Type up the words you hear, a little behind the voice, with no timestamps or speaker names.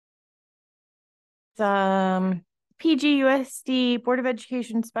PGUSD Board of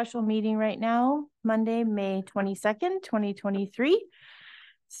Education special meeting right now, Monday, May 22nd, 2023,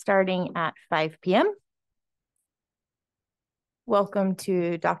 starting at 5 p.m. Welcome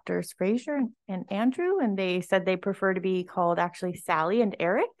to Drs. Fraser and Andrew, and they said they prefer to be called actually Sally and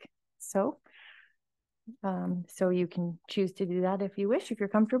Eric. So you can choose to do that if you wish, if you're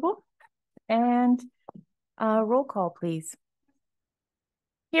comfortable. And roll call, please.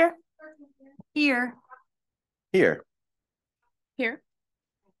 Here. Here. Here. Here.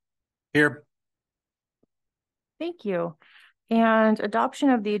 Here. Thank you. And adoption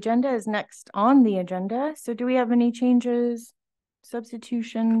of the agenda is next on the agenda. So do we have any changes,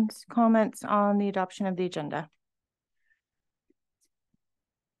 substitutions, comments on the adoption of the agenda?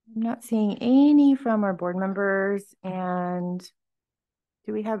 I'm not seeing any from our board members. And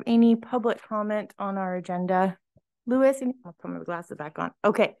do we have any public comment on our agenda? Lewis, I'll put my glasses back on.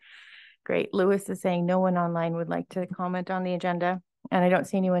 Okay, great. Lewis is saying no one online would like to comment on the agenda. And I don't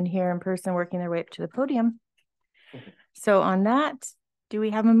see anyone here in person working their way up to the podium. So on that, do we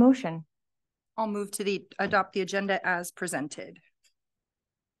have a motion? I'll move to adopt the agenda as presented.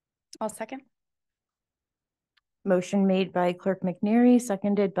 I'll second. Motion made by Clerk McNary,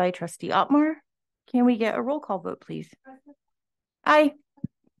 seconded by Trustee Ottmar. Can we get a roll call vote, please? Aye.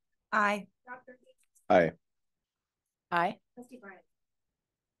 Aye. Aye. Aye.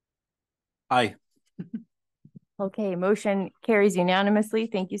 Aye. Okay, motion carries unanimously.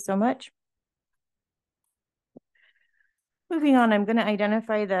 Thank you so much. Moving on, I'm going to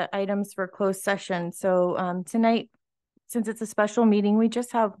identify the items for closed session. So tonight, since it's a special meeting, we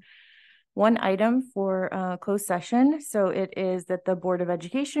just have one item for closed session. So it is that the Board of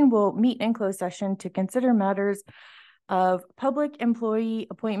Education will meet in closed session to consider matters of public employee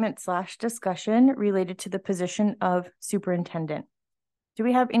appointment / discussion related to the position of superintendent. Do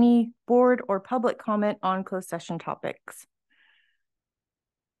we have any board or public comment on closed session topics?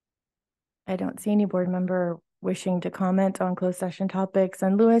 I don't see any board member wishing to comment on closed session topics.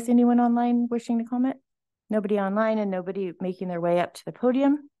 And Lewis, anyone online wishing to comment? Nobody online and nobody making their way up to the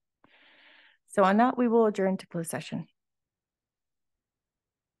podium. So on that, we will adjourn to closed session.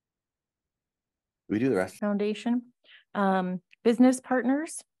 We do the rest. Foundation, business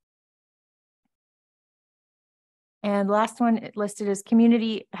partners. And last one listed is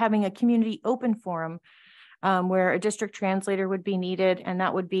having a community open forum where a district translator would be needed. And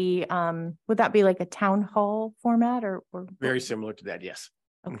that would be, would that be like a town hall format or? Very similar to that, yes.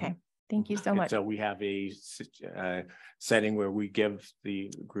 Okay, thank you so much. So we have a setting where we give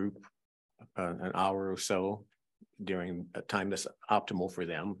the group an hour or so during a time that's optimal for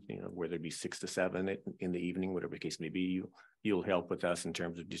them, whether it be 6 to 7 in the evening, whatever the case may be. You'll help with us in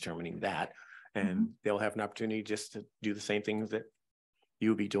terms of determining that. And they'll have an opportunity just to do the same things that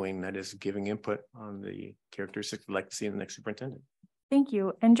you'll be doing, that is giving input on the characteristics we'd like to see in the next superintendent. Thank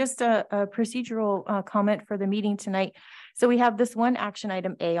you. And just a procedural comment for the meeting tonight. So we have this one action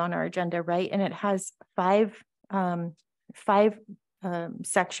item A on our agenda, right? And it has five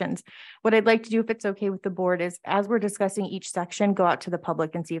sections. What I'd like to do, if it's okay with the board, is as we're discussing each section, go out to the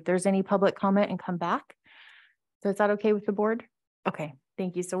public and see if there's any public comment and come back. So is that okay with the board? Okay.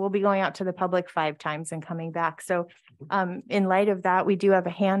 Thank you. So we'll be going out to the public 5 times and coming back. So in light of that, we do have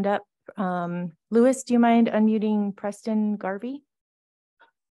a hand up. Lewis, do you mind unmuting Preston Garvey?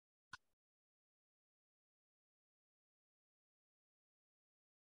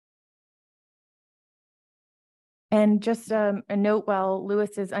 And just a note while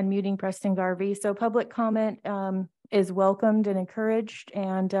Lewis is unmuting Preston Garvey. So public comment is welcomed and encouraged.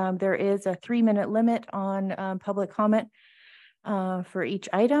 And there is a 3-minute limit on public comment for each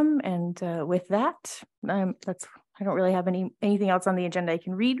item. And with that, I don't really have anything else on the agenda I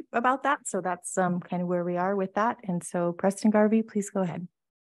can read about that. So that's kind of where we are with that. And so Preston Garvey, please go ahead.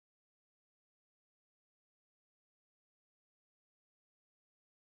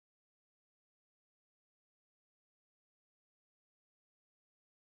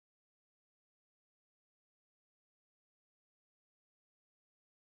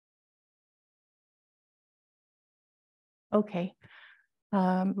 Okay.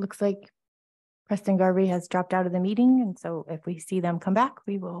 Looks like Preston Garvey has dropped out of the meeting. And so if we see them come back,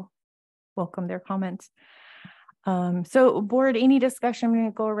 we will welcome their comments. So board, any discussion? I'm going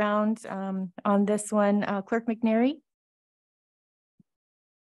to go around on this one. Clerk McNary.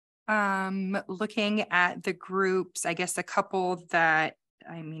 Looking at the groups, I guess a couple that,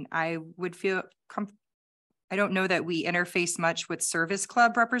 I would feel I don't know that we interface much with service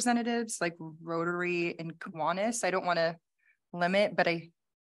club representatives like Rotary and Kiwanis. I don't want to limit, but I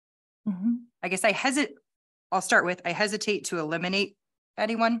guess I'll start with, I hesitate to eliminate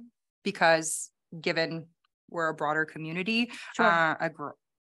anyone because given we're a broader community. Sure.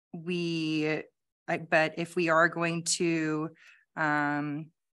 But if we are going to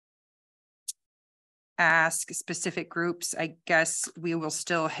ask specific groups, I guess we will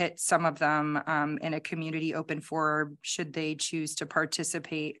still hit some of them in a community open forum should they choose to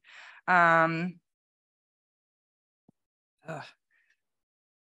participate.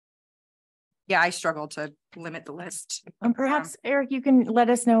 Yeah, I struggle to limit the list. Perhaps Eric, you can let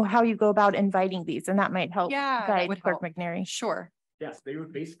us know how you go about inviting these, and that might help Yeah, that guide would Clerk help. McNary. Sure. Yes, they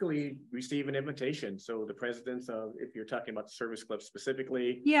would basically receive an invitation. So the presidents of, if you're talking about the service club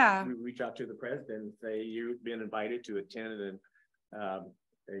specifically, Yeah. we reach out to the president and say, you've been invited to attend a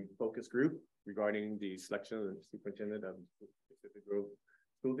focus group regarding the selection of the superintendent of the Pacific Grove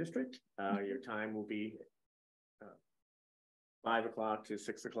School District. Your time will be 5 o'clock to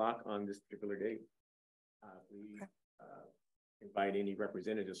 6 o'clock on this particular date. Invite any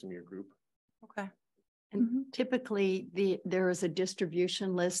representatives from your group. Okay. And typically there is a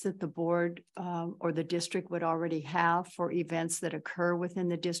distribution list that the board or the district would already have for events that occur within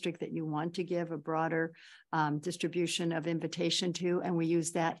the district that you want to give a broader distribution of invitation to. And we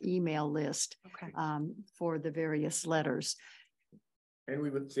use that email list for the various letters. And we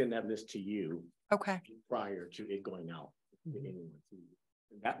would send that list to you. Okay. Prior to it going out.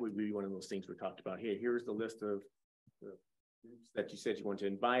 That would be one of those things we talked about. Hey, here's the list of the groups that you said you want to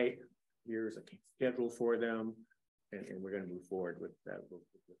invite. Here's a schedule for them, and we're going to move forward with that.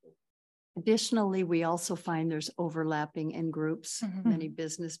 Additionally, we also find there's overlapping in groups. Many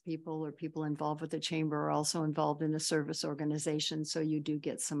business people or people involved with the chamber are also involved in the service organization. So you do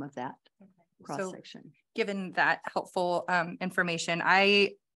get some of that cross-section. So, given that helpful information,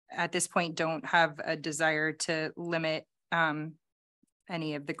 I, at this point, don't have a desire to limit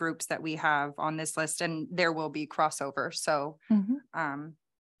any of the groups that we have on this list, and there will be crossover. So,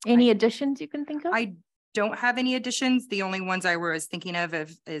 any additions you can think of? I don't have any additions. The only ones I was thinking of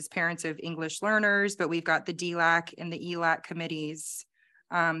is parents of English learners, but we've got the DLAC and the ELAC committees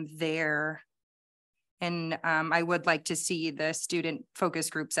there. And I would like to see the student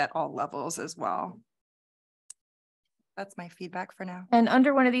focus groups at all levels as well. That's my feedback for now. And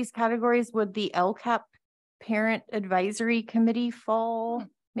under one of these categories, would the LCAP Parent Advisory Committee fall?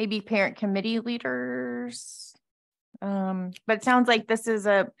 Maybe parent committee leaders? But it sounds like this is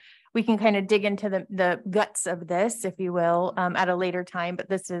we can kind of dig into the guts of this, if you will, at a later time, but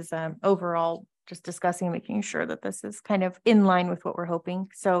this is overall just discussing, making sure that this is kind of in line with what we're hoping.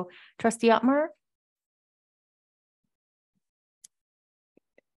 So Trustee Ottmer?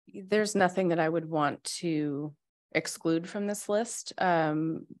 There's nothing that I would want to exclude from this list.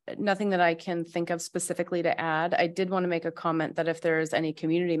 Nothing that I can think of specifically to add. I did want to make a comment that if there is any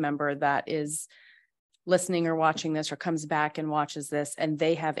community member that is listening or watching this or comes back and watches this and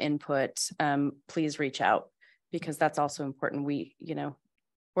they have input, please reach out, because that's also important. We're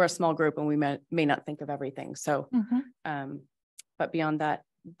a small group and we may not think of everything. So, but beyond that,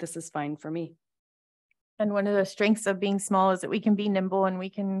 this is fine for me. And one of the strengths of being small is that we can be nimble and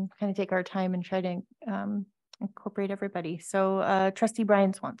we can kind of take our time and try to incorporate everybody. So Trustee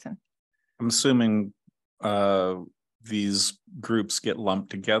Brian Swanson. I'm assuming these groups get lumped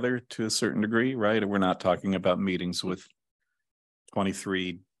together to a certain degree, right? We're not talking about meetings with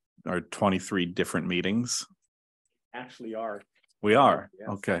 23 different meetings. Actually are. We are. Yes.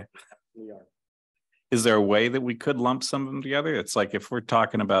 Okay. We are. Is there a way that we could lump some of them together? It's like if we're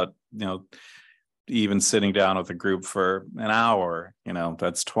talking about, even sitting down with a group for an hour,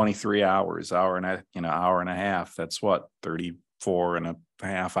 that's 23 hours, hour and a half. That's what, 34 and a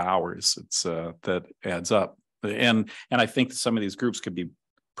half hours. It's that adds up. And I think some of these groups could be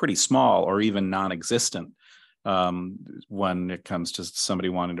pretty small or even non-existent when it comes to somebody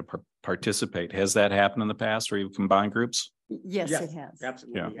wanting to participate. Has that happened in the past, where you've combined groups? Yes, it has.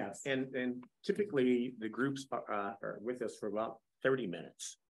 Absolutely, yeah. Yes. And typically the groups are with us for about 30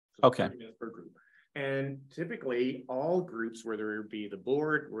 minutes. So okay. 30 minutes per group. And typically all groups, whether it be the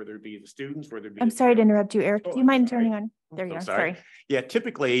board, whether it be the students, whether it be— I'm sorry to interrupt you, Eric. Do you mind turning on? There you are. Sorry. Yeah,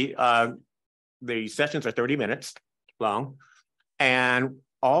 typically the sessions are 30 minutes long, and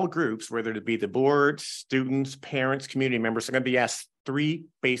all groups, whether it be the board, students, parents, community members, are going to be asked 3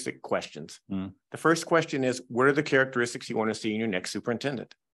 basic questions. The first question is, what are the characteristics you want to see in your next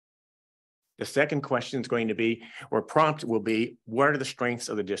superintendent? The second question is going to be, or prompt will be, what are the strengths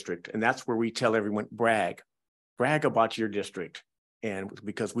of the district? And that's where we tell everyone, brag about your district. And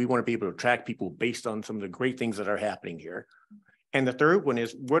because we want to be able to attract people based on some of the great things that are happening here. And the third one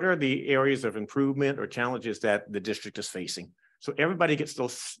is, what are the areas of improvement or challenges that the district is facing? So everybody gets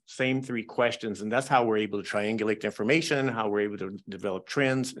those same 3 questions, and that's how we're able to triangulate the information, how we're able to develop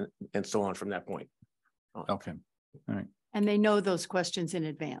trends and so on from that point. Okay, all right. And they know those questions in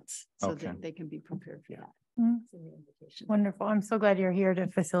advance, so Okay. that they can be prepared for that. Mm. It's in the invitation. Wonderful. I'm so glad you're here to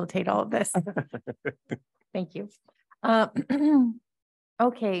facilitate all of this. Thank you.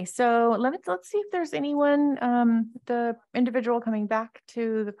 Okay, so let's see if there's anyone, the individual coming back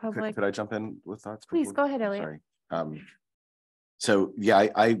to the public. Could I jump in with thoughts? Please before- go ahead, Elliot. Sorry. So yeah,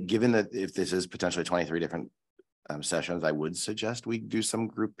 I given that if this is potentially 23 different sessions, I would suggest we do some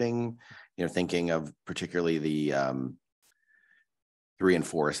grouping, thinking of particularly the 3 and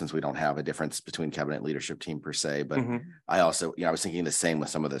 4, since we don't have a difference between cabinet leadership team per se. But I also, I was thinking the same with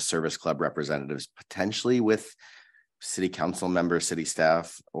some of the service club representatives, potentially with city council members, city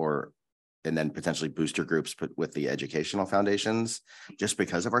staff, and then potentially booster groups with the educational foundations, just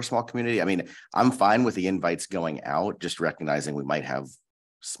because of our small community. I mean, I'm fine with the invites going out, just recognizing we might have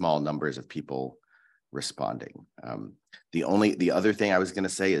small numbers of people responding. The other thing I was going to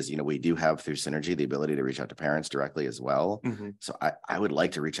say is, we do have through Synergy the ability to reach out to parents directly as well. So I would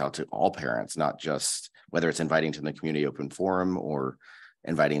like to reach out to all parents, not just whether it's inviting to the community open forum or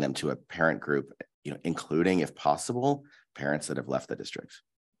inviting them to a parent group, including, if possible, parents that have left the district.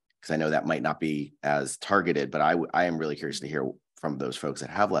 Because I know that might not be as targeted, but I am really curious to hear from those folks that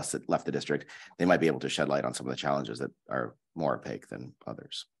have left the district. They might be able to shed light on some of the challenges that are more opaque than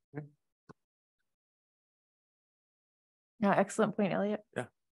others. Yeah, excellent point, Elliot. Yeah.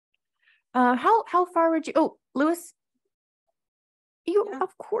 How far would you? Oh, Lewis.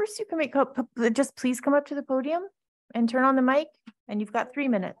 Of course you can make up. Just please come up to the podium and turn on the mic, and you've got 3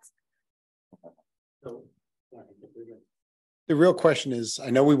 minutes. The real question is,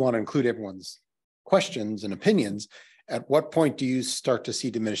 I know we want to include everyone's questions and opinions. At what point do you start to see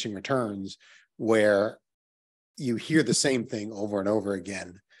diminishing returns where you hear the same thing over and over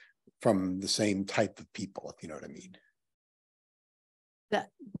again from the same type of people, if you know what I mean? That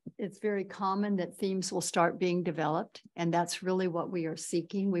it's very common that themes will start being developed, and that's really what we are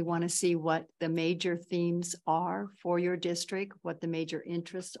seeking. We want to see what the major themes are for your district, what the major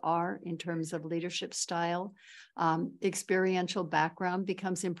interests are in terms of leadership style. Experiential background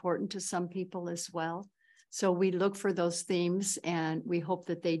becomes important to some people as well. So we look for those themes, and we hope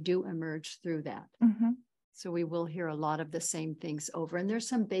that they do emerge through that. So we will hear a lot of the same things over, and there's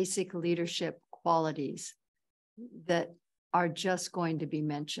some basic leadership qualities that are just going to be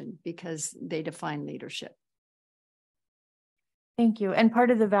mentioned because they define leadership. Thank you. And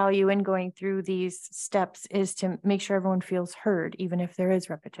part of the value in going through these steps is to make sure everyone feels heard, even if there is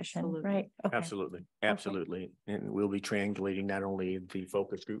repetition, Absolutely. right? Okay. Absolutely. And we'll be triangulating not only the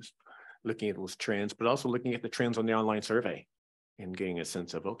focus groups, looking at those trends, but also looking at the trends on the online survey and getting a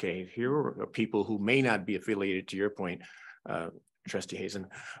sense of, okay, here are people who may not be affiliated, to your point, Trustee Hazen,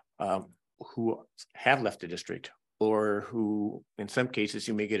 who have left the district, or who, in some cases,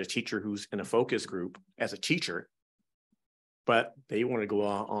 you may get a teacher who's in a focus group as a teacher, but they want to go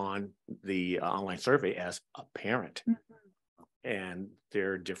on the online survey as a parent. And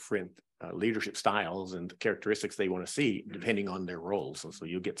there are different leadership styles and characteristics they want to see depending on their roles. And so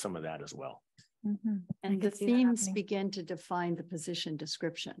you'll get some of that as well. And the themes begin to define the position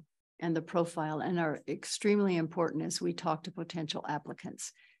description and the profile, and are extremely important as we talk to potential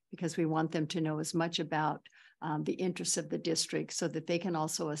applicants, because we want them to know as much about the interests of the district so that they can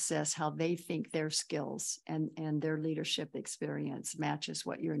also assess how they think their skills and their leadership experience matches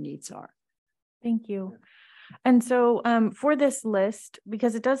what your needs are. Thank you. And so for this list,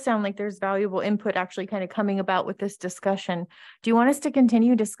 because it does sound like there's valuable input actually kind of coming about with this discussion, do you want us to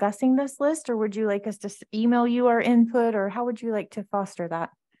continue discussing this list, or would you like us to email you our input, or how would you like to foster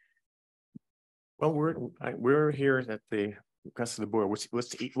that? Well, we're here at the rest of the board.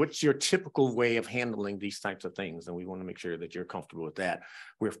 What's your typical way of handling these types of things? And we want to make sure that you're comfortable with that.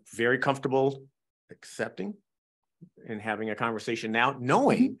 We're very comfortable accepting and having a conversation now,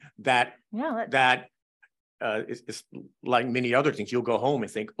 knowing that it's like many other things. You'll go home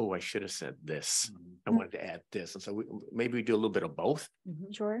and think, oh, I should have said this. I wanted to add this. And so maybe we do a little bit of both.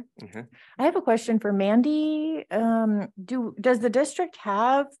 Sure. I have a question for Mandy. Does the district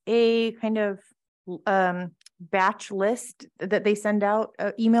have a kind of batch list that they send out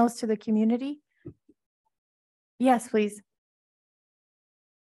emails to the community? Yes, please.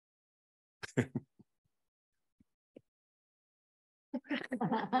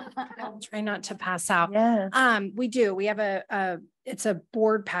 I'll try not to pass out. Yes. We do. We have it's a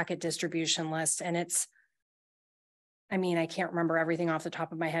board packet distribution list, and it's, I mean, I can't remember everything off the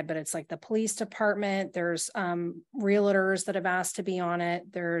top of my head, but it's like the police department. There's realtors that have asked to be on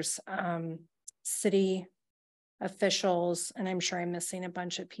it. There's city officials, and I'm sure I'm missing a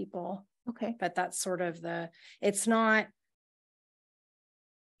bunch of people, Okay. but that's sort of it's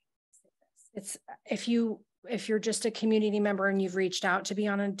if you're just a community member and you've reached out to be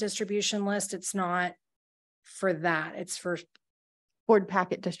on a distribution list, it's not for that. It's for Board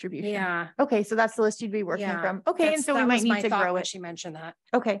packet distribution. yeah. Okay, so that's the list you'd be working Yeah, from. Okay, and so we might need to grow it. She mentioned that.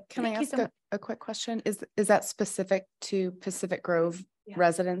 Okay. Can I thank you ask so much. a quick question? Is that specific to Pacific Grove Yeah.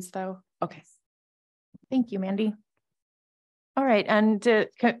 residents though? Okay. Thank you, Mandy. All right, and to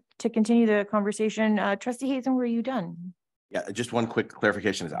continue the conversation, Trustee Hazen, were you done? Yeah, just one quick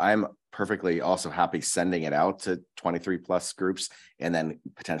clarification is I'm perfectly also happy sending it out to 23 plus groups and then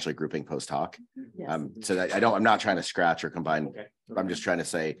potentially grouping post hoc. So that I'm not trying to scratch or combine. Okay. I'm just trying to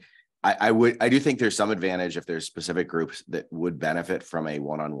say, I do think there's some advantage if there's specific groups that would benefit from a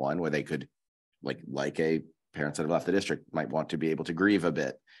one-on-one where they could like a parents that have left the district might want to be able to grieve a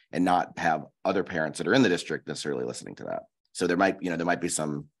bit and not have other parents that are in the district necessarily listening to that. So there might be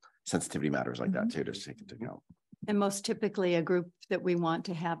some sensitivity matters like that too, to take into account. And most typically, a group that we want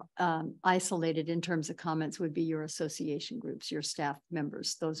to have isolated in terms of comments would be your association groups, your staff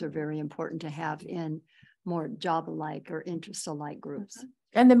members. Those are very important to have in more job-alike or interest-alike groups.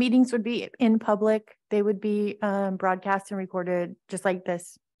 And the meetings would be in public. They would be broadcast and recorded just like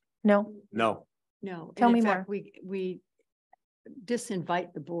this. No? No, No. Tell and me in more. fact, we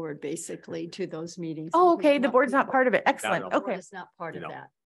disinvite the board basically to those meetings. Oh, because we okay. The want board's not people- part of it. no. Excellent. The board Okay. is not part of No. that.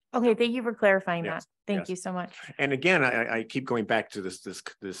 Okay. Thank you for clarifying Yes, that. Thank yes. you so much. and again, I keep going back to this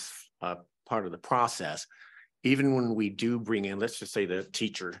part of the process. Even when we do bring in, let's just say the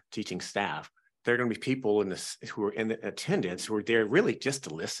teaching staff, there are going to be people in this who are in the attendance who are there really just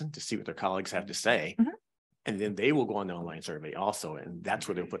to listen, to see what their colleagues have to say. Mhm. And then they will go on the online survey also, and that's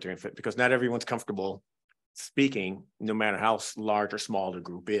where they'll put their input, because not everyone's comfortable speaking, no matter how large or small the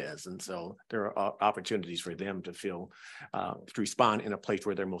group is. And so there are opportunities for them to feel to respond in a place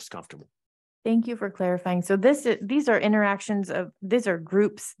where they're most comfortable. Thank you for clarifying. So these are these are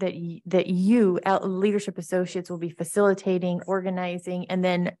groups that you leadership associates will be facilitating, organizing, and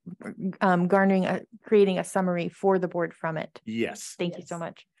then creating a summary for the board from it. Yes. Thank you so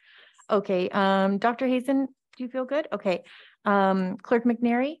much. Okay, Dr. Hazen, do you feel good? Okay. Clerk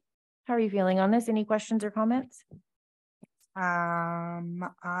McNary, how are you feeling on this? Any questions or comments?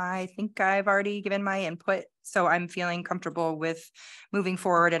 I think I've already given my input, so I'm feeling comfortable with moving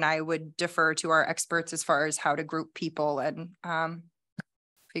forward, and I would defer to our experts as far as how to group people and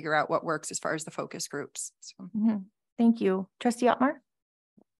figure out what works as far as the focus groups. So. Thank you. Trustee Otmar?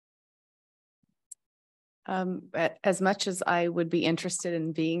 As much as I would be interested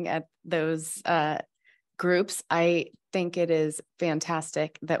in being at those groups, I think it is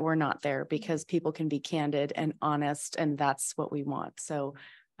fantastic that we're not there, because people can be candid and honest, and that's what we want. So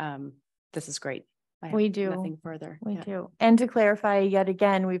this is great. We do. Nothing further. We Yeah. do. And to clarify yet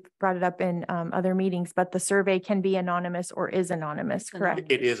again, we've brought it up in other meetings, but the survey can be anonymous or is anonymous, correct?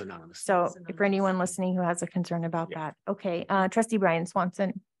 It is anonymous. So It's for anyone listening who has a concern about Yeah. that. Okay, Trustee Brian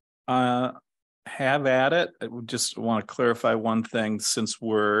Swanson. Have at it. I would just want to clarify one thing, since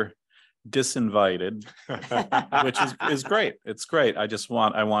we're disinvited, which is great. It's great. I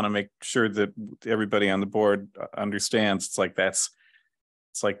want to make sure that everybody on the board understands it's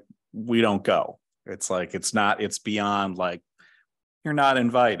like we don't go. It's beyond like you're not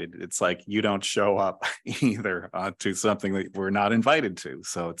invited. It's like you don't show up either to something that we're not invited to.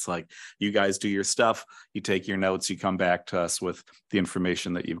 So it's like you guys do your stuff, you take your notes, you come back to us with the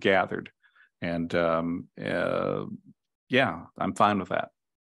information that you've gathered. And yeah, I'm fine with that.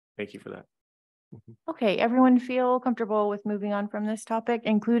 Thank you for that. Okay, everyone feel comfortable with moving on from this topic,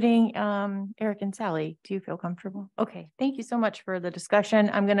 including Eric and Sally? Do you feel comfortable? Okay, thank you so much for the discussion.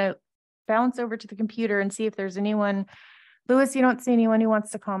 I'm going to bounce over to the computer and see if there's anyone. Louis, you don't see anyone who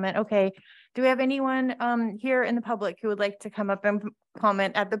wants to comment. Okay, do we have anyone here in the public who would like to come up and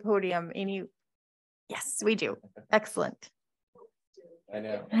comment at the podium? Yes, we do. Excellent. I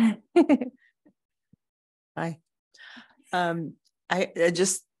know. Hi. I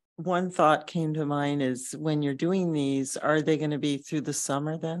just, one thought came to mind is, when you're doing these, are they going to be through the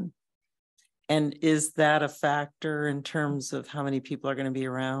summer then? And is that a factor in terms of how many people are going to be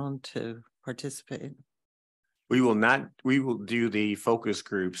around to participate? We will do the focus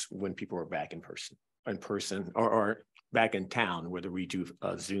groups when people are back in person or back in town, whether we do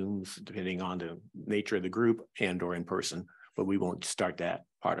Zooms, depending on the nature of the group, and or in person, but we won't start that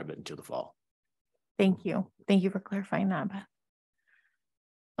part of it until the fall. Thank you. Thank you for clarifying that, Beth.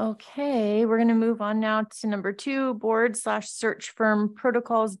 Okay, we're going to move on now to number 2, board/search firm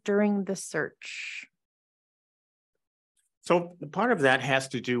protocols during the search. So part of that has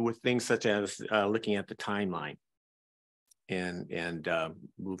to do with things such as looking at the timeline. and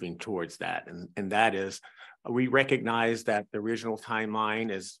moving towards that. And that is, we recognize that the original timeline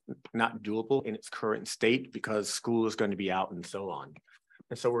is not doable in its current state because school is going to be out and so on.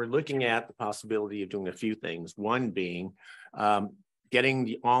 And so we're looking at the possibility of doing a few things. One being getting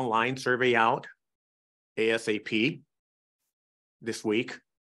the online survey out ASAP this week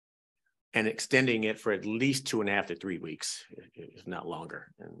and extending it for at least 2.5 to 3 weeks, if not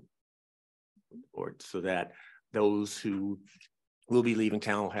longer. Or so that those who will be leaving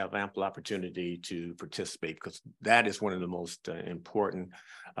town will have ample opportunity to participate, because that is one of the most important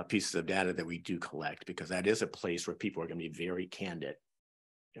pieces of data that we do collect, because that is a place where people are going to be very candid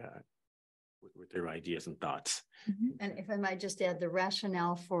with their ideas and thoughts. And if I might just add, the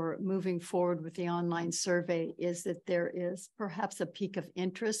rationale for moving forward with the online survey is that there is perhaps a peak of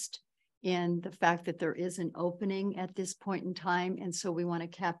interest in the fact that there is an opening at this point in time. And so we want to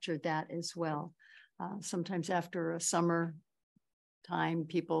capture that as well. Sometimes after a summer time,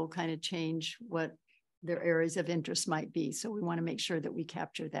 people kind of change what their areas of interest might be. So we want to make sure that we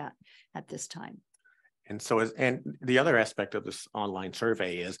capture that at this time. And so, and the other aspect of this online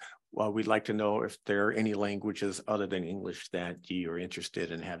survey is, well, we'd like to know if there are any languages other than English that you're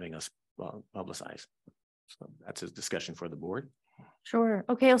interested in having us publicize. So that's a discussion for the board. Sure.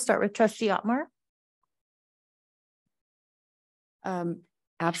 Okay, I'll start with Trustee Otmar.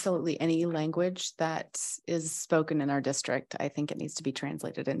 Absolutely any language that is spoken in our district, I think it needs to be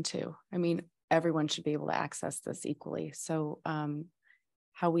translated into. I mean, everyone should be able to access this equally. So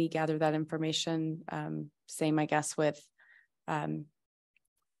how we gather that information, same, I guess, with any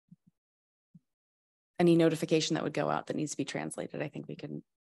notification that would go out that needs to be translated. I think we can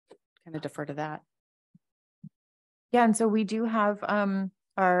kind of defer to that. Yeah, and so we do have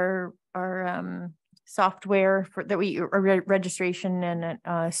our software for that we registration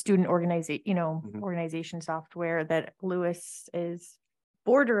and student organization, organization software that Lewis is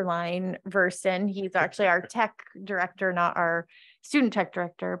borderline versed in. He's actually our tech director, not our student tech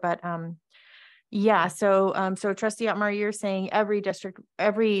director, but yeah. So so Trustee Otmar, you're saying every district,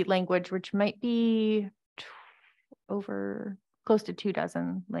 every language, which might be over close to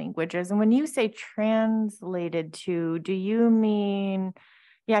 24 languages. And when you say translated to, do you mean,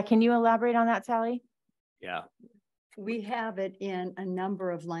 yeah, can you elaborate on that, Sally? Yeah. We have it in a number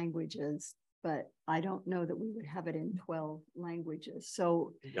of languages, but I don't know that we would have it in 12 languages.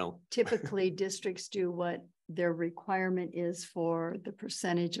 So typically districts do what their requirement is for the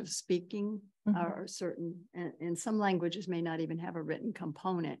percentage of speaking or certain, and some languages may not even have a written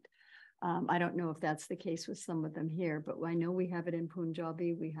component. I don't know if that's the case with some of them here, but I know we have it in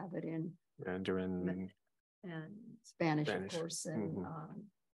Punjabi, we have it in Mandarin and Spanish, of course. And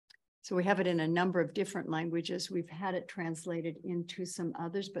so we have it in a number of different languages. We've had it translated into some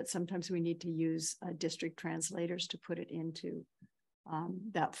others, but sometimes we need to use district translators to put it into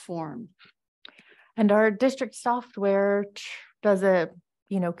that form. And our district software does a,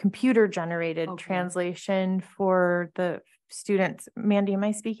 computer generated translation for the students. Mandy, am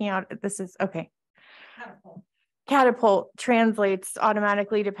I speaking out? This is okay. Catapult translates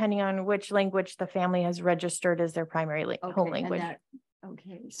automatically depending on which language the family has registered as their primary home language.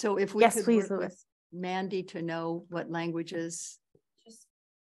 Okay, so if we yes, could please, work Lewis. with Mandy to know what languages.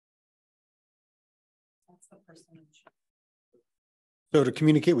 That's the percentage. So to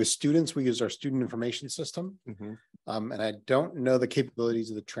communicate with students, we use our student information system. And I don't know the capabilities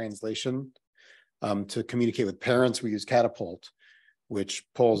of the translation. To communicate with parents, we use Catapult, which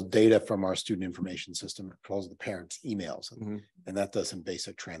pulls data from our student information system. It pulls the parents' emails, and that does some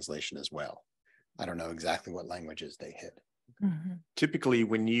basic translation as well. I don't know exactly what languages they hit. Typically,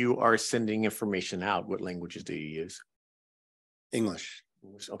 when you are sending information out, what languages do you use? English.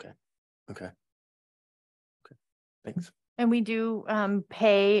 Okay. Thanks. And we do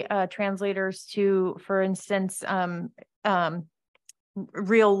pay translators to, for instance,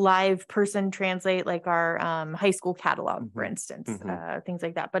 real live person translate, like our high school catalog, for instance, things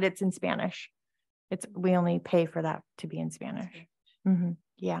like that. But it's in Spanish. We only pay for that to be in Spanish.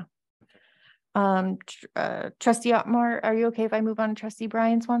 Yeah. Trustee Otmar, are you okay if I move on to Trustee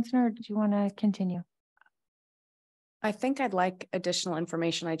Brian Swanson, or did you want to continue? I think I'd like additional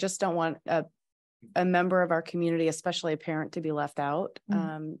information. I just don't want a member of our community, especially a parent, to be left out,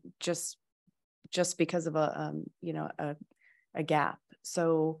 just because of a gap.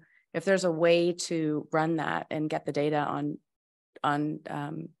 So if there's a way to run that and get the data on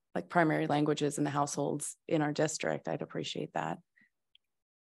like primary languages in the households in our district, I'd appreciate that.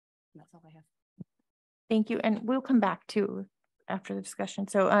 That's all I have. Thank you. And we'll come back to after the discussion.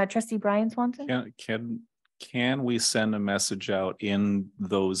 So Trustee Brian Swanson? Can we send a message out in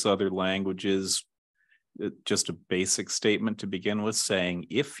those other languages just a basic statement to begin with, saying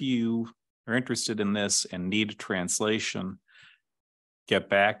if you are interested in this and need a translation, get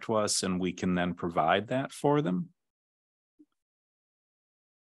back to us and we can then provide that for them.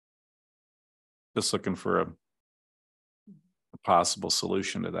 Just looking for a possible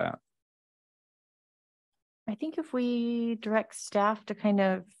solution to that. I think if we direct staff to kind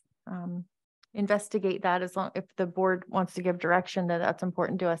of investigate that, as long if the board wants to give direction that that's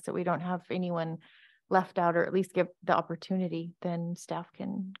important to us, that we don't have anyone left out, or at least give the opportunity, then staff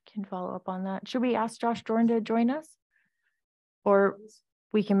can follow up on that. Should we ask Josh Dorn to join us? Or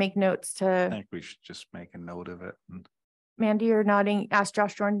we can make notes I to, think we should just make a note of it. And Mandy, you're nodding, ask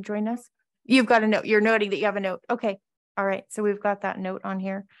Josh Dorn to join us. You've got a note, you're noting that you have a note. Okay. All right. So we've got that note on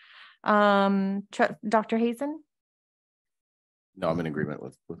here. Dr. Hazen? No, I'm in agreement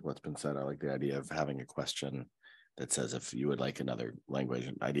with what's been said. I like the idea of having a question that says if you would like another language,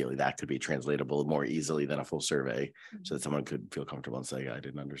 and ideally that could be translatable more easily than a full survey, so that someone could feel comfortable and say, I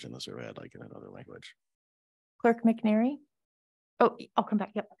didn't understand the survey, I'd like it in another language. Clerk McNary? Oh, I'll come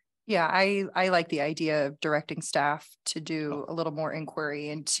back. Yep. Yeah, I like the idea of directing staff to do a little more inquiry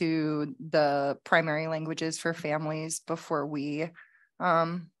into the primary languages for families before we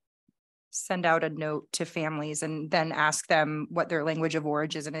send out a note to families and then ask them what their language of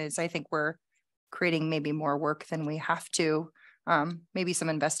origin is. I think we're creating maybe more work than we have to, maybe some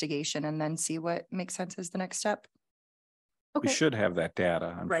investigation, and then see what makes sense as the next step. we should have that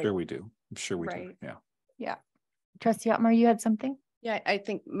data. I'm Right. sure we do. I'm sure we do. Right. Yeah. Yeah. Trustee Otmar, you had something? Yeah, I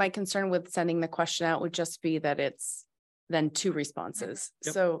think my concern with sending the question out would just be that it's then 2 responses.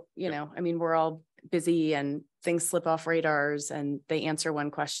 Yep. So, you Yep. know, I mean, we're all busy and things slip off radars and they answer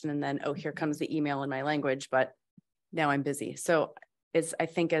one question and then, oh, here comes the email in my language, but now I'm busy. So I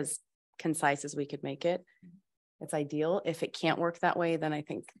think as concise as we could make it, it's ideal. If it can't work that way, then I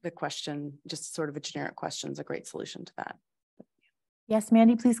think the question, just sort of a generic question, is a great solution to that. Yes,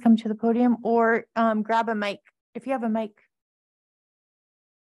 Mandy, please come to the podium, or grab a mic if you have a mic.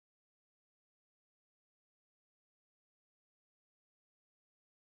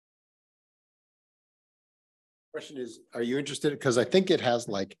 Question is, are you interested? Because I think it has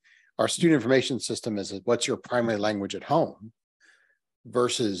like our student information system is what's your primary language at home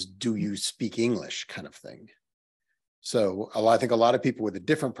versus do you speak English kind of thing. So I think a lot of people with a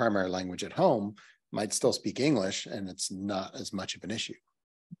different primary language at home might still speak English and it's not as much of an issue.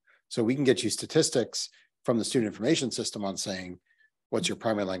 So we can get you statistics from the student information system on saying, what's your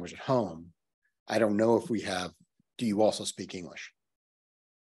primary language at home? I don't know if we have, do you also speak English?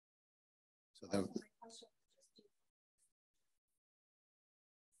 So that,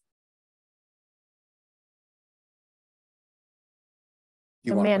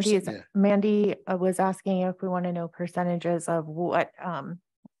 you So want Mandy is, yeah. Mandy was asking if we want to know percentages of what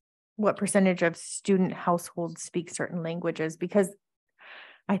percentage of student households speak certain languages, because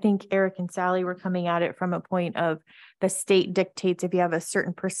I think Eric and Sally were coming at it from a point of the state dictates if you have a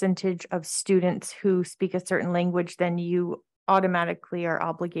certain percentage of students who speak a certain language, then you automatically are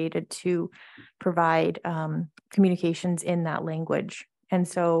obligated to provide communications in that language. And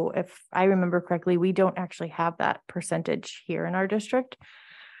so if I remember correctly, we don't actually have that percentage here in our district,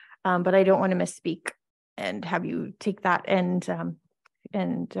 but I don't want to misspeak and have you take that and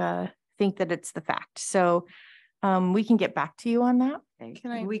think that it's the fact. So we can get back to you on that.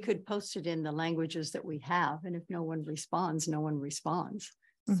 We could post it in the languages that we have, and if no one responds, no one responds.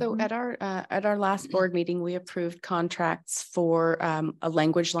 So at our last board meeting, we approved contracts for a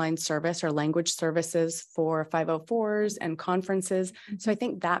language line service or language services for 504s and conferences. So I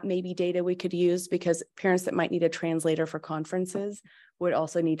think that may be data we could use, because parents that might need a translator for conferences would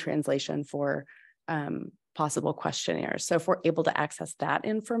also need translation for possible questionnaires. So if we're able to access that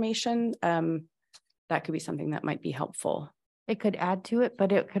information, that could be something that might be helpful. It could add to it,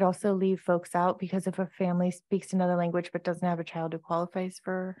 but it could also leave folks out, because if a family speaks another language but doesn't have a child who qualifies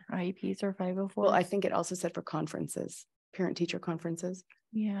for IEPs or 504. Well, I think it also said for conferences, parent teacher conferences.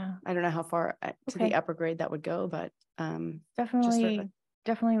 Yeah, I don't know how far to the upper grade that would go, but definitely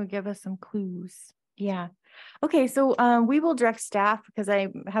would give us some clues. Yeah. Okay, so we will direct staff, because I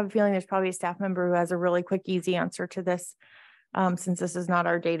have a feeling there's probably a staff member who has a really quick, easy answer to this, since this is not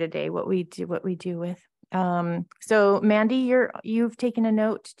our day-to-day, what we do with. So Mandy, you've taken a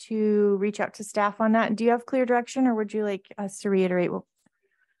note to reach out to staff on that. Do you have clear direction, or would you like us to reiterate?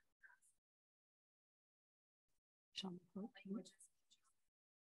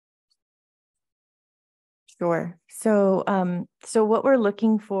 Sure. So, so what we're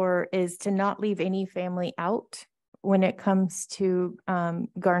looking for is to not leave any family out when it comes to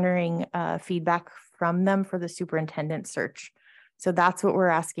garnering feedback from them for the superintendent search. So that's what we're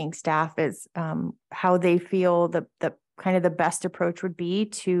asking staff is how they feel the kind of the best approach would be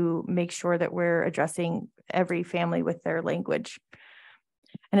to make sure that we're addressing every family with their language.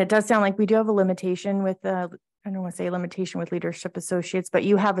 And it does sound like we do have a limitation with I don't want to say limitation with leadership associates, but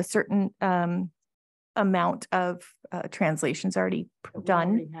you have a certain amount of translations already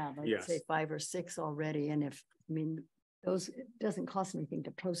done. I'd say 5 or 6 already. And if, I mean, those, it doesn't cost anything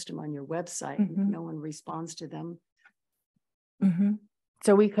to post them on your website. If no one responds to them.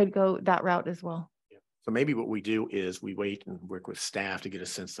 So we could go that route as well. So maybe what we do is we wait and work with staff to get a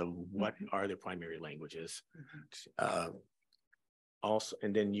sense of what are their primary languages. Also,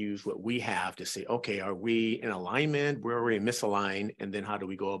 and then use what we have to say, okay, are we in alignment? Where are we misaligned? And then how do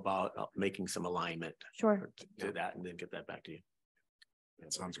we go about making some alignment? Sure. To that, and then get that back to you.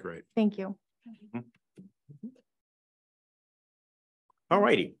 That sounds great. Thank you. All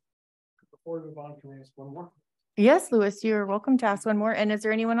righty. Before we move on, can I ask one more? Yes, Louis, you're welcome to ask one more. And is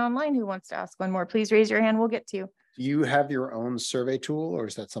there anyone online who wants to ask one more? Please raise your hand. We'll get to you. Do you have your own survey tool, or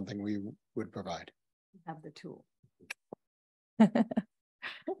is that something we would provide? Have the tool.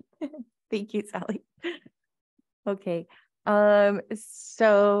 Thank you, Sally. Okay.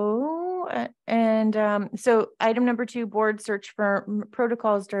 So item number 2, board search for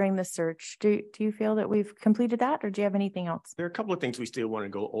protocols during the search. Do you feel that we've completed that, or do you have anything else? There are a couple of things we still want to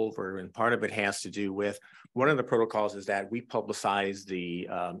go over, and part of it has to do with one of the protocols is that we publicize the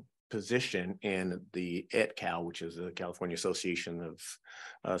position in the EdCal, which is the California Association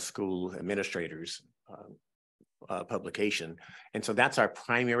of School Administrators publication. And so that's our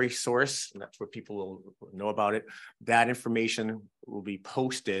primary source. That's where people will know about it. That information will be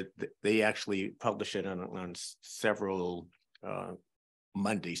posted. They actually publish it on several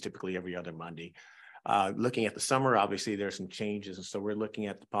Mondays, typically every other Monday. Looking at the summer, obviously there's some changes. And so we're looking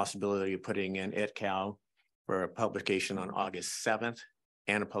at the possibility of putting in EdCal for a publication on August 7th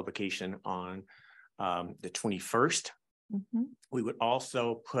and a publication on the 21st. We would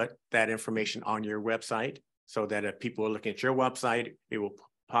also put that information on your website, so that if people are looking at your website, it will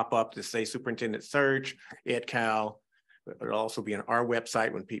pop up to say superintendent search, EdCal. It'll also be on our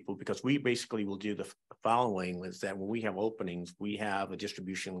website when people, because we basically will do the following, is that when we have openings, we have a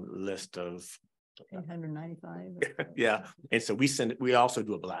distribution list of 895. Yeah. And so we also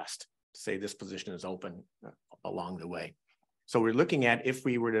do a blast to say this position is open along the way. So we're looking at if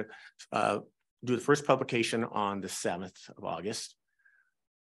we were to do the first publication on the 7th of August,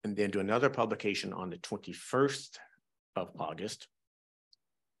 and then do another publication on the 21st of August,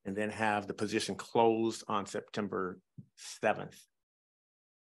 and then have the position closed on September 7th.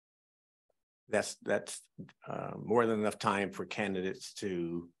 That's more than enough time for candidates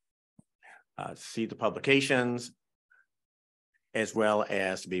to see the publications, as well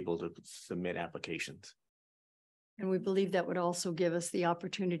as to be able to submit applications. And we believe that would also give us the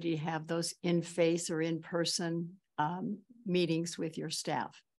opportunity to have those in-face or in-person meetings with your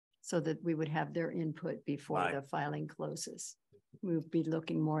staff, so that we would have their input before the filing closes. We would be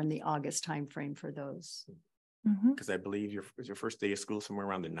looking more in the August timeframe for those. Because I believe your first day of school somewhere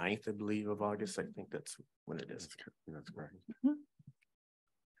around the 9th, I believe, of August. I think that's when it is. That's correct.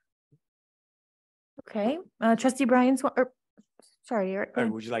 Okay, Trustee Bryan's, sorry, Eric.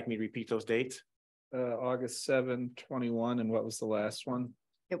 Would you like me to repeat those dates? August 7, 21, and what was the last one?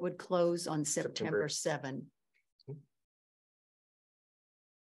 It would close on September 7.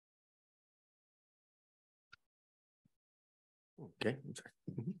 Okay.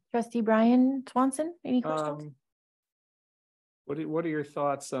 Trustee Brian Swanson, any questions? What are your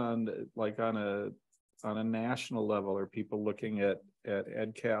thoughts on, like, on a national level? Are people looking at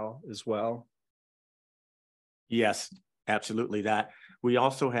EdCal as well? Yes, absolutely. That we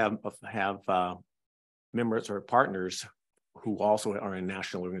also have members or partners who also are in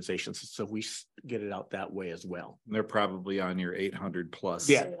national organizations, so we get it out that way as well. They're probably on your 800 plus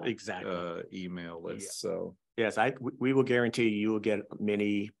exactly email list. Yeah. So yes, we will guarantee you will get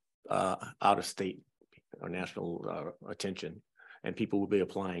many out of state or national attention, and people will be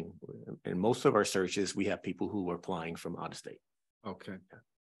applying. In most of our searches, we have people who are applying from out of state. Okay.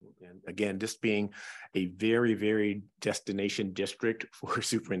 And again, this being a very, very destination district for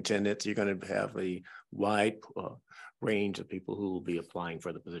superintendents, you're going to have a wide range of people who will be applying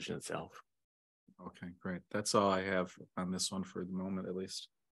for the position itself. Okay, great. That's all I have on this one for the moment, at least.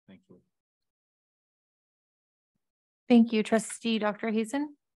 Thank you. Thank you, Trustee Dr.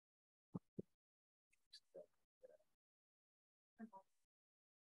 Hazen.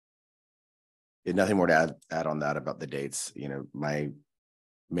 Nothing more to add on that about the dates. You know, my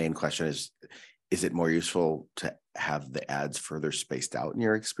main question is, is it more useful to have the ads further spaced out in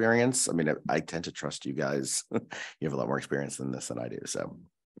your experience? I mean, I tend to trust you guys. You have a lot more experience than this than I do. So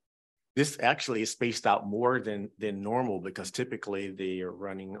This actually is spaced out more than normal because typically they are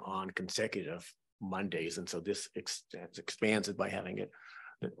running on consecutive Mondays. And so this expands it by having it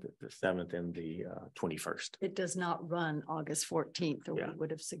the 7th and the 21st. It does not run August 14th, or Yeah. we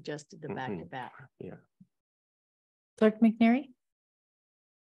would have suggested the back-to-back. Yeah. Clerk McNary?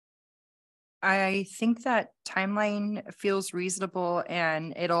 I think that timeline feels reasonable,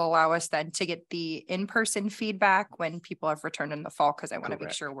 and it'll allow us then to get the in-person feedback when people have returned in the fall, because I want to make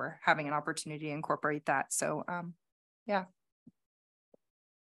Correct. sure we're having an opportunity to incorporate that. So, yeah.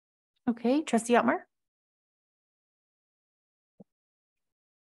 Okay, trustee Otmar?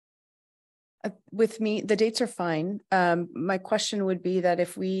 With me, the dates are fine. My question would be that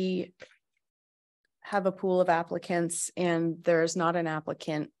if we have a pool of applicants and there's not an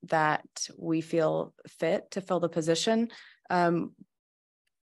applicant that we feel fit to fill the position,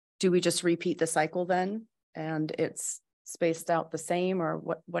 do we just repeat the cycle then? And it's spaced out the same, or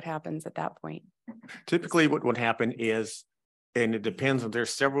what happens at that point? Typically what would happen is, and it depends on, there's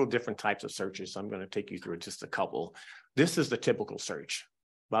several different types of searches. So I'm going to take you through just a couple. This is the typical search.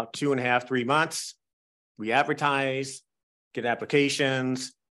 About 2.5, 3 months, we advertise, get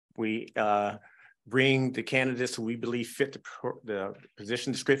applications, we bring the candidates who we believe fit the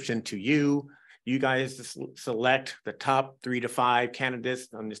position description to you. You guys select the top 3 to 5 candidates.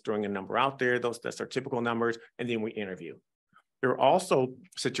 I'm just throwing a number out there. That's our typical numbers, and then we interview. There are also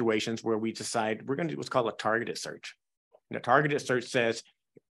situations where we decide we're going to do what's called a targeted search. And a targeted search says,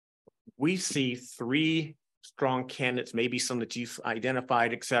 we see 3 strong candidates, maybe some that you've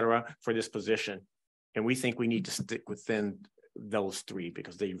identified, et cetera, for this position. And we think we need to stick within those 3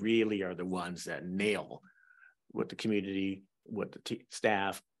 because they really are the ones that nail what the community, what the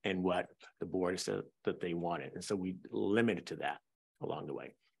staff, and what the board said that they wanted. And so we limit it to that along the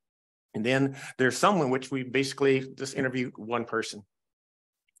way. And then there's some in which we basically just interview one person.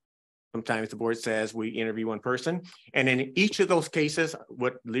 Sometimes the board says we interview one person. And in each of those cases,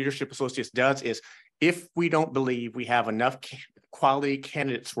 what Leadership Associates does is, if we don't believe we have enough quality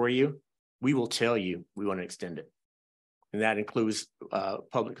candidates for you, we will tell you we want to extend it. And that includes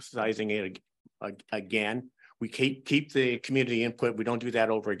publicizing it again. We keep the community input. We don't do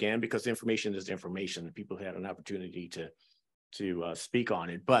that over again because information is information. People had an opportunity to speak on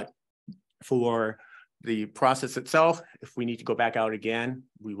it. But for the process itself, if we need to go back out again,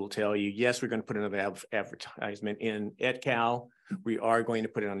 we will tell you, yes, we're going to put another advertisement in EdCal. We are going to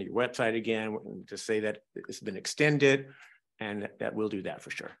put it on your website again to say that it's been extended, and that we'll do that for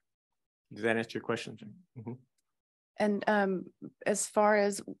sure. Does that answer your question? Mm-hmm. And as far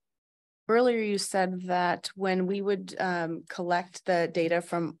as earlier, you said that when we would collect the data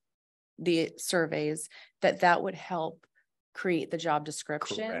from the surveys, that would help create the job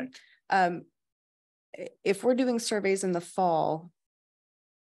description. Correct. If we're doing surveys in the fall,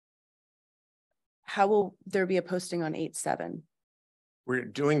 how will there be a posting on 8/7? We're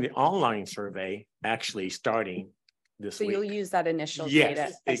doing the online survey actually starting this So week. you'll use that initial Yes,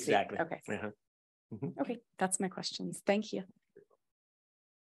 data. exactly. Okay. Mm-hmm. Okay, that's my questions. Thank you.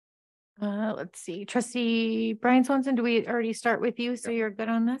 Let's see, trustee Brian Swanson, do we already start with you? So you're good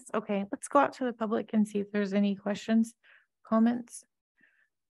on this? Okay, let's go out to the public and see if there's any questions, comments.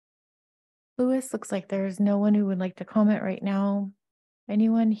 Lewis, looks like there's no one who would like to comment right now.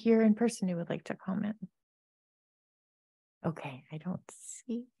 Anyone here in person who would like to comment? Okay, I don't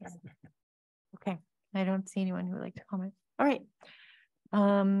see. Okay, I don't see anyone who would like to comment. All right.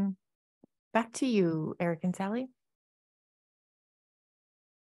 Back to you, Eric and Sally.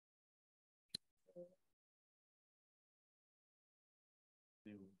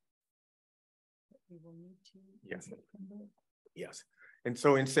 Yes. Yes. And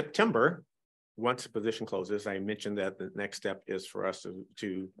so in September, once the position closes, I mentioned that the next step is for us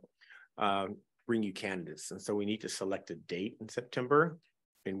to bring you candidates. And so we need to select a date in September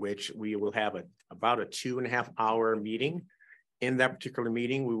in which we will have about a 2.5-hour meeting. In that particular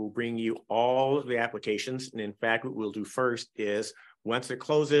meeting, we will bring you all of the applications. And in fact, what we'll do first is once it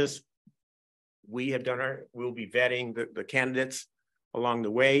closes, we'll be vetting the candidates along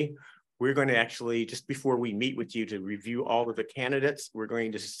the way. We're going to actually, just before we meet with you to review all of the candidates, we're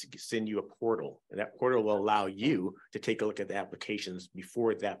going to send you a portal. And that portal will allow you to take a look at the applications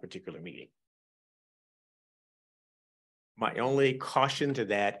before that particular meeting. My only caution to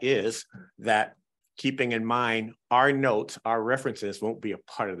that is that keeping in mind our notes, our references won't be a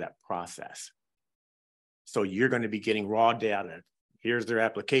part of that process. So you're going to be getting raw data. Here's their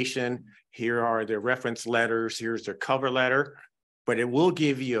application. Here are their reference letters. Here's their cover letter. but it will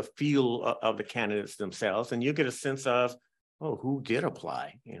give you a feel of the candidates themselves, and you get a sense of, oh, who did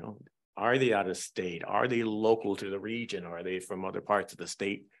apply? You know, are they out of state? Are they local to the region? Are they from other parts of the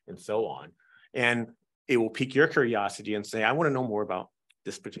state, and so on? And it will pique your curiosity and say, I want to know more about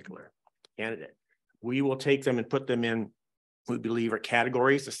this particular candidate. We will take them and put them in, we believe, are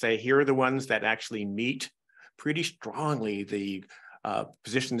categories to say, here are the ones that actually meet pretty strongly the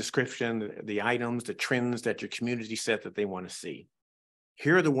position description, the items, the trends that your community said that they want to see.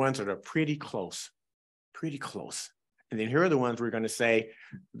 Here are the ones that are pretty close. And then here are the ones we're going to say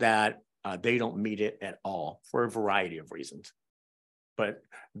that they don't meet it at all for a variety of reasons. But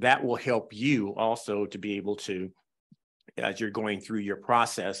that will help you also to be able to, as you're going through your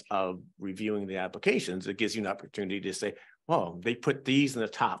process of reviewing the applications, it gives you an opportunity to say, well, they put these in the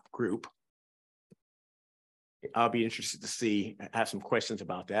top group. I'll be interested to see, have some questions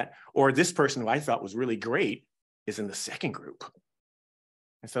about that. Or this person who I thought was really great is in the second group.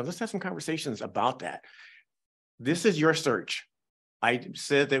 And so let's have some conversations about that. This is your search. I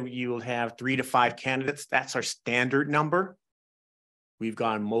said that you will have 3 to 5 candidates. That's our standard number. We've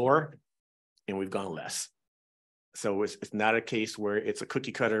gone more and we've gone less. So it's not a case where it's a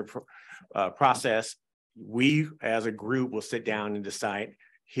cookie cutter process. We as a group will sit down and decide,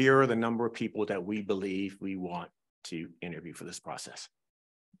 here are the number of people that we believe we want to interview for this process.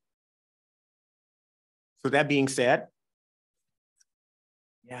 So that being said,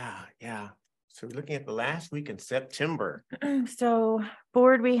 yeah. So we're looking at the last week in September. So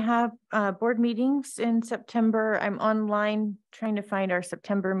board, we have board meetings in September. I'm online trying to find our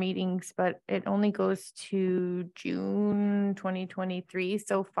September meetings, but it only goes to June 2023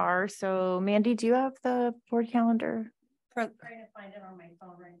 so far. So Mandy, do you have the board calendar? Trying to find it on my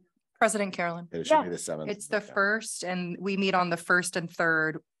phone right now. President Carolyn. It should be the 7th. It's the 1st, and we meet on the 1st and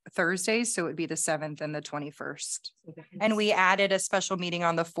 3rd Thursdays, so it would be the 7th and the 21st. And we added a special meeting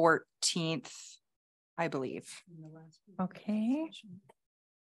on the 14th, I believe. Okay.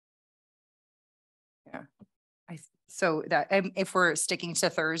 Yeah. So that, if we're sticking to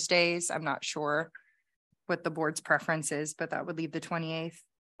Thursdays, I'm not sure what the board's preference is, but that would leave the 28th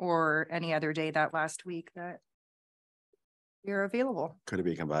or any other day that last week that you're available. Could it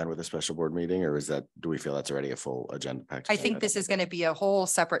be combined with a special board meeting, or is that, do we feel that's already a full agenda package? I think this is going to be a whole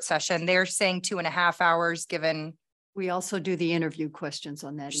separate session. They're saying 2.5 hours given. We also do the interview questions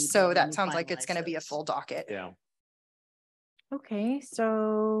on that. So evening that when sounds we like it's finalize going to be a those. full docket. Yeah. Okay,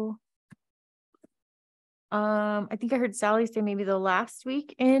 so I think I heard Sally say maybe the last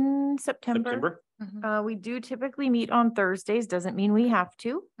week in September. We do typically meet on Thursdays, doesn't mean we have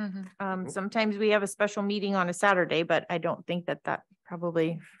to. Sometimes we have a special meeting on a Saturday, but I don't think that that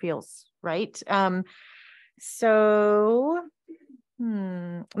probably feels right. So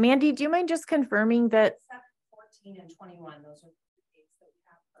Mandy, do you mind just confirming that? 14 and 21, those are the dates that we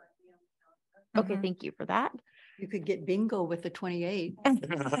have currently on the calendar. Okay, thank you for that. You could get bingo with the 28th.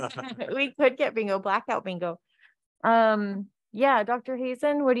 We could get bingo, blackout bingo. Yeah, Dr.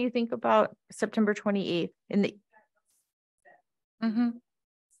 Hazen, what do you think about September 28th in the?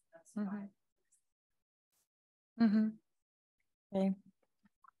 Okay.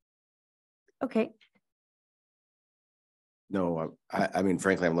 Okay. No, I mean,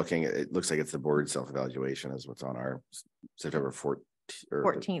 frankly, I'm looking at, it looks like it's the board self-evaluation is what's on our September 14th.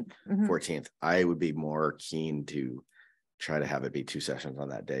 14th. I would be more keen to try to have it be 2 sessions on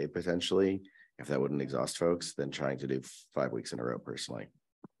that day, potentially, if that wouldn't exhaust folks, than trying to do 5 weeks in a row personally.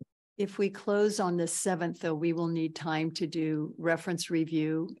 If we close on the 7th, though, we will need time to do reference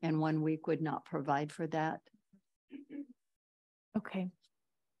review, and 1 week would not provide for that. Okay.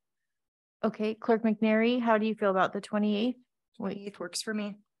 Okay, Clerk McNary, how do you feel about the 28th? 28th works for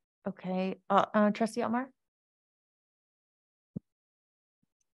me. Okay, Trustee Elmar?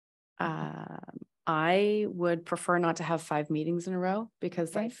 I would prefer not to have 5 meetings in a row,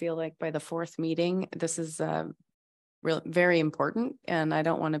 because I Okay. feel like by the 4th meeting, this is very important, and I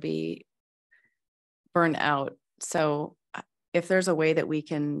don't want to be burned out. So if there's a way that we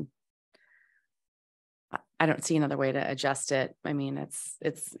can, I don't see another way to adjust it. I mean,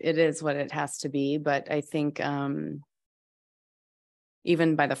 it is what it has to be, but I think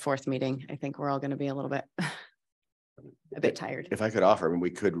even by the 4th meeting, I think we're all going to be a little bit a bit tired. If I could offer, I mean, we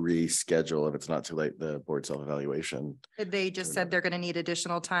could reschedule if it's not too late, the board self-evaluation. They just said they're going to need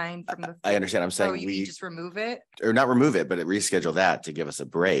additional time from the. I understand. I'm So saying you we, just remove it? or not remove it, but reschedule that to give us a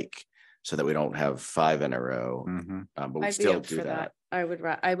break so that we don't have 5 in a row. But we I'd be still up do for that.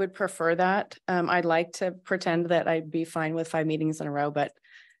 I would prefer that. I'd like to pretend that I'd be fine with 5 meetings in a row, but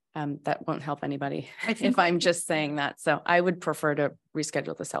That won't help anybody I think if I'm just saying that. So I would prefer to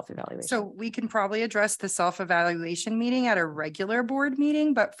reschedule the self-evaluation. so we can probably address the self-evaluation meeting at a regular board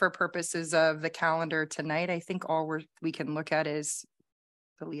meeting, but for purposes of the calendar tonight, I think all we can look at is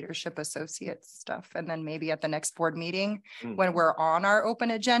the leadership associates stuff. And then maybe at the next board meeting, when we're on our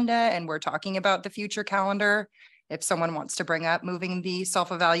open agenda and we're talking about the future calendar, if someone wants to bring up moving the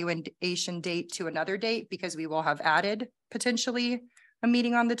self-evaluation date to another date, because we will have added potentially a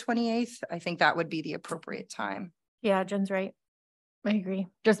meeting on the 28th, I think that would be the appropriate time. Yeah, Jen's right. I agree.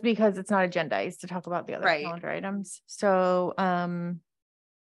 Just because it's not agendized to talk about the other Right. calendar items. So,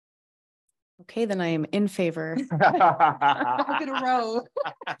 Okay, then I am in favor. Five in a row.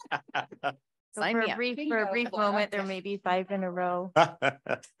 so Sign for me a up. brief moment, there may be 5 in a row.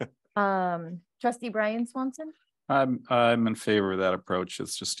 Trustee Brian Swanson? I'm in favor of that approach.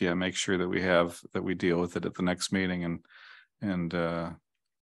 It's just, yeah, make sure that we deal with it at the next meeting and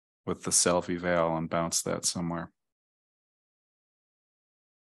with the self-eval and bounce that somewhere.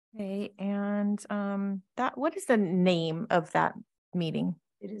 Okay, and what is the name of that meeting?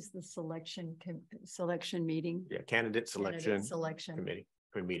 It is the selection meeting. Yeah, candidate selection Selection. committee,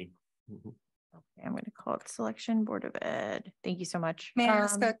 meeting. Mhm. Okay, I'm going to call it Selection Board of Ed. Thank you so much. May I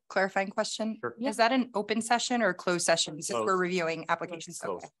ask a clarifying question? Sure. Is that an open session or closed session since Closed. we're reviewing applications?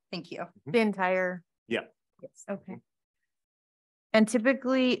 Closed. Okay, thank you. The entire. Yeah. Yes. Okay. And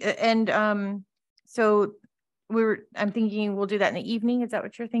typically, so I'm thinking we'll do that in the evening. Is that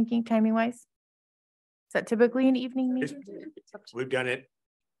what you're thinking, timing wise? Is that typically an evening meeting? We've done it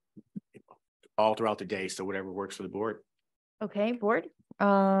all throughout the day, so whatever works for the board. Okay, board.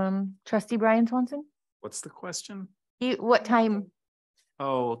 Trustee Brian Swanson, What's the question? what time?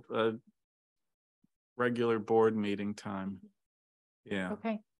 Oh, regular board meeting time. Yeah.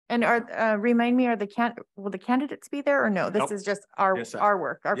 Okay. And remind me, will the candidates be there or no? This Nope. is just our Yes, sir.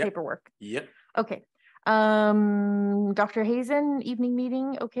 work, our Yep. paperwork. Yep. Okay. Dr. Hazen, evening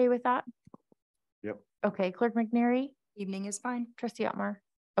meeting, okay with that? Yep. Okay, Clerk McNary, Evening is fine. Trustee Otmar.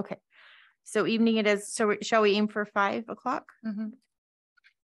 Okay. So evening it is. So shall we aim for 5 o'clock? Mhm.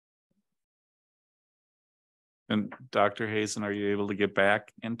 And Dr. Hazen, are you able to get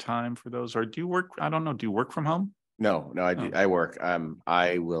back in time for those? Or do you work? I don't know. Do you work from home? No, I do. Oh. I work.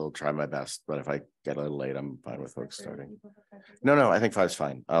 I will try my best, but if I get a little late, I'm fine with folks starting. No, I think 5's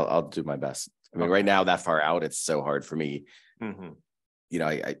fine. I'll do my best. I mean, right now that far out, it's so hard for me. Mhm. You know,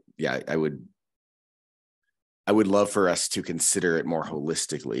 I would love for us to consider it more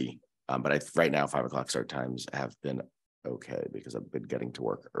holistically. But right now 5 o'clock start times have been okay because I've been getting to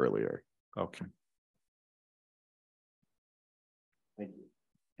work earlier. Okay.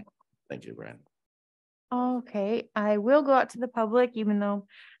 Thank you, Brand. Okay, I will go out to the public, even though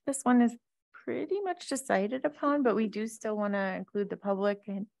this one is pretty much decided upon, but we do still want to include the public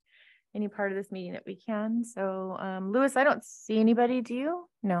in any part of this meeting that we can. So, Louis, I don't see anybody, do you?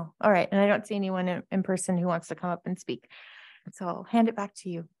 No. All right. And I don't see anyone in person who wants to come up and speak. So I'll hand it back to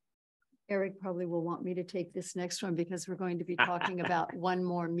you. Eric probably will want me to take this next one because we're going to be talking about one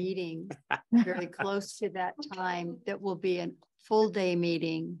more meeting very close to that time. That will be a full day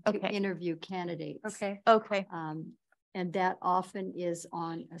meeting to Okay. interview candidates. Okay. And that often is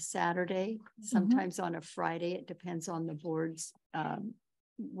on a Saturday, sometimes on a Friday. It depends on the board's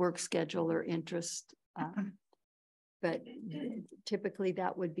work schedule or interest. But typically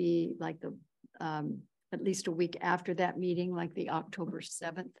that would be like the at least a week after that meeting, like the October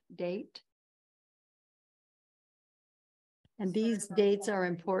 7th date. And these dates are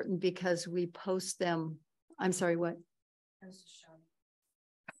important because we post them. I'm sorry, what?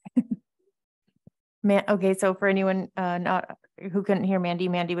 Okay, so for anyone who couldn't hear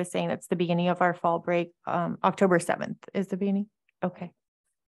Mandy was saying that's the beginning of our fall break. October 7th is the beginning. Okay.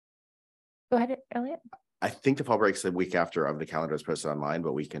 Go ahead, Elliot. I think the fall break's the week after of the calendar is posted online,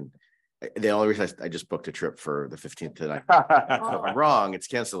 but we can. The only reason I just booked a trip for the 15th tonight. If I'm wrong, it's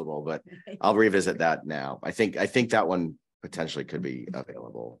cancelable, but I'll revisit that now. I think that one potentially could be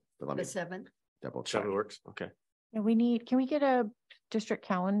available. But let The me 7th? double check. Seven works. Okay. Yeah, can we get a district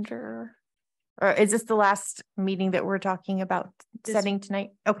calendar? Or is this the last meeting that we're talking about setting tonight?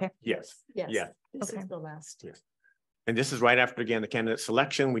 Okay. Yes. Yes. Yeah. This Okay. is the last. Yes. And this is right after, again, the candidate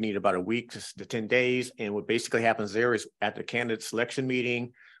selection. We need about a week to 10 days. And what basically happens there is at the candidate selection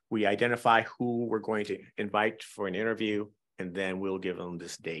meeting, we identify who we're going to invite for an interview, and then we'll give them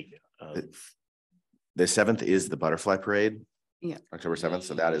this date. The 7th is the butterfly parade. Yeah. October 7th.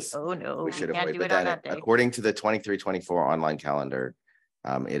 So that is, Oh, no. we should can't avoid, do but it on then that day. according to the 23-24 online calendar,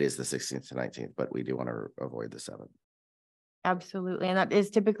 it is the 16th to 19th, but we do want to avoid the 7th. Absolutely. And that is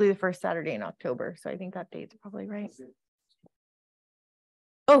typically the first Saturday in October. So I think that date's probably right.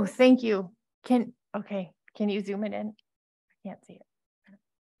 Oh, thank you. Okay, can you zoom it in? I can't see it.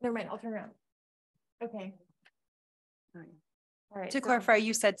 Never mind, I'll turn around. Okay. All right. To so- clarify,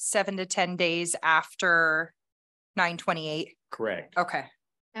 you said 7 to 10 days after 9/28. Correct. Okay.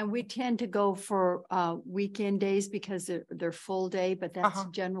 And we tend to go for weekend days because they're full day, but that's Uh-huh.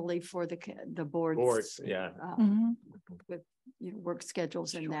 generally for the boards. Boards, yeah. Mhm. With work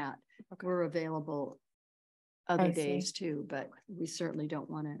schedules and Sure. that. Okay. We're available I other see. days too, but we certainly don't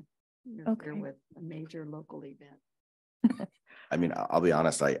want to interfere Okay. with a major local event. I mean, I'll be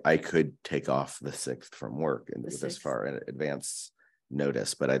honest, I could take off the 6th from work and The with this 6th. far in advance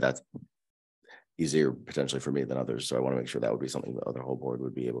notice, but that's easier potentially for me than others. So I want to make sure that would be something the other whole board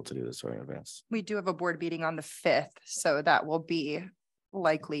would be able to do this far in advance. We do have a board meeting on the 5th, so that will be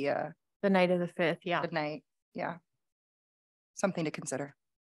likely The night of the 5th, yeah. good night. Yeah. Something to consider.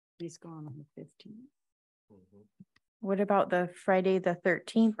 He's gone on the 15th. What about the Friday, the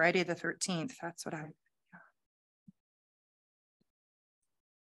 13th? Friday, the 13th. That's what I,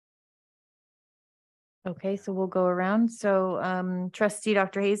 Okay, so we'll go around. So trustee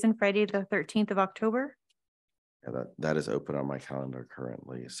Dr. Hazen, Friday, the 13th of October. Yeah, that is open on my calendar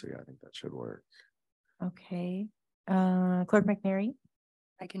currently. So yeah, I think that should work. Okay. Clerk McNary,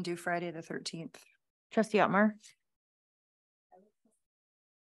 I can do Friday, the 13th. trustee Otmar.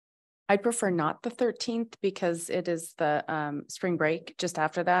 I'd prefer not the 13th because it is the spring break just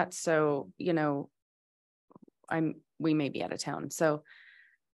after that. So, you know, we may be out of town. So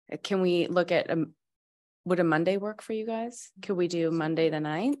can we look at, would a Monday work for you guys? Could we do Monday the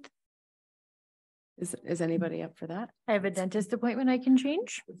 9th? Is anybody up for that? I have a dentist appointment I can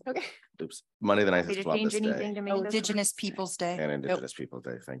change. Okay. Oops, Monday the 9th Happy is to Columbus change anything Day to make this work. Indigenous Peoples' Day. and Indigenous Peoples'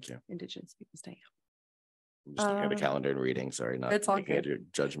 Day. Thank you. Indigenous Peoples' Day. I'm just looking at the Um, calendar and reading, sorry, not It's all making good. your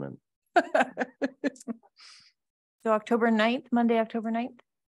judgment. So October 9th, Monday, October 9th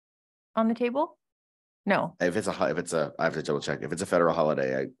on the table? No. If it's I have to double check. If it's a federal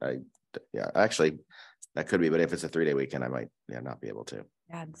holiday, yeah, actually, that could be, but if it's a 3-day weekend, I might, not be able to.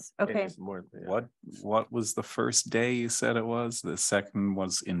 Ads. Okay. What was the first day you said it was? The second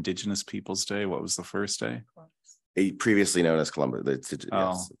was Indigenous Peoples' Day. What was the first day? Previously known as Columbus, yes,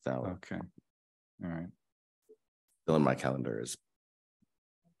 Oh, it's now Okay. All right. still in my calendar is.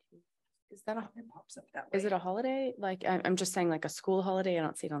 Is that is it a holiday? Like, I'm just saying like a school holiday. I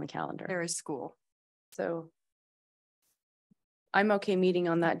don't see it on the calendar. There is school. So I'm okay meeting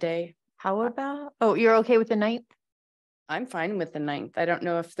on that day. How about, oh, you're okay with the 9th? I'm fine with the 9th. I don't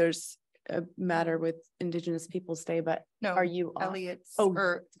know if there's a matter with Indigenous Peoples' Day, but No, are you off? Elliot's Oh.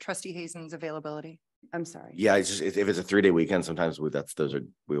 or trustee Hazen's availability. I'm sorry. Yeah, it's just, if it's a 3-day weekend, sometimes we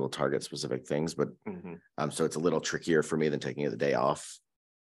will target specific things, but so it's a little trickier for me than taking the day off.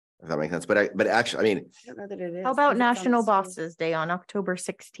 If that makes sense, but actually, I mean, I don't know that it is. How 'cause about it's on the National school- Bosses Day on October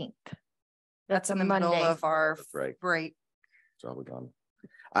 16th? That's in a the middle Monday. of our Right. break. it's all gone.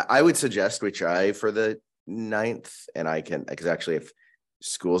 I would suggest we try for the 9th, and I can, because actually if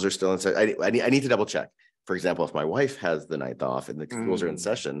schools are still in, I need to double check. For example, if my wife has the 9th off and the schools are in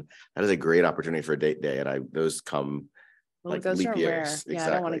session, that is a great opportunity for a date day, and those come Well, like those leap are years. rare. Yeah, I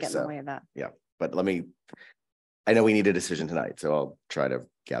don't want to Exactly. get in the So, way of that. but I know we need a decision tonight, so I'll try to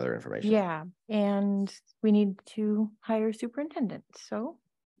gather information. Yeah, and we need to hire superintendent, so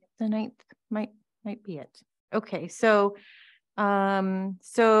the 9th might be it. Okay, so loosely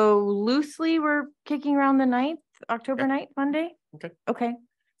we're kicking around the 9th, October 9th, Monday? Okay. Okay,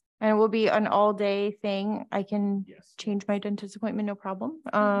 and it will be an all-day thing. I can Yes. change my dentist appointment, no problem.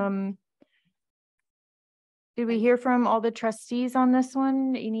 Did we hear from all the trustees on this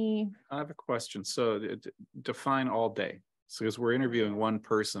one? Any? I have a question. So define all day. So because we're interviewing one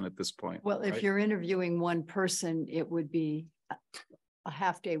person at this point. Well, if right? you're interviewing one person, it would be, a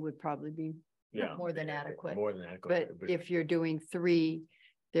half day would probably be Yeah. more than adequate. More than adequate. But if you're doing 3,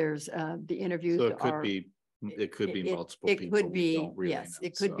 there's the interviews So it could are. be, it could be multiple It people. could we be, don't really yes, know,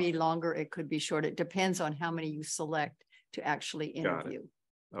 it could be so. longer, it could be short. It depends on how many you select to actually Got it. interview.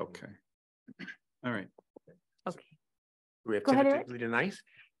 Okay. All right. Okay. We have Go ahead, Eric. tentatively the 9th.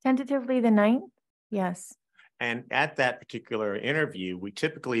 Tentatively the 9th? Yes. And at that particular interview, we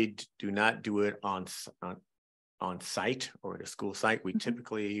typically do not do it on site or at a school site. We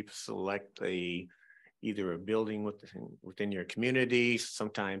typically select either a building within your community.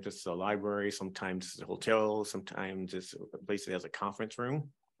 Sometimes it's a library, sometimes it's a hotel, sometimes it's a place that has a conference room.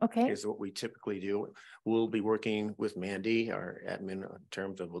 Okay. Is what we typically do. We'll be working with Mandy, our admin, in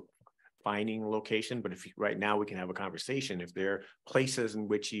terms of finding location. But right now we can have a conversation. If there are places in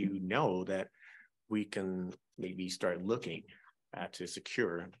which you know that we can maybe start looking to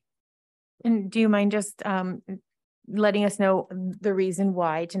secure. And do you mind just letting us know the reason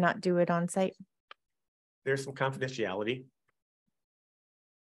why to not do it on site? There's some confidentiality.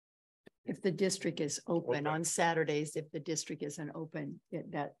 If the district is open on Saturdays, if the district isn't open,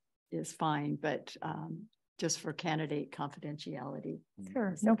 that is fine, but just for candidate confidentiality.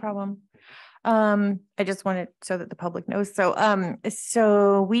 Sure, no problem. I just wanted so that the public knows.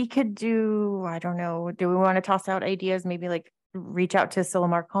 So we could do, I don't know, do we want to toss out ideas? Maybe like reach out to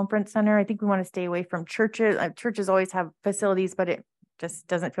Sillamar Conference Center. I think we want to stay away from churches. Churches always have facilities, but it just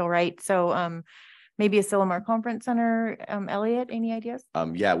doesn't feel right. So maybe a Sillamar Conference Center. Elliot, any ideas?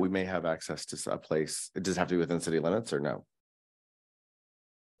 Yeah, we may have access to a place. It does have to be within city limits or no?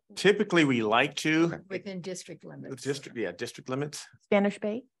 Typically, we like to. Within district limits. District limits. Spanish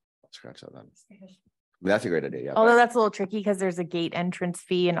Bay. Scratch that then. That's a great idea. Yeah. Although that's a little tricky because there's a gate entrance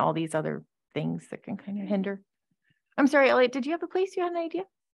fee and all these other things that can kind of hinder. I'm sorry, Elliot, did you have a place you had an idea?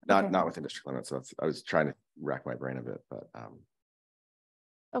 Okay. Not within district limits. So I was trying to rack my brain a bit, but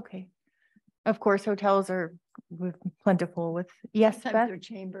okay. Of course, hotels are plentiful with, yes, Beth? Their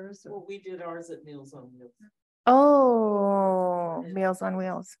chambers. Well, we did ours at Meals on Wheels. Oh, Meals on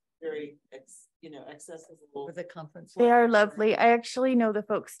Wheels. Very, accessible. With a conference. They are lovely. I actually know the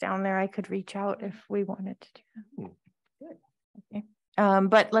folks down there. I could reach out if we wanted to do that. Good. Okay.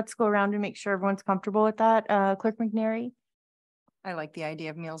 But let's go around and make sure everyone's comfortable with that. Clerk McNary, I like the idea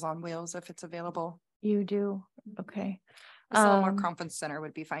of Meals on Wheels if it's available. you do. Okay. The Sillamar Conference Center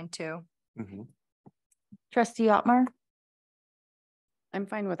would be fine too. Mhm. Trustee Otmar, I'm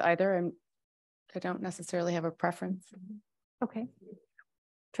fine with either. I don't necessarily have a preference. okay.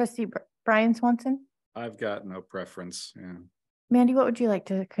 Trustee Brian Swanson, I've got no preference. Yeah. Mandy, what would you like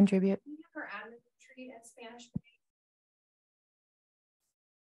to contribute? For admin retreat at Spanish.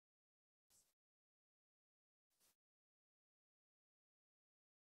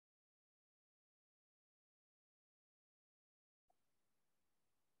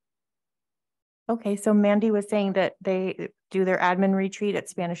 Okay, so Mandy was saying that they do their admin retreat at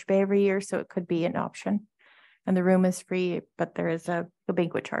Spanish Bay every year, so it could be an option. And the room is free, but there is a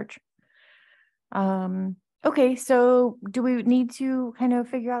banquet charge. Okay, so do we need to kind of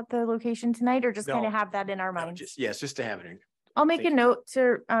figure out the location tonight or just kind of No. have that in our No, minds? just to have it. I'll make a Thank you. note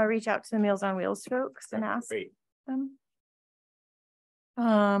to reach out to the Meals on Wheels folks and ask Great. them.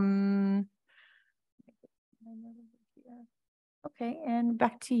 Okay, and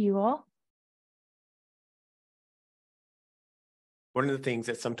back to you all. One of the things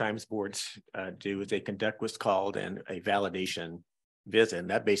that sometimes boards do is they conduct what's called a validation visit. And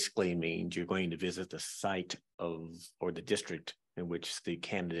that basically means you're going to visit the site of or the district in which the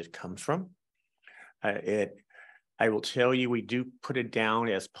candidate comes from. I will tell you, we do put it down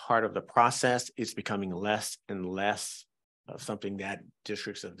as part of the process. It's becoming less and less of something that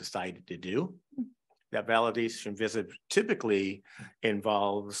districts have decided to do. That validation visit typically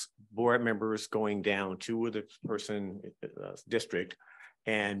involves board members going down to the person district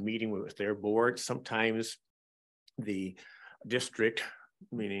and meeting with their board. Sometimes the district,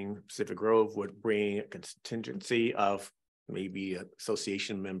 meaning Pacific Grove, would bring a contingency of maybe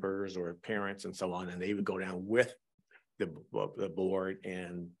association members or parents and so on, and they would go down with the board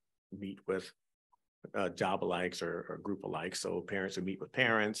and meet with job alikes or group alikes. So parents would meet with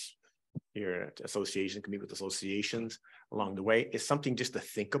parents. Your association can meet with associations along the way. It's something just to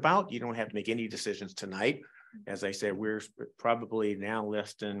think about. You don't have to make any decisions tonight. As I said, we're probably now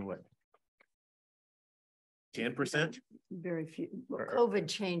less than what, 10%? Very few. Well, COVID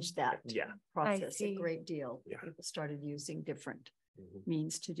changed that Yeah. process a see. great deal. Yeah. People started using different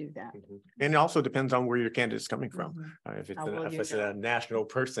means to do that. And it also depends on where your candidate's coming from. Mhm. If it's, How will if you it's know? a national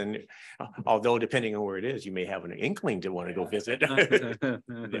person, although depending on where it is, you may have an inkling to want to go visit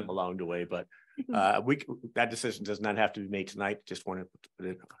them along the way. But that decision does not have to be made tonight. Just want to put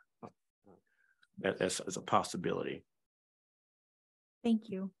it as a possibility. Thank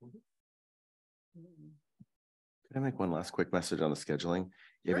you. can I make one last quick message on the scheduling?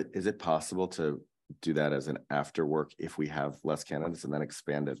 Is it possible to do that as an after work if we have less candidates and then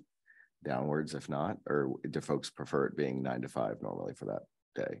expand it downwards if not? Or do folks prefer it being 9 to 5 normally for that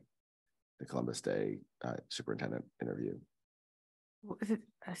day? The Columbus Day superintendent interview.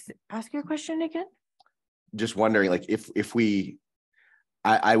 Ask your question again. Just wondering, like, if we,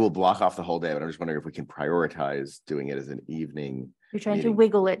 I will block off the whole day, but I'm just wondering if we can prioritize doing it as an evening. You're trying to meeting.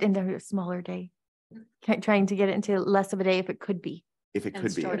 wiggle it into a smaller day. Trying to get it into less of a day if it could be. If it And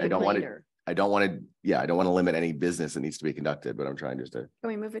could be, I starting don't want to, later. I don't want to, yeah, I don't want to limit any business that needs to be conducted, but I'm trying just to. Can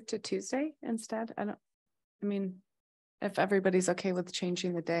we move it to Tuesday instead? I mean, if everybody's okay with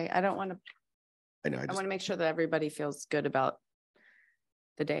changing the day, I don't want to, I know, I want to make sure that everybody feels good about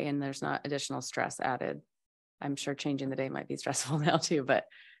the day and there's not additional stress added. I'm sure changing the day might be stressful now too, but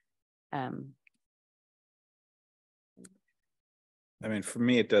I mean, for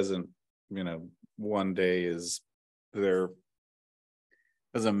me, it doesn't, one day is there.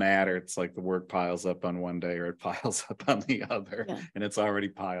 Doesn't matter. It's like the work piles up on one day or it piles up on the other, Yeah. and it's already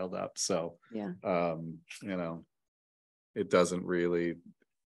piled up. So, yeah. It doesn't really,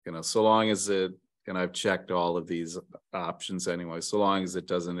 so long as it, and I've checked all of these options anyway, so long as it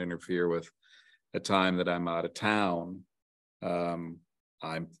doesn't interfere with a time that I'm out of town,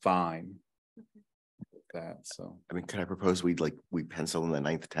 I'm fine with that. So, I mean, could I propose we pencil in the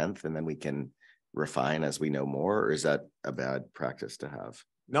 9th, 10th, and then we can refine as we know more, or is that a bad practice to have?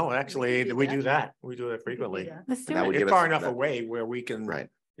 No, actually, we do that. We do that frequently. Let's do That would it. give It's far us enough that- away where we can. Right.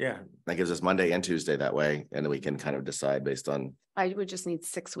 Yeah. That gives us Monday and Tuesday that way, and then we can kind of decide based on. I would just need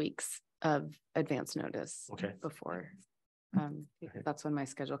 6 weeks of advance notice. Okay. Before, because that's when my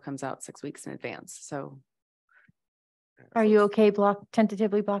schedule comes out 6 weeks in advance. So Are you okay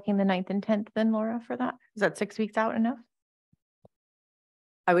tentatively blocking the 9th and 10th then, Laura, for that? Is that 6 weeks out enough?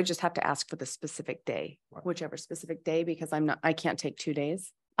 I would just have to ask for the specific day, whichever specific day, because I can't take 2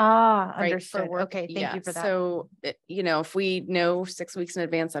 days. Ah, Right, for understood. work. Okay, thank you for that. So, if we know 6 weeks in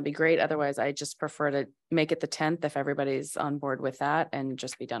advance, that'd be great. Otherwise, I just prefer to make it the 10th if everybody's on board with that and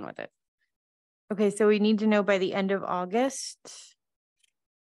just be done with it. Okay, so we need to know by the end of August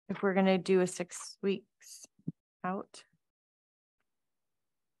if we're gonna do a 6 weeks out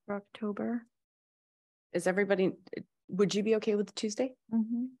for October. Is everybody, would you be okay with Tuesday?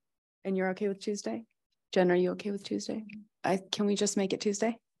 Mhm. And you're okay with Tuesday? Jen, are you okay with Tuesday? Can we just make it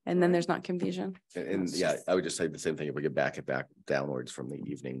Tuesday? And then there's not confusion? And yeah, I would just say the same thing. If we could back it back downwards from the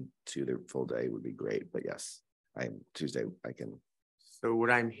evening to the full day would be great. But yes, Tuesday, I can. So what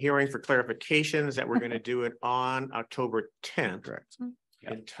I'm hearing for clarification is that we're going to do it on October 10th. Correct.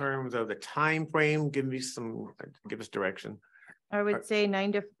 In terms of the time frame, give us direction. I would say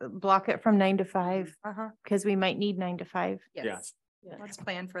block it from 9 to 5, Uh-huh. because we might need 9 to 5. Yes. Let's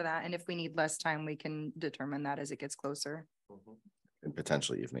plan for that. And if we need less time, we can determine that as it gets closer. And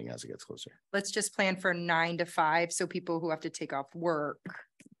potentially evening as it gets closer. Let's just plan for 9 to 5. So people who have to take off work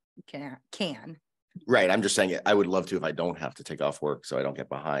can. Right. I'm just saying I would love to if I don't have to take off work so I don't get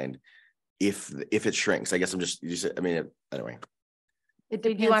behind. If it shrinks, I guess anyway, It Do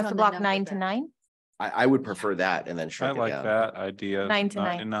you depends want us to on the block number 9 that- to 9? I would prefer that and then I shrink it like down. that idea. 9 to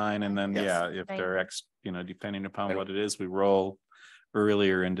 9. 9, and then, Yes. yeah, if 9. they're depending upon And- what it is, we roll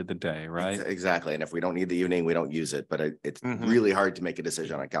earlier into the day, right? Exactly. And if we don't need the evening, we don't use it, but it's Mhm. really hard to make a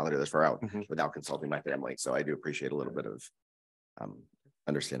decision on a calendar this far out Mhm. without consulting my family. So I do appreciate a little bit of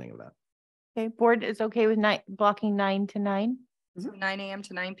understanding of that. Okay, board is okay with blocking 9 to 9? So 9 a.m.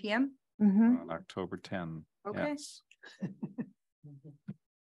 to 9 p.m. Mm-hmm. On October 10. Okay. Yes.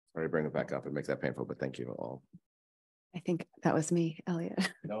 Sorry to bring it back up. It makes that painful, but thank you all. I think that was me,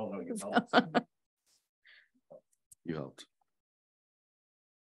 Elliot. No, you You helped.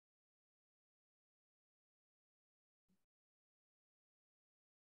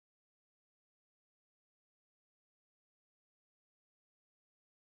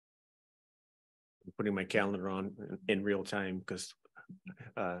 Putting my calendar on in real time because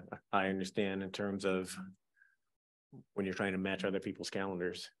I understand in terms of when you're trying to match other people's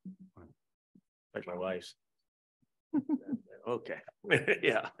calendars, like my wife's. Okay,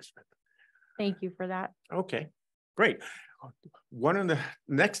 yeah. Thank you for that. Okay, great. One of the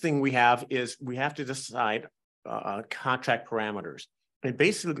next thing we have is we have to decide contract parameters. And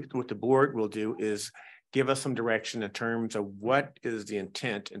basically what the board will do is give us some direction in terms of what is the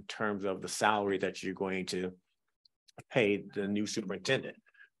intent in terms of the salary that you're going to pay the new superintendent.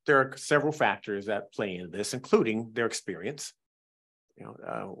 There are several factors that play into this, including their experience.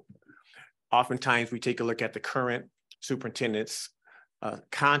 Oftentimes we take a look at the current superintendent's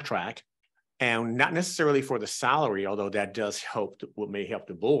contract, and not necessarily for the salary, although that does help, may help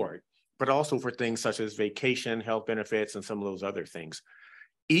the board, but also for things such as vacation, health benefits, and some of those other things.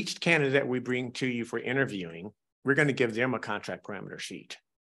 Each candidate we bring to you for interviewing, we're going to give them a contract parameter sheet.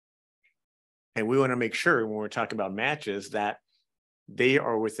 And we want to make sure when we're talking about matches that they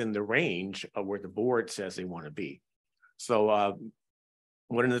are within the range of where the board says they want to be. So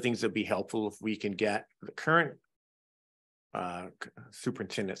one of the things that'd be helpful if we can get the current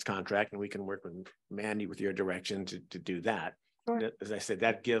superintendent's contract, and we can work with Mandy with your direction to do that. Sure. As I said,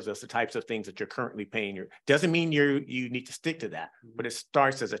 that gives us the types of things that you're currently paying. Doesn't mean you need to stick to that, but it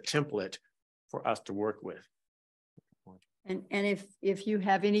starts as a template for us to work with. And if you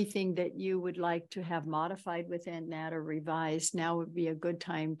have anything that you would like to have modified within that or revised, now would be a good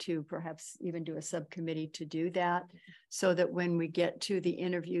time to perhaps even do a subcommittee to do that. So that when we get to the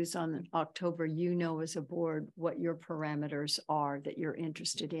interviews on October, you know, as a board, what your parameters are that you're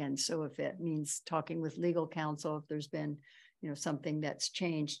interested in. So if it means talking with legal counsel, if there's been, you know, something that's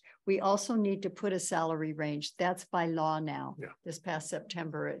changed. We also need to put a salary range. That's by law now. Yeah. This past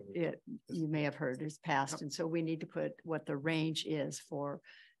September, you may have heard is passed. Yep. And so we need to put what the range is for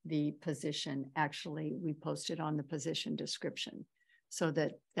the position. Actually, we posted on the position description so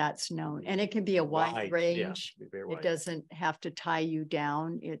that that's known. And it can be a wide range. Yeah, it doesn't have to tie you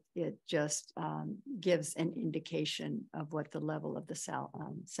down. It just gives an indication of what the level of the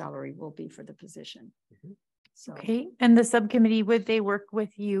salary will be for the position. Mm-hmm. So. Okay, and the subcommittee, would they work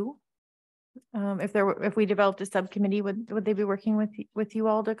with you? If we developed a subcommittee, would they be working with you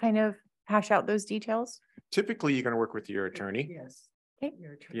all to kind of hash out those details? Typically, you're going to work with your attorney. Yes. Okay.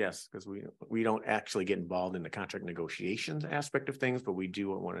 Yes, because we don't actually get involved in the contract negotiations aspect of things, but we do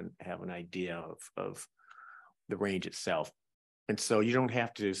want to have an idea of the range itself. And so you don't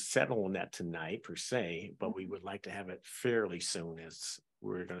have to settle on that tonight per se, but we would like to have it fairly soon as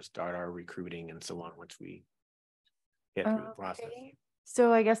we're going to start our recruiting and so on once we get through the process.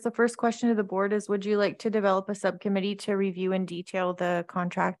 So I guess the first question to the board is, would you like to develop a subcommittee to review in detail the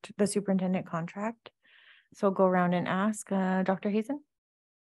contract, the superintendent contract? So I'll go around and ask Dr. Hazen.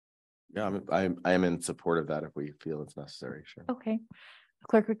 Yeah, I am in support of that if we feel it's necessary. Sure. Okay.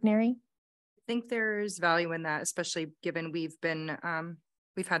 Clerk McNary. I think there's value in that, especially given we've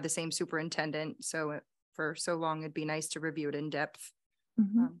had the same superintendent. So for so long, it'd be nice to review it in depth,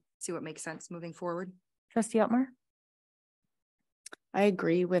 see what makes sense moving forward. Trustee Otmar. I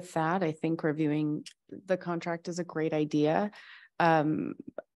agree with that. I think reviewing the contract is a great idea.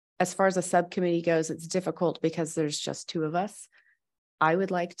 As far as a subcommittee goes, it's difficult because there's just two of us. I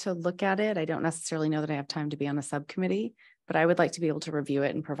would like to look at it. I don't necessarily know that I have time to be on a subcommittee, but I would like to be able to review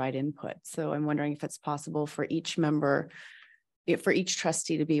it and provide input. So I'm wondering if it's possible for each member, for each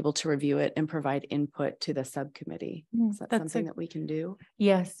trustee to be able to review it and provide input to the subcommittee. Is that something that we can do?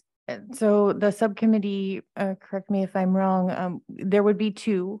 Yes. So the subcommittee, correct me if I'm wrong, there would be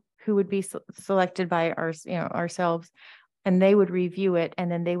two who would be selected by ourselves, and they would review it, and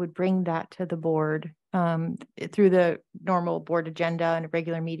then they would bring that to the board through the normal board agenda and a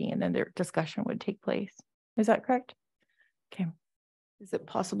regular meeting, and then their discussion would take place. Is that correct? Okay. Is it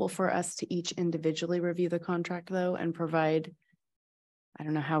possible for us to each individually review the contract though and provide, I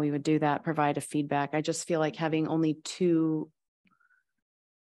don't know how we would do that, provide a feedback? I just feel like having only two,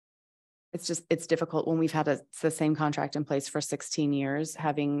 it's difficult when we've had the same contract in place for 16 years,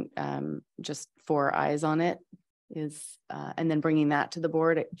 having just 4 eyes on it is, and then bringing that to the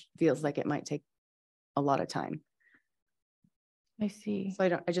board, it feels like it might take a lot of time. I see.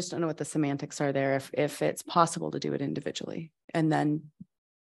 So I just don't know what the semantics are there, if it's possible to do it individually and then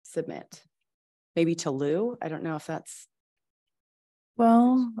submit maybe to Lou. I don't know if that's,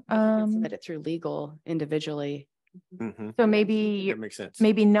 well, submit it through legal individually. So maybe that makes sense.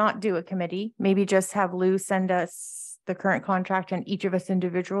 Maybe not do a committee, maybe just have Lou send us the current contract and each of us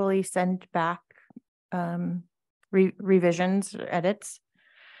individually send back revisions or edits.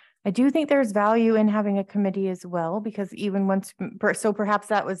 I do think there's value in having a committee as well, because even once, so perhaps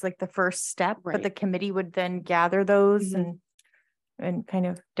that was like the first step, Right. but the committee would then gather those and kind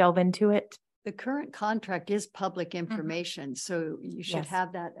of delve into it. The current contract is public information, so you should Yes.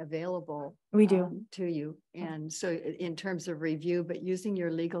 have that available. We do. To you. And so in terms of review, but using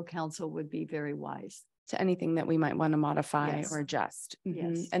your legal counsel would be very wise. To anything that we might want to modify Yes. or adjust.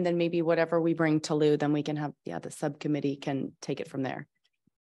 Yes. And then maybe whatever we bring to Lou, then we can have, the subcommittee can take it from there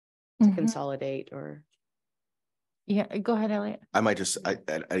to consolidate or. Yeah, go ahead, Elliot. I might just,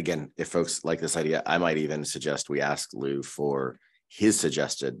 again, if folks like this idea, I might even suggest we ask Lou for his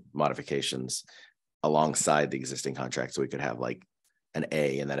suggested modifications alongside the existing contract. So we could have like an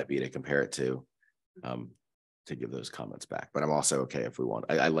A and then a B to compare it to give those comments back. But I'm also okay if we want,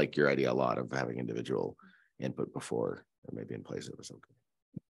 I like your idea a lot of having individual input before or maybe in place of a subcommittee.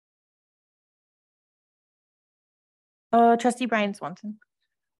 Trustee Brian Swanson.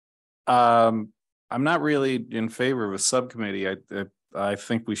 I'm not really in favor of a subcommittee. I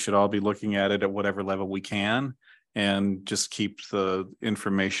think we should all be looking at it at whatever level we can and just keep the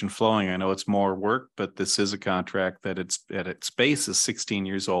information flowing. I know it's more work, but this is a contract that at its base is 16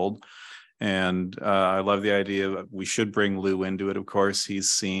 years old. And I love the idea that we should bring Lou into it. Of course,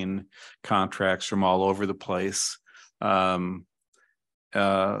 he's seen contracts from all over the place. But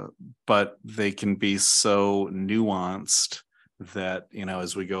they can be so nuanced that, you know,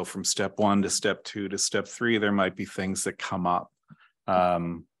 as we go from step 1 to step 2 to step 3, there might be things that come up.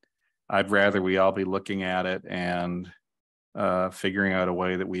 I'd rather we all be looking at it and figuring out a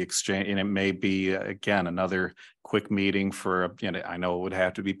way that we exchange, and it may be, again, another quick meeting for, you know, I know it would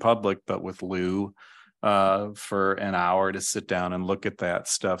have to be public, but with Lou for an hour to sit down and look at that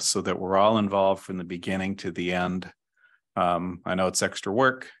stuff so that we're all involved from the beginning to the end. I know it's extra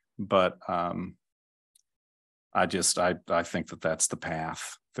work, but I think that that's the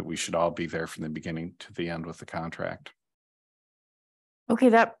path, that we should all be there from the beginning to the end with the contract. Okay,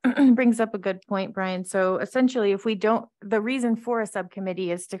 that brings up a good point, Brian. So essentially, if we don't, the reason for a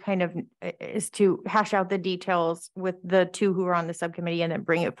subcommittee is to hash out the details with the two who are on the subcommittee and then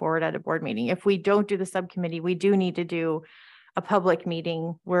bring it forward at a board meeting. If we don't do the subcommittee, we do need to do a public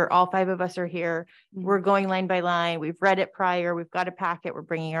meeting where all 5 of us are here. We're going line by line. We've read it prior. We've got a packet. We're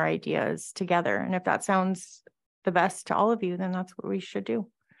bringing our ideas together. And if that sounds the best to all of you, then that's what we should do.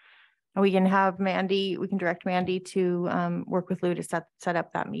 And we can have Mandy, we can direct Mandy to work with Lou to set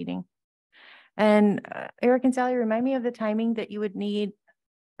up that meeting. And Eric and Sally, remind me of the timing that you would need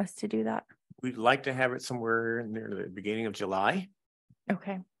us to do that. We'd like to have it somewhere near the beginning of July.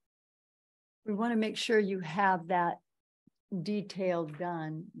 Okay. We want to make sure you have that detailed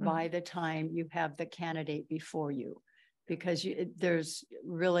done by the time you have the candidate before you. Because there's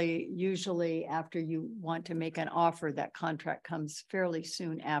really usually after you want to make an offer, that contract comes fairly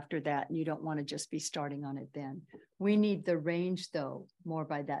soon after that. And you don't want to just be starting on it then. We need the range though, more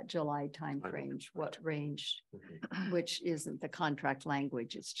by that July time range. What range, which isn't the contract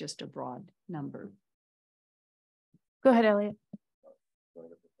language. It's just a broad number. Go ahead, Elliot.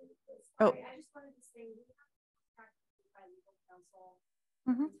 Oh. I just wanted to say we have by legal counsel.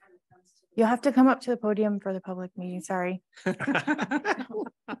 Mm-hmm. You'll have to come up to the podium for the public meeting. Sorry. You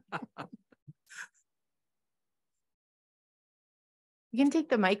can take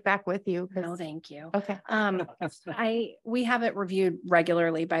the mic back with you. No, thank you. Okay. We have it reviewed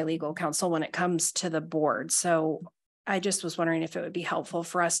regularly by legal counsel when it comes to the board. So I just was wondering if it would be helpful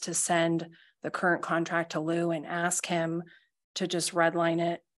for us to send the current contract to Lou and ask him to just redline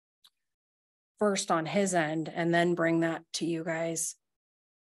it first on his end and then bring that to you guys.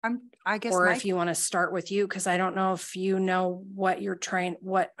 I guess, or if you want to start with you, because I don't know if you know what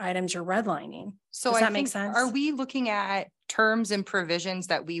what items you're redlining. So does I that make think, sense? are we looking at terms and provisions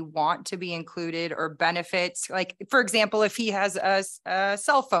that we want to be included or benefits? Like, for example, if he has a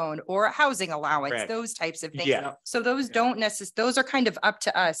cell phone or a housing allowance, Correct. those types of things. Yeah. So those don't necessarily, those are kind of up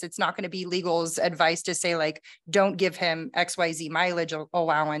to us. It's not going to be legal's advice to say like, don't give him XYZ mileage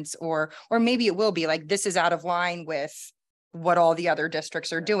allowance, or maybe it will be like, this is out of line with what all the other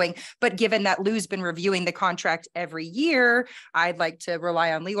districts are doing. But given that Lou's been reviewing the contract every year, I'd like to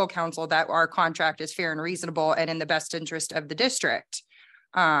rely on legal counsel that our contract is fair and reasonable and in the best interest of the district.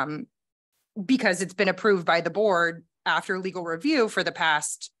 Because it's been approved by the board after legal review for the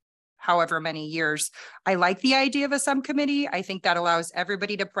past however many years. I like the idea of a subcommittee. I think that allows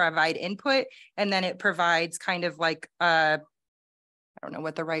everybody to provide input, and then it provides kind of like I don't know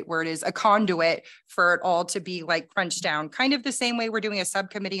what the right word is, a conduit for it all to be like crunched down, kind of the same way we're doing a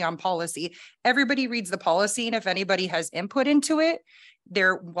subcommittee on policy. Everybody reads the policy, and if anybody has input into it,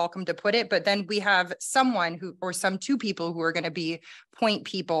 they're welcome to put it. But then we have someone who, or some 2 people who are going to be point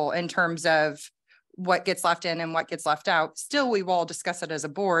people in terms of what gets left in and what gets left out. Still, we will all discuss it as a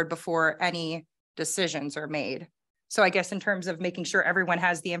board before any decisions are made. So I guess in terms of making sure everyone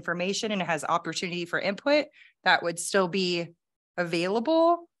has the information and has opportunity for input, that would still be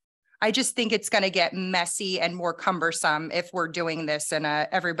available. I just think it's going to get messy and more cumbersome if we're doing this and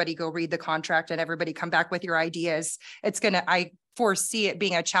everybody go read the contract and everybody come back with your ideas. I foresee it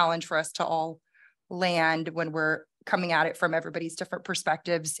being a challenge for us to all land when we're coming at it from everybody's different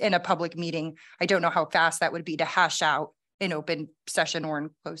perspectives in a public meeting. I don't know how fast that would be to hash out in open session or in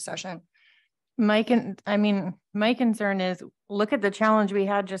closed session. My concern is, look at the challenge we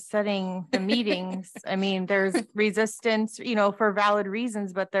had just setting the meetings. I mean, there's resistance, for valid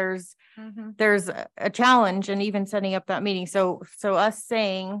reasons, but there's a challenge in even setting up that meeting. So us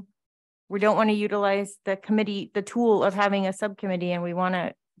saying we don't want to utilize the committee, the tool of having a subcommittee, and we want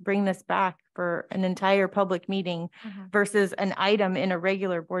to bring this back for an entire public meeting versus an item in a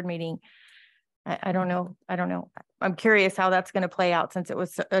regular board meeting. I don't know. I'm curious how that's going to play out, since it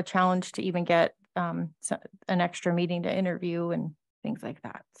was a challenge to even get an extra meeting to interview and things like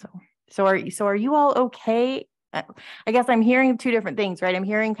that. So are you all okay? I guess I'm hearing 2 different things, right? I'm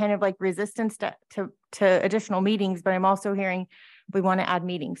hearing kind of like resistance to additional meetings, but I'm also hearing we want to add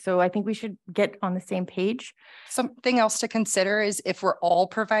meetings. So I think we should get on the same page. Something else to consider is if we're all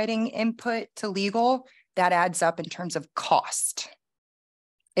providing input to legal, that adds up in terms of cost.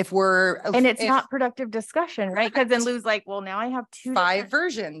 And it's not productive discussion, right? Because then Lou's like, well, now I have five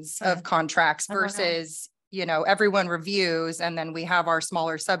versions of contracts versus, everyone reviews and then we have our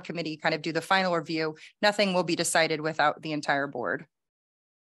smaller subcommittee kind of do the final review. Nothing will be decided without the entire board.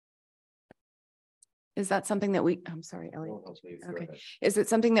 Is that something that I'm sorry, Elliot. Okay. Is it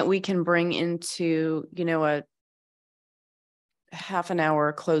something that we can bring into, a half an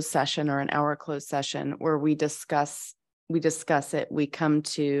hour closed session or an hour closed session where we discuss it, we come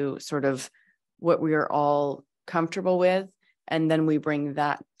to sort of what we are all comfortable with, and then we bring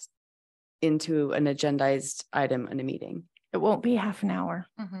that into an agendized item in a meeting? It won't be half an hour.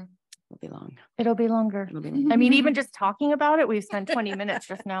 It'll be long. It'll be longer. I mean, even just talking about it, we've spent 20 minutes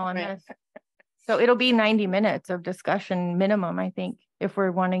just now on this. So it'll be 90 minutes of discussion minimum, I think, if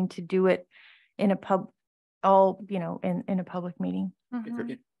we're wanting to do it in a in a public meeting.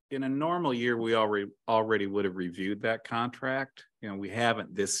 In a normal year, we already would have reviewed that contract. We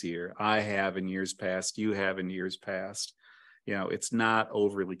haven't this year. I have in years past, you have in years past. It's not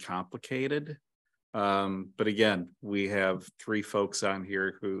overly complicated. But again, we have 3 folks on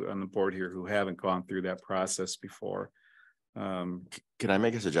the board here who haven't gone through that process before. Can I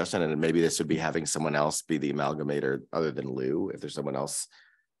make a suggestion? And maybe this would be having someone else be the amalgamator other than Lou, if there's someone else.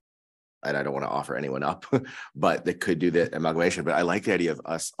 And I don't want to offer anyone up, but they could do the amalgamation. But I like the idea of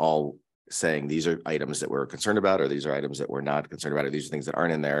us all saying these are items that we're concerned about, or these are items that we're not concerned about, or these are things that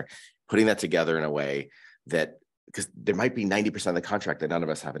aren't in there, putting that together in a way that, because there might be 90% of the contract that none of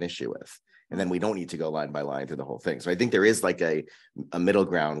us have an issue with. And then we don't need to go line by line through the whole thing. So I think there is like a middle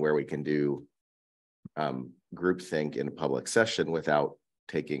ground where we can do groupthink in a public session without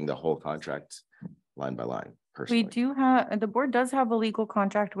taking the whole contract line by line. Personally. We do have, the board does have a legal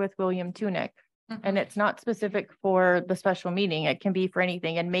contract with William Tunick, and it's not specific for the special meeting. It can be for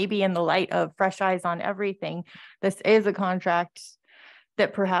anything. And maybe in the light of fresh eyes on everything, this is a contract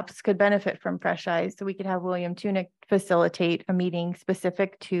that perhaps could benefit from fresh eyes. So we could have William Tunick facilitate a meeting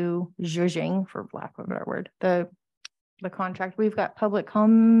specific to zhuzhing, for lack of a better word, the contract. We've got public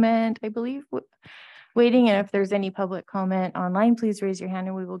comment, I believe, waiting. And if there's any public comment online, please raise your hand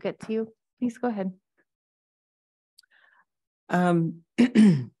and we will get to you. Please go ahead.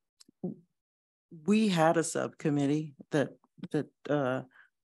 We had a subcommittee that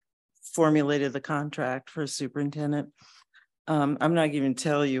formulated the contract for a superintendent. I'm not even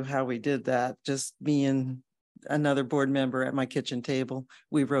tell you how we did that. Just me and another board member at my kitchen table,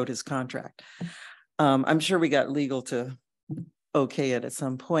 we wrote his contract. I'm sure we got legal to okay it at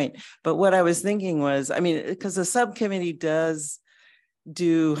some point. But what I was thinking was, I mean, because the subcommittee does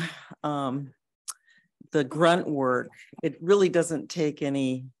do the grunt work, it really doesn't take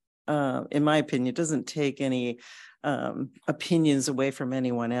any, in my opinion, it doesn't take any opinions away from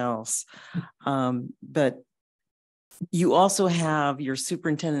anyone else. But you also have your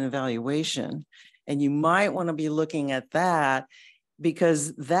superintendent evaluation, and you might want to be looking at that,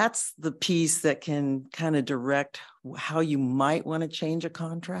 because that's the piece that can kind of direct how you might want to change a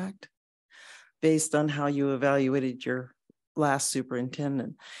contract based on how you evaluated your last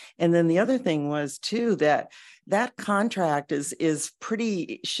superintendent. And then the other thing was too, that contract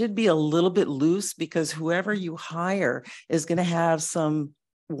should be a little bit loose, because whoever you hire is going to have some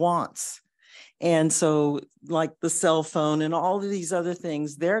wants. And so like the cell phone and all of these other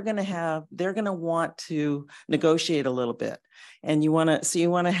things, they're going to want to negotiate a little bit. And you want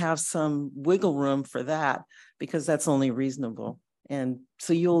to have some wiggle room for that, because that's only reasonable. And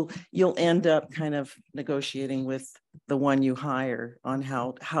so you'll end up kind of negotiating with the one you hire on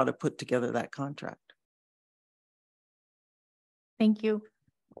how to put together that contract. Thank you.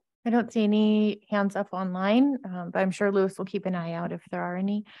 I don't see any hands up online, but I'm sure Lewis will keep an eye out if there are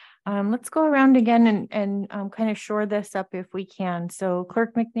any. Let's go around again and kind of shore this up if we can. So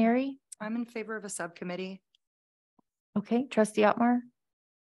Clerk McNary. I'm in favor of a subcommittee. Okay, Trustee Otmar.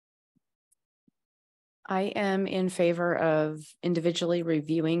 I am in favor of individually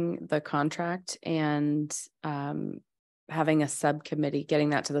reviewing the contract and having a subcommittee, getting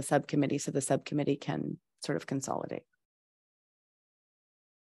that to the subcommittee so the subcommittee can sort of consolidate.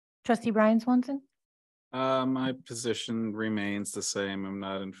 Trustee Brian Swanson. My position remains the same. I'm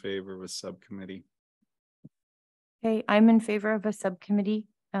not in favor of a subcommittee. Okay, I'm in favor of a subcommittee.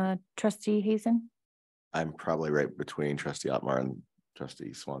 Trustee Hazen. I'm probably right between Trustee Otmar and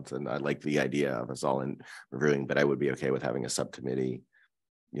Trustee Swanson. I like the idea of us all in reviewing, but I would be okay with having a subcommittee,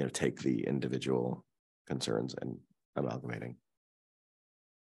 take the individual concerns and amalgamating.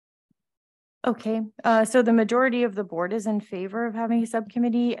 Okay, so the majority of the board is in favor of having a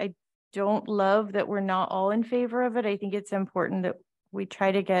subcommittee. I don't love that we're not all in favor of it. I think it's important that we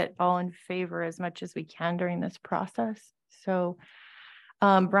try to get all in favor as much as we can during this process. So,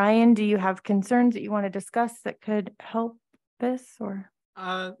 Brian, do you have concerns that you want to discuss that could help this, or?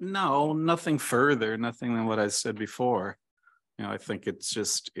 No, nothing further, nothing than what I said before. You know, I think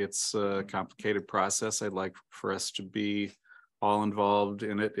it's a complicated process. I'd like for us to be all involved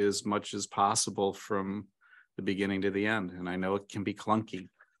in it as much as possible from the beginning to the end. And I know it can be clunky.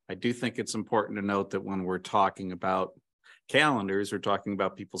 I do think it's important to note that when we're talking about calendars, we're talking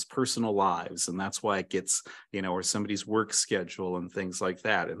about people's personal lives. And that's why it gets, you know, or somebody's work schedule and things like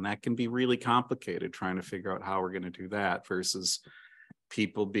that. And that can be really complicated trying to figure out how we're going to do that versus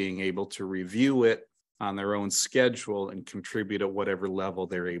people being able to review it on their own schedule and contribute at whatever level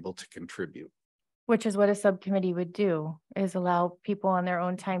they're able to contribute. Which is what a subcommittee would do, is allow people on their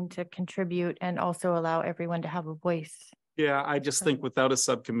own time to contribute and also allow everyone to have a voice. Yeah, I just think without a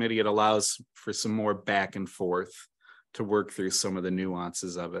subcommittee, it allows for some more back and forth to work through some of the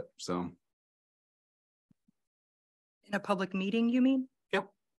nuances of it. So. In a public meeting, you mean? Yep.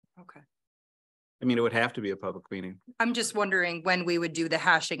 Okay. I mean, it would have to be a public meeting. I'm just wondering when we would do the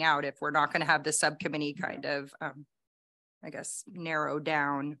hashing out, if we're not going to have the subcommittee kind of, I guess, narrow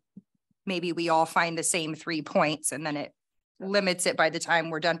down. Maybe we all find the same 3 points and then it limits it by the time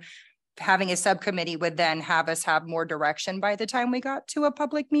we're done. Having a subcommittee would then have us have more direction by the time we got to a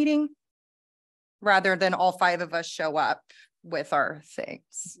public meeting, rather than all 5 of us show up with our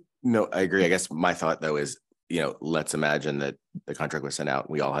things. No, I agree. I guess my thought though is, you know, let's imagine that the contract was sent out.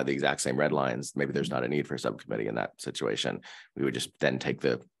 We all had the exact same red lines. Maybe there's not a need for a subcommittee in that situation. We would just then take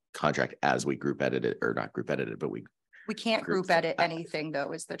the contract as we group edit it, or not group edit it, but we can't group edit anything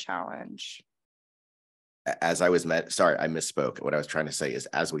though, is the challenge. As I misspoke. What I was trying to say is,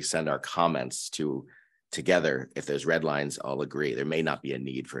 as we send our comments together, if there's red lines, I'll agree. There may not be a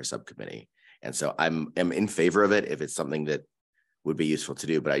need for a subcommittee. And so I'm in favor of it if it's something that would be useful to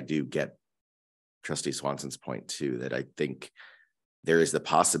do, but I do get Trustee Swanson's point too, that I think there is the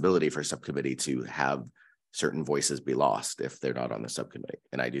possibility for a subcommittee to have certain voices be lost if they're not on the subcommittee.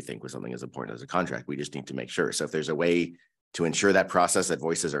 And I do think with something as important as a contract, we just need to make sure. So if there's a way to ensure that process, that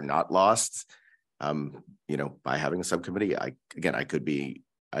voices are not lost, you know, by having a subcommittee, I would be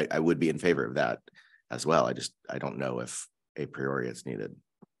in favor of that as well. I don't know if a priori it's needed.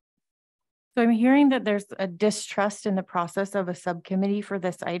 So I'm hearing that there's a distrust in the process of a subcommittee for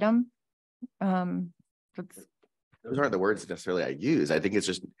this item. Those aren't the words necessarily I use. I think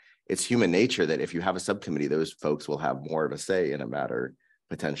it's human nature that if you have a subcommittee, those folks will have more of a say in a matter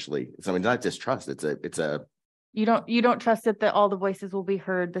potentially. So I mean, not distrust. It's a. You don't trust that all the voices will be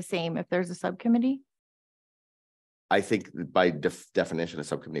heard the same if there's a subcommittee? I think by definition, a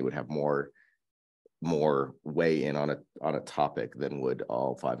subcommittee would have more weigh in on a topic than would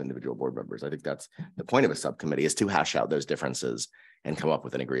all 5 individual board members. I think that's the point of a subcommittee, is to hash out those differences and come up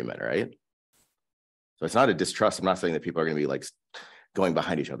with an agreement, right? So it's not a distrust. I'm not saying that people are going to be like going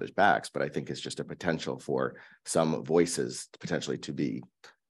behind each other's backs, but I think it's just a potential for some voices potentially to be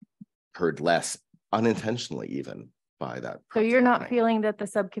heard less unintentionally, even by that. So you're not feeling that the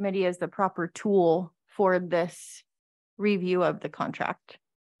subcommittee is the proper tool for this review of the contract?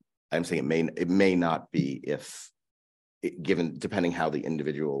 I'm saying it may not be given depending how the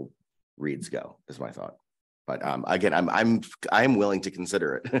individual reads go, is my thought. But again, I'm willing to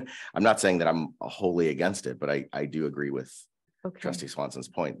consider it. I'm not saying that I'm wholly against it, but I do agree with Trustee Swanson's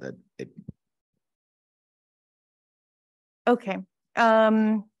point that it. Okay.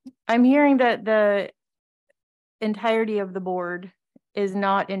 I'm hearing that the entirety of the board is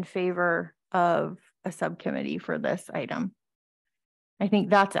not in favor of a subcommittee for this item. I think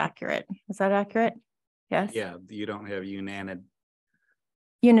that's accurate. Is that accurate? Yes. Yeah, you don't have unanimity.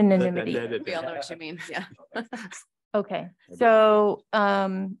 We all know what you mean. Yeah. Okay. So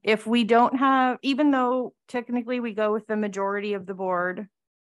if we don't have, even though technically we go with the majority of the board,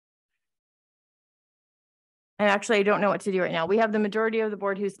 and actually I don't know what to do right now. We have the majority of the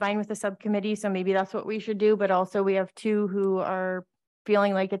board who's fine with the subcommittee, so maybe that's what we should do. But also we have 2 who are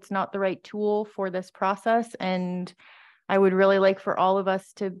feeling like it's not the right tool for this process. And I would really like for all of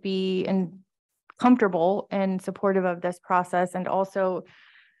us to be comfortable and supportive of this process. And also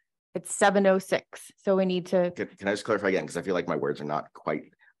it's 7:06, so we need to. Can I just clarify again? Because I feel like my words are not quite.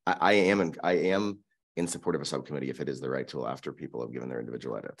 I am in support of a subcommittee if it is the right tool after people have given their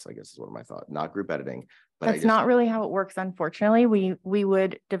individual edits, I guess is what my thought. Not group editing. But that's not really how it works, unfortunately. We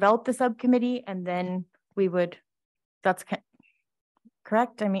would develop the subcommittee and then we would, that's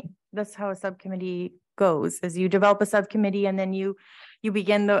correct. I mean, that's how a subcommittee goes, is you develop a subcommittee and then you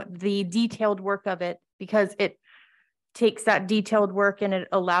begin the detailed work of it, because takes that detailed work and it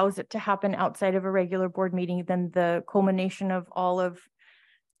allows it to happen outside of a regular board meeting, then the culmination of all of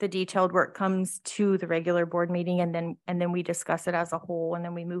the detailed work comes to the regular board meeting, and then we discuss it as a whole, and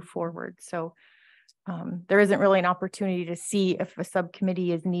then we move forward. So there isn't really an opportunity to see if a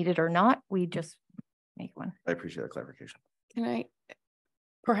subcommittee is needed or not. We just make one. I appreciate that clarification.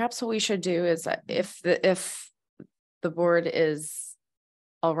 Perhaps what we should do is that if the board is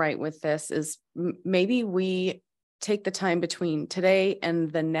all right with this, is maybe we take the time between today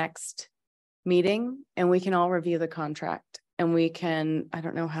and the next meeting, and we can all review the contract, and we can, I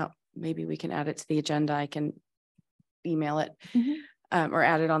don't know how, maybe we can add it to the agenda. I can email it or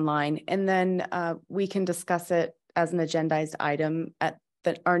add it online, and then we can discuss it as an agendized item at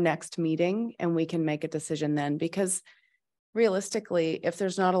our next meeting, and we can make a decision then. Because realistically, if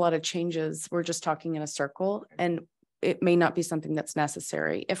there's not a lot of changes, we're just talking in a circle, and it may not be something that's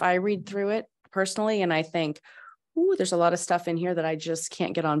necessary. If I read through it personally and I think, ooh, there's a lot of stuff in here that I just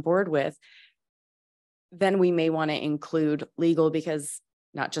can't get on board with, then we may want to include legal, because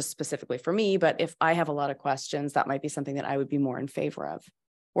not just specifically for me, but if I have a lot of questions, that might be something that I would be more in favor of.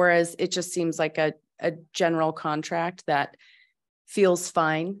 Whereas it just seems like a general contract that feels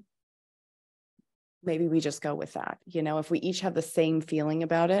fine. Maybe we just go with that. You know, if we each have the same feeling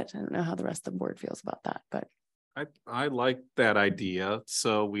about it, I don't know how the rest of the board feels about that, but. I like that idea.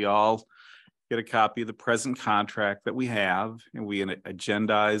 So we all get a copy of the present contract that we have, and we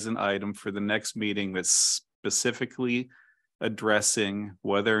agendize an item for the next meeting that's specifically addressing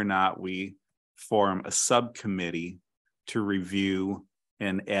whether or not we form a subcommittee to review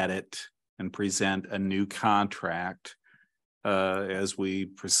and edit and present a new contract as we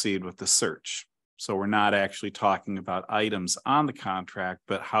proceed with the search. So we're not actually talking about items on the contract,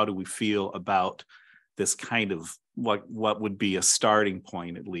 but how do we feel about this kind of what would be a starting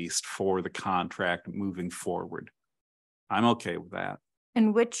point, at least, for the contract moving forward. I'm okay with that.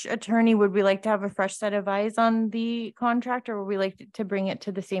 And which attorney would we like to have a fresh set of eyes on the contract, or would we like to bring it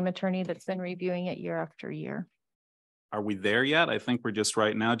to the same attorney that's been reviewing it year after year? Are we there yet? I think we're just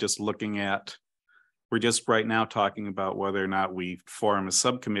right now talking about whether or not we form a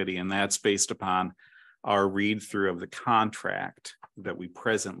subcommittee, and that's based upon our read through of the contract that we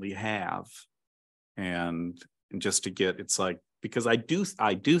presently have. And just to get, it's like, because I do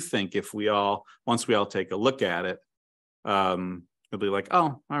think if once we all take a look at it, it'll be like,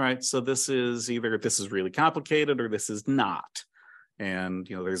 oh, all right, so this is really complicated or this is not. And,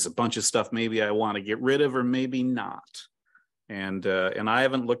 you know, there's a bunch of stuff maybe I want to get rid of or maybe not. And I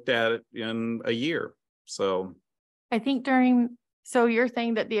haven't looked at it in a year. So I think so you're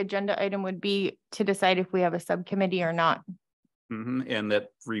saying that the agenda item would be to decide if we have a subcommittee or not. And that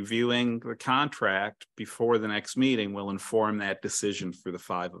reviewing the contract before the next meeting will inform that decision for the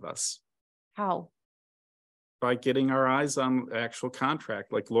five of us. How? By getting our eyes on the actual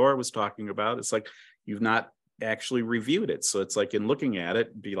contract, like Laura was talking about. It's like you've not actually reviewed it. So it's like in looking at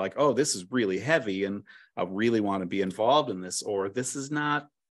it, be like, oh, this is really heavy and I really want to be involved in this, or this is not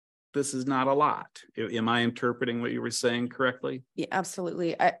a lot. Am I interpreting what you were saying correctly? Yeah,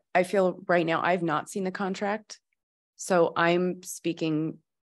 absolutely. I feel right now I've not seen the contract. So I'm speaking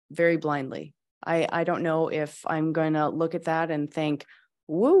very blindly. I don't know if I'm going to look at that and think,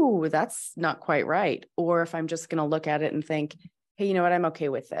 whoa, that's not quite right. Or if I'm just going to look at it and think, hey, you know what, I'm okay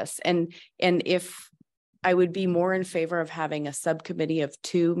with this. And if I would be more in favor of having a subcommittee of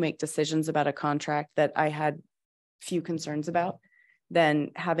two make decisions about a contract that I had few concerns about, than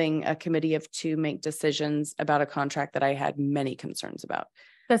having a committee of two make decisions about a contract that I had many concerns about.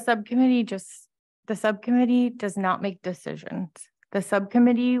 The subcommittee does not make decisions. The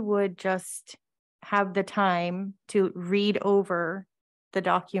subcommittee would just have the time to read over the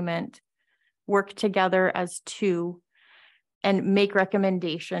document, work together as two, and make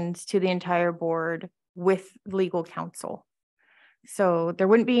recommendations to the entire board with legal counsel. So there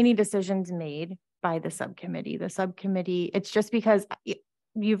wouldn't be any decisions made by the subcommittee. The subcommittee, it's just because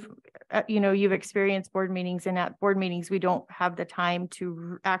you've experienced board meetings, and at board meetings, we don't have the time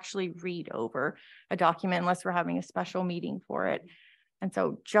to actually read over a document unless we're having a special meeting for it. And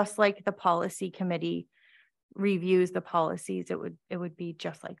so just like the policy committee reviews the policies, it would be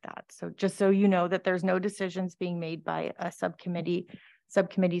just like that. So just so you know that there's no decisions being made by a subcommittee.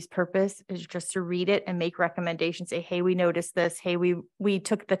 Subcommittee's purpose is just to read it and make recommendations, say, hey, we noticed this. Hey, we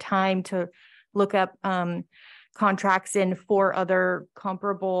took the time to look up contracts in 4 other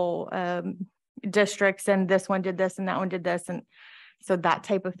comparable districts, and this one did this and that one did this. And so that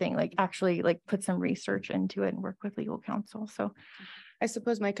type of thing, like actually like put some research into it and work with legal counsel. So I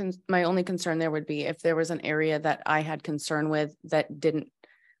suppose my only concern there would be if there was an area that I had concern with that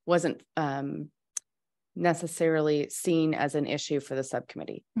wasn't necessarily seen as an issue for the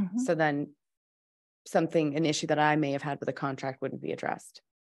subcommittee. Mhm. So then an issue that I may have had with a contract wouldn't be addressed.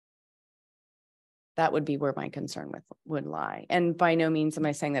 That would be where my concern would lie. And by no means am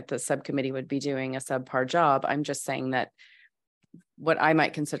I saying that the subcommittee would be doing a subpar job. I'm just saying that what I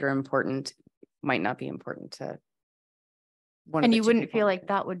might consider important might not be important to one. And you wouldn't feel like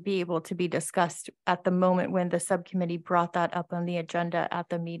that would be able to be discussed at the moment when the subcommittee brought that up on the agenda at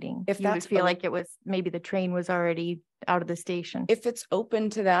the meeting. If You would that's feel a- like it was, maybe the train was already out of the station. If it's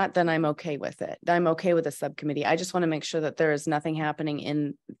open to that, then I'm okay with it. I'm okay with a subcommittee. I just want to make sure that there is nothing happening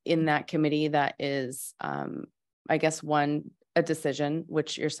in that committee that is, I guess, a decision,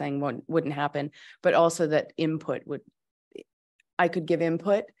 which you're saying wouldn't happen, but also that I could give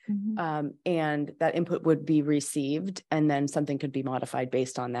input, Mhm. and that input would be received, and then something could be modified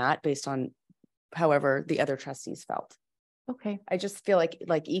based on however the other trustees felt. Okay. I just feel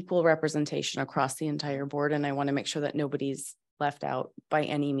like equal representation across the entire board, and I want to make sure that nobody's left out by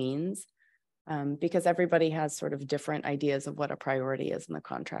any means. Because everybody has sort of different ideas of what a priority is in the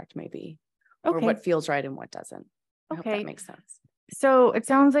contract maybe, or Okay. what feels right and what doesn't. I hope Okay. that makes sense. So it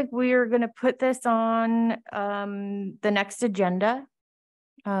sounds like we're gonna put this on the next agenda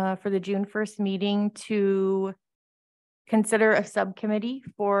for the June 1st meeting to consider a subcommittee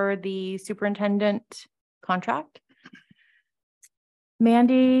for the superintendent contract.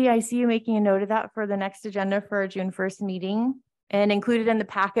 Mandy, I see you making a note of that for the next agenda for our June 1st meeting, and included in the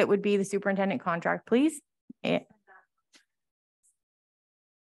packet would be the superintendent contract, please.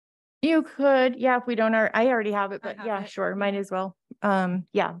 You could, yeah, if we don't, I already have it, but yeah, sure, might as well.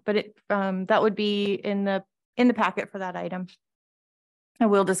 Yeah, but that would be in the packet for that item.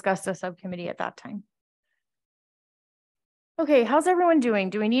 And we'll discuss the subcommittee at that time. Okay, how's everyone doing?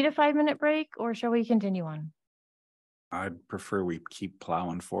 Do we need a 5-minute break or shall we continue on? I'd prefer we keep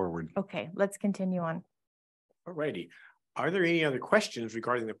plowing forward. Okay, let's continue on. All righty. Are there any other questions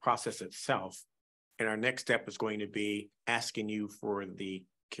regarding the process itself? And our next step is going to be asking you for the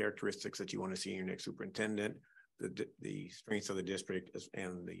characteristics that you want to see in your next superintendent, the strengths of the district,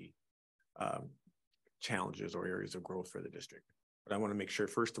 and the challenges or areas of growth for the district. But I want to make sure,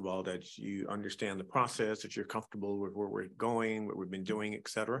 first of all, that you understand the process, that you're comfortable with where we're going, what we've been doing, et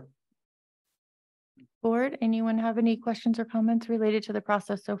cetera. Board, anyone have any questions or comments related to the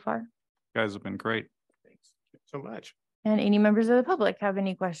process so far? You guys have been great. Thanks so much. And any members of the public have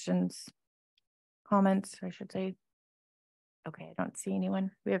any questions? Comments, I should say. Okay, I don't see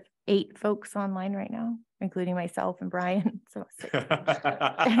anyone. We have 8 folks online right now, including myself and Brian, so 6.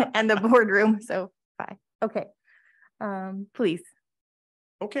 And the boardroom, so 5. Okay, please.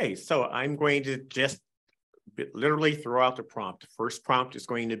 Okay, so I'm going to just literally throw out the prompt. The first prompt is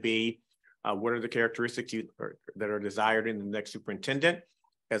going to be, what are the characteristics that are desired in the next superintendent?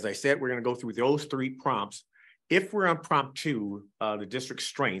 As I said, we're going to go through those 3 prompts. If we're on prompt 2, the district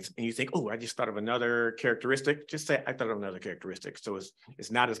strengths, and you think, oh, I just thought of another characteristic, just say, I thought of another characteristic. So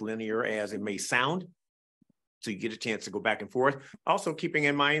it's not as linear as it may sound. So you get a chance to go back and forth. Also keeping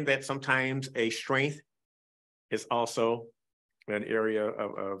in mind that sometimes a strength is also an area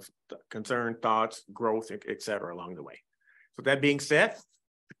of concern, thoughts, growth, et cetera, along the way. So that being said,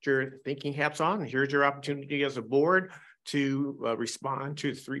 put your thinking hats on. Here's your opportunity as a board to respond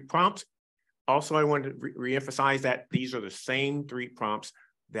to the 3 prompts. Also, I want to reemphasize that these are the same 3 prompts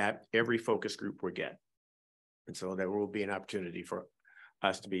that every focus group will get. And so there will be an opportunity for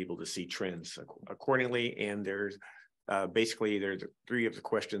us to be able to see trends accordingly. And there's basically, there's 3 of the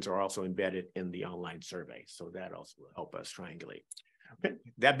questions are also embedded in the online survey. So that also will help us triangulate. Okay.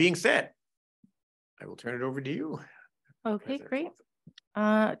 That being said, I will turn it over to you. Okay, great.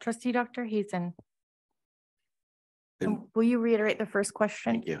 Trustee Dr. Hazen. Will you reiterate the first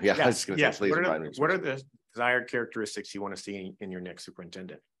question? Thank you. Yeah, I was just gonna say, please remind me. What are the desired characteristics you want to see in your next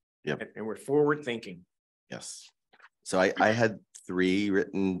superintendent? Yep. And we're forward thinking. Yes. So I had 3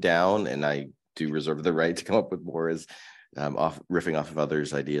 written down, and I do reserve the right to come up with more as riffing off of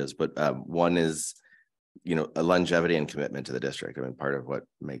others' ideas. But one is, a longevity and commitment to the district. I mean, part of what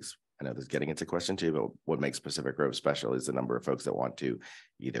makes, I know this is getting into question 2, but what makes Pacific Grove special is the number of folks that want to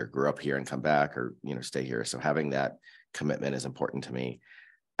either grow up here and come back or, stay here. So having that commitment is important to me.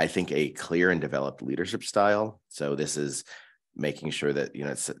 I think a clear and developed leadership style. So this is making sure that,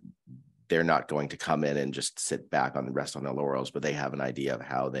 they're not going to come in and just sit back on the rest on their laurels, but they have an idea of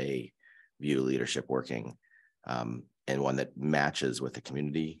how they view leadership working, and one that matches with the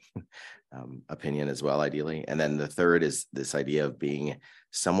community opinion as well, ideally. And then the third is this idea of being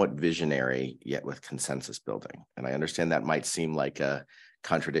somewhat visionary, yet with consensus building. And I understand that might seem like a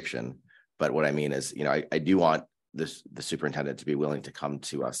contradiction, but what I mean is, I do want the superintendent to be willing to come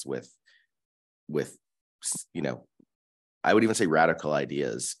to us with you know, I would even say radical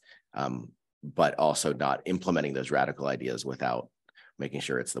ideas, but also not implementing those radical ideas without making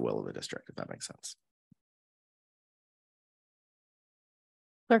sure it's the will of the district, if that makes sense.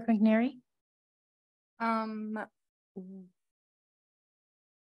 Clerk McNary?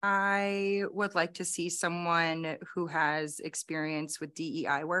 I would like to see someone who has experience with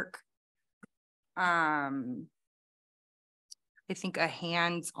DEI work. I think a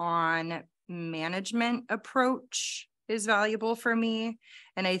hands-on management approach is valuable for me.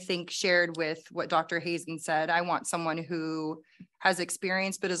 And I think shared with what Dr. Hazen said, I want someone who has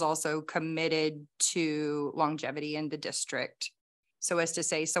experience, but is also committed to longevity in the district. So as to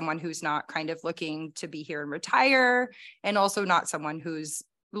say, someone who's not kind of looking to be here and retire, and also not someone who's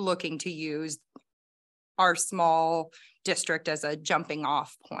looking to use our small district as a jumping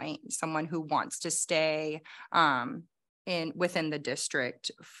off point, someone who wants to stay within the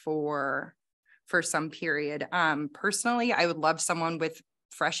district for some period. Personally, I would love someone with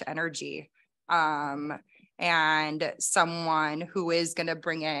fresh energy and someone who is going to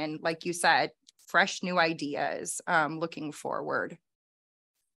bring in, like you said, fresh new ideas looking forward.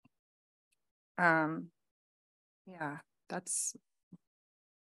 Yeah, that's,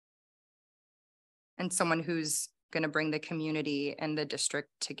 and someone who's going to bring the community and the district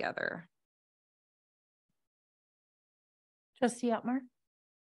together. Trustee Otmar?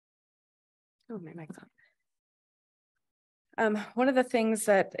 Oh, my mic's on. One of the things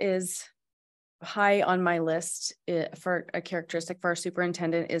that is high on my list for a characteristic for our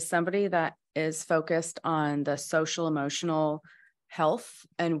superintendent is somebody that is focused on the social emotional health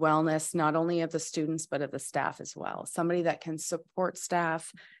and wellness, not only of the students, but of the staff as well. Somebody that can support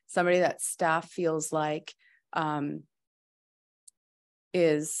staff, somebody that staff feels like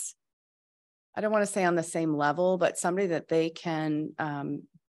is, I don't want to say on the same level, but somebody that they can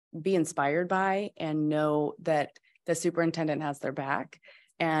be inspired by and know that the superintendent has their back.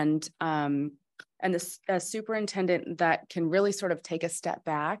 And a superintendent that can really sort of take a step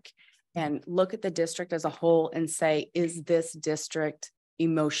back and look at the district as a whole and say, is this district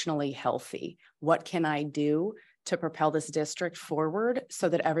emotionally healthy? What can I do to propel this district forward so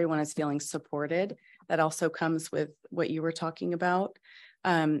that everyone is feeling supported? That also comes with what you were talking about.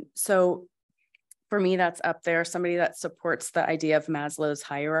 So for me, that's up there. Somebody that supports the idea of Maslow's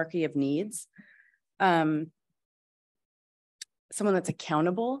hierarchy of needs. Someone that's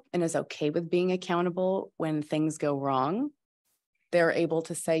accountable and is okay with being accountable when things go wrong. They're able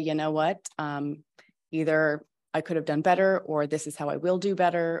to say, you know what, either I could have done better, or this is how I will do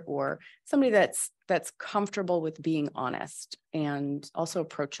better, or somebody that's comfortable with being honest and also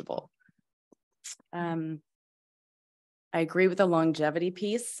approachable. I agree with the longevity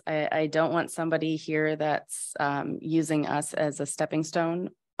piece. I don't want somebody here that's using us as a stepping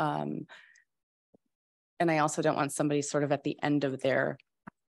stone. And I also don't want somebody sort of at the end of their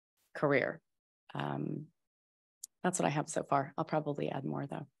career. That's what I have so far. I'll probably add more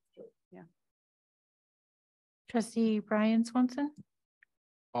though. Yeah. Trustee Brian Swanson?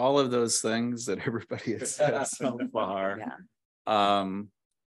 All of those things that everybody has said so far. Yeah.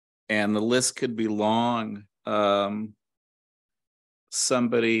 And the list could be long.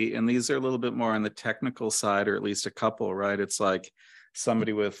 Somebody, and these are a little bit more on the technical side, or at least a couple, right? It's like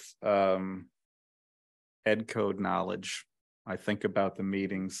somebody with ed code knowledge. I think about the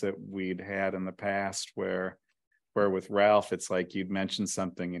meetings that we'd had in the past where with Ralph, it's like you'd mention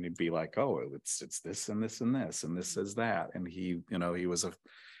something and he'd be like, oh, it's this and this and this, and this is that. And he, you know, he was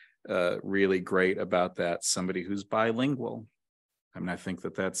really great about that. Somebody who's bilingual. I mean, I think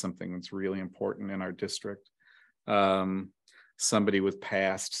that that's something that's really important in our district. Somebody with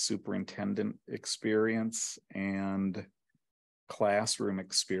past superintendent experience and classroom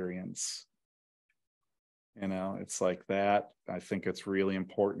experience. You know, it's like that. I think it's really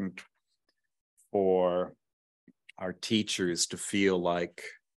important for our teachers to feel like,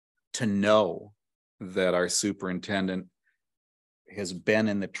 to know that our superintendent has been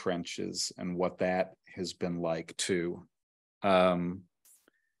in the trenches and what that has been like too.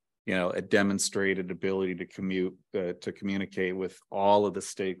 You know, a demonstrated ability to communicate with all of the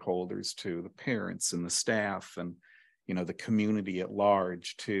stakeholders too, the parents and the staff and, you know, the community at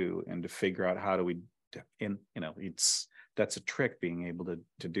large too, and to figure out how do we, you know, that's a trick, being able to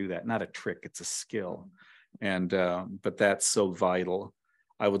do that. Not a trick, it's a skill. And, but that's so vital.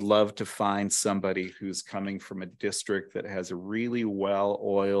 I would love to find somebody who's coming from a district that has a really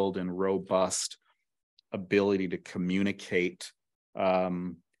well-oiled and robust ability to communicate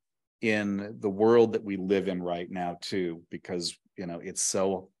in the world that we live in right now too, because, you know, it's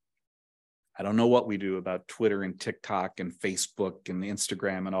so I don't know what we do about Twitter and TikTok and Facebook and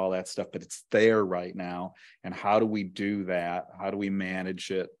Instagram and all that stuff, but it's there right now. And how do we do that? How do we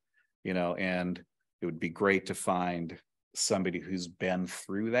manage it? You know, and it would be great to find somebody who's been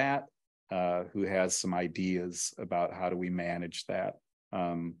through that, who has some ideas about how do we manage that.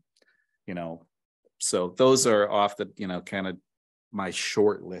 You know, so those are off the, you know, kind of my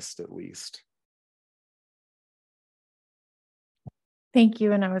short list at least. Thank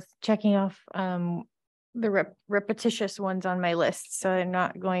you. And I was checking off the repetitious ones on my list, so I'm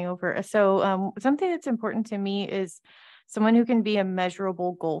not going over. So something that's important to me is someone who can be a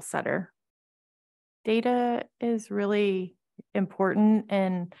measurable goal setter. Data is really important,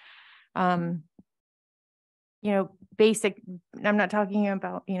 and you know, basic, I'm not talking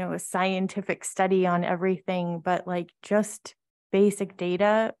about, you know, a scientific study on everything, but like just basic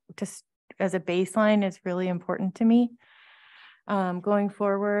data just as a baseline is really important to me. Going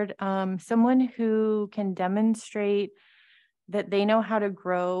forward, someone who can demonstrate that they know how to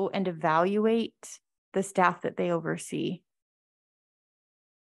grow and evaluate the staff that they oversee.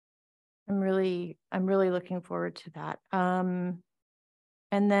 I'm really looking forward to that. And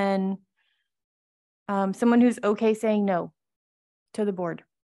then someone who's okay saying no to the board,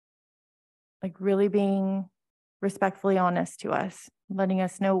 like really being respectfully honest to us, letting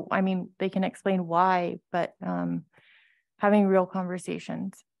us know. I mean, they can explain why, but having real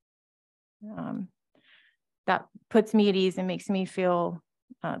conversations. That puts me at ease and makes me feel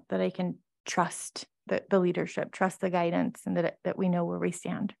that I can trust the leadership, trust the guidance, and that we know where we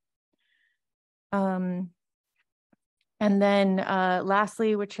stand. And then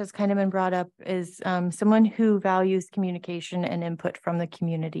lastly, which has kind of been brought up, is someone who values communication and input from the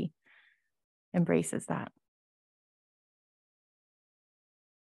community, embraces that.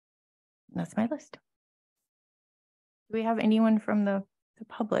 That's my list. Do we have anyone from the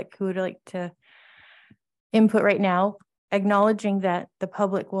public who would like to input right now, acknowledging that the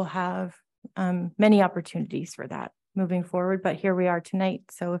public will have many opportunities for that moving forward, but here we are tonight.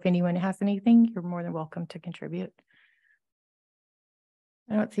 So if anyone has anything, you're more than welcome to contribute.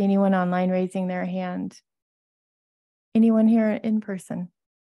 I don't see anyone online raising their hand. Anyone here in person?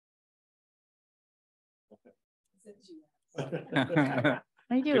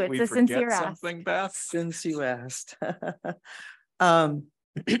 I do. Did It's we a forget sincere ask. something, Beth? Since you asked.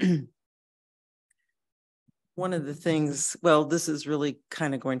 One of the things, well, this is really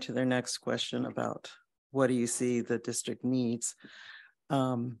kind of going to their next question about what do you see the district needs?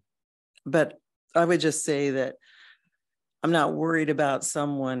 But I would just say that I'm not worried about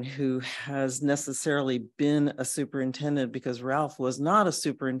someone who has necessarily been a superintendent, because Ralph was not a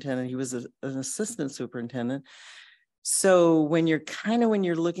superintendent. He was an assistant superintendent. So when you're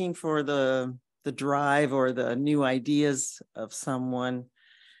looking for the drive or the new ideas of someone,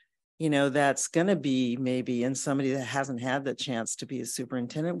 you know, that's going to be maybe in somebody that hasn't had the chance to be a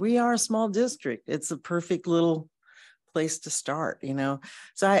superintendent. We are a small district. It's a perfect little place to start, you know.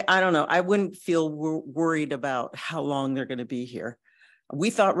 So I don't know. I wouldn't feel worried about how long they're going to be here. We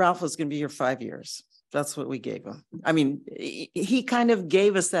thought Ralph was going to be here 5 years. That's what we gave him. I mean, he kind of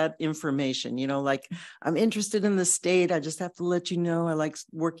gave us that information, you know, like, I'm interested in the state. I just have to let you know, I like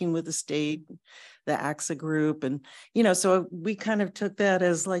working with the state, the AXA group. And, you know, so we kind of took that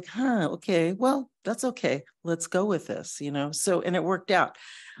as like, okay, well, that's okay. Let's go with this, you know. So, and it worked out.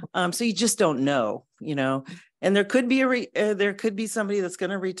 So you just don't know, you know, and there could be there could be somebody that's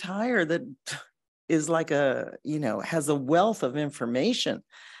going to retire that is like you know, has a wealth of information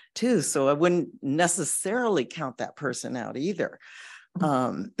too. So I wouldn't necessarily count that person out either.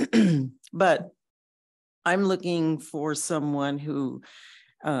 But I'm looking for someone who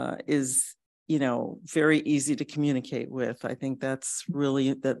is, you know, very easy to communicate with. I think that's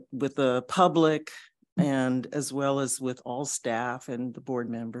really that with the public and as well as with all staff and the board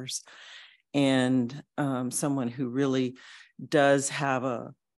members, and someone who really does have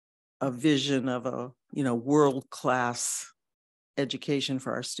a vision of a, you know, world-class education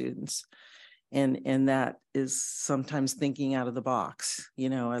for our students. And that is sometimes thinking out of the box. You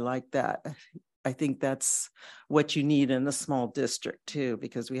know, I like that. I think that's what you need in a small district too,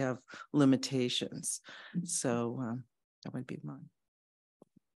 because we have limitations. So that would be mine.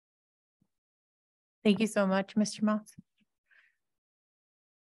 Thank you so much, Mr. Moss.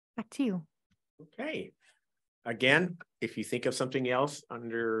 Back to you. Okay. Again, if you think of something else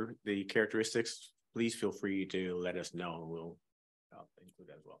under the characteristics, please feel free to let us know, and we'll include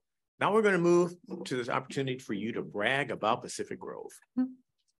that as well. Now we're going to move to this opportunity for you to brag about Pacific Grove.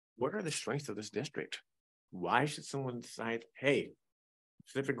 What are the strengths of this district? Why should someone decide, hey,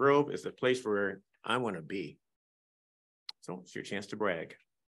 Pacific Grove is the place where I want to be? So it's your chance to brag.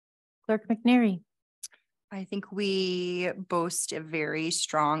 Clerk McNary. I think we boast a very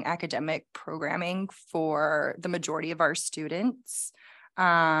strong academic programming for the majority of our students.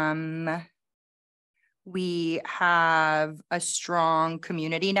 We have a strong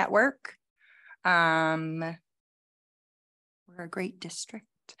community network. We're a great district.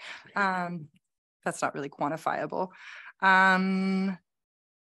 That's not really quantifiable.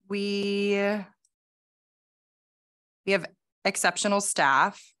 We have exceptional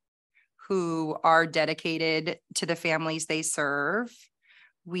staff who are dedicated to the families they serve.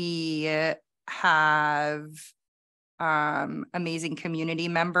 We have amazing community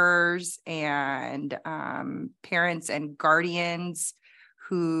members and parents and guardians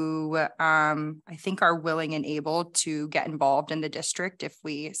who I think are willing and able to get involved in the district if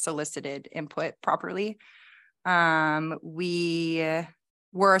we solicited input properly. We're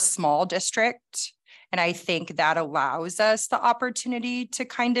a small district, and I think that allows us the opportunity to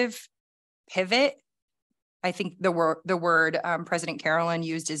kind of pivot. I think the word President Carolyn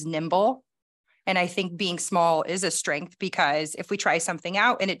used is nimble. And I think being small is a strength, because if we try something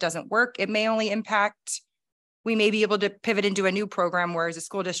out and it doesn't work, it may only impact, we may be able to pivot into a new program, whereas a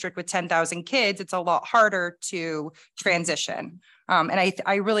school district with 10,000 kids, it's a lot harder to transition. And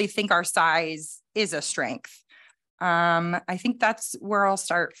I really think our size is a strength. I think that's where I'll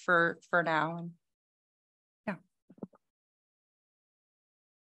start for now. Yeah.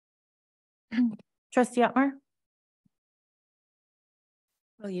 Trustee Otmar.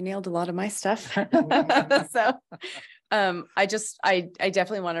 Well, you nailed a lot of my stuff. So I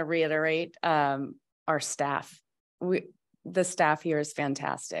definitely want to reiterate our staff. The staff here is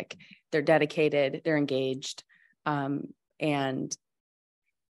fantastic. They're dedicated, they're engaged, and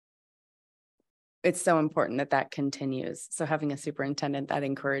it's so important that continues. So having a superintendent that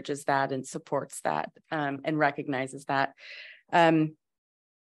encourages that and supports that and recognizes that.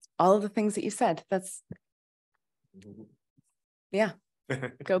 All of the things that you said, yeah.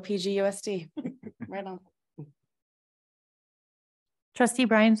 Go PGUSD. Right on. Trustee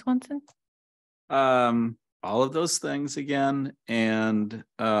Brian Swanson. All of those things again. And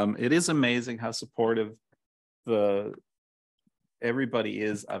it is amazing how supportive everybody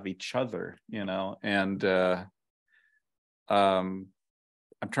is of each other, and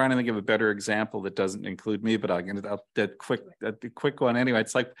I'm trying to think of a better example that doesn't include me, but I'll that quick one anyway.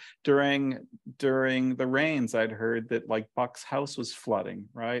 It's like during the rains, I'd heard that like Buck's house was flooding,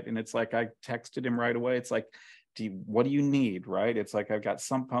 right? And it's like I texted him right away. It's like, what do you need, right? It's like I've got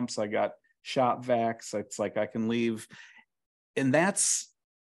sump pumps, I got shop vacs. It's like I can leave, and that's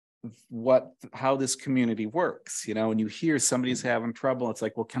how this community works. When you hear somebody's having trouble, it's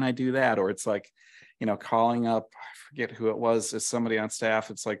like, well, can I do that? Or it's like, calling up, I forget who it was, as somebody on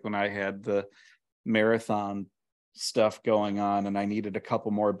staff. It's like when I had the marathon stuff going on and I needed a couple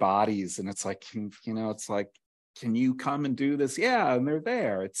more bodies, and it's like, it's like, can you come and do this? Yeah, and they're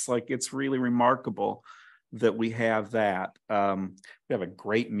there. It's like, it's really remarkable that we have that. We have a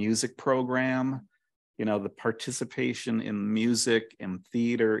great music program. The participation in music and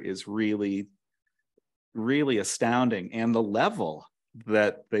theater is really, really astounding. And the level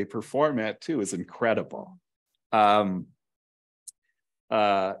that they perform at too is incredible. And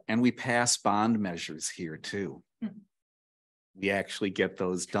we pass bond measures here too. We actually get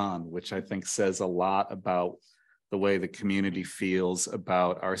those done, which I think says a lot about the way the community feels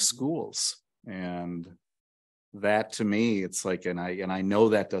about our schools. And that to me, it's like, and I know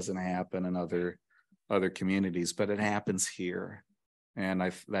that doesn't happen in other communities, but it happens here.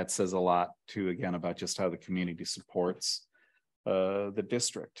 And that says a lot too, again, about just how the community supports the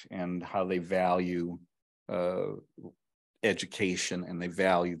district and how they value education, and they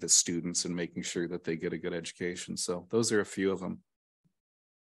value the students and making sure that they get a good education. So those are a few of them.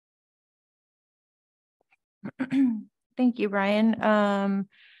 Thank you, Brian.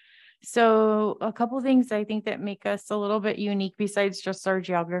 So a couple of things I think that make us a little bit unique besides just our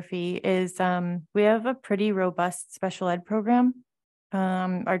geography is we have a pretty robust special ed program.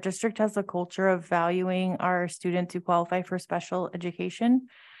 Our district has a culture of valuing our students who qualify for special education.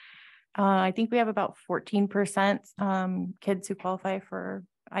 I think we have about 14% kids who qualify for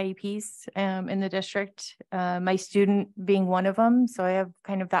IEPs in the district, my student being one of them. So I have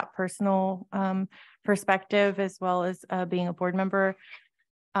kind of that personal perspective, as well as being a board member.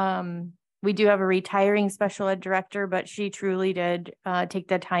 We do have a retiring special ed director, but she truly did take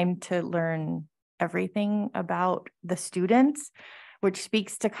the time to learn everything about the students, which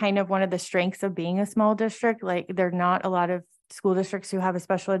speaks to kind of one of the strengths of being a small district. Like, there are not a lot of school districts who have a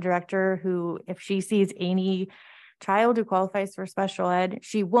special ed director who, if she sees any child who qualifies for special ed.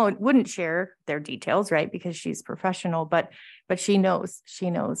 She wouldn't share their details, right? Because she's professional, but she knows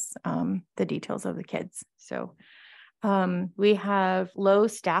the details of the kids. So we have low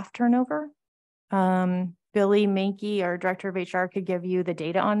staff turnover. Billy Mankey, our director of HR, could give you the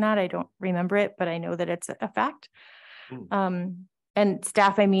data on that. I don't remember it, but I know that it's a fact. And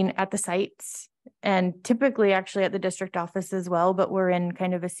staff, I mean, at the sites and typically actually at the district office as well, but we're in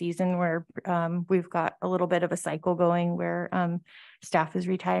kind of a season where we've got a little bit of a cycle going where staff is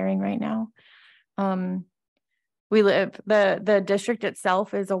retiring right now. The district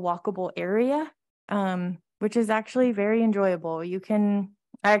itself is a walkable area, which is actually very enjoyable.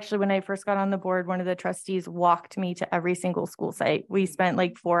 Actually, when I first got on the board, one of the trustees walked me to every single school site. We spent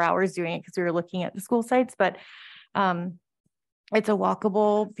like 4 hours doing it because we were looking at the school sites, but it's a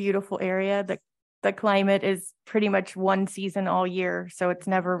walkable, beautiful area. The climate is pretty much one season all year, so it's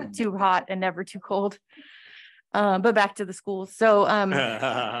never too hot and never too cold. But back to the schools. So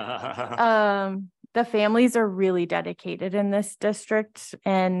the families are really dedicated in this district,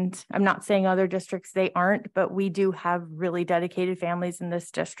 and I'm not saying other districts they aren't, but we do have really dedicated families in this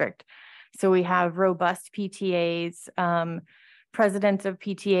district. So we have robust PTAs, presidents of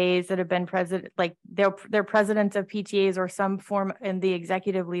PTAs that have been president, like they're presidents of PTAs or some form in the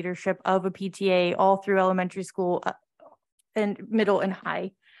executive leadership of a PTA all through elementary school and middle and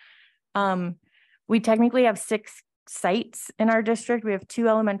high. We technically have 6 sites in our district. We have 2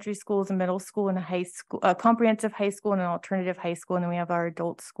 elementary schools, a middle school and a high school, a comprehensive high school and an alternative high school. And then we have our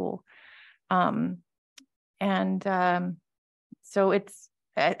adult school. So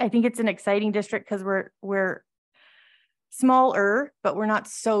I think it's an exciting district because we're smaller, but we're not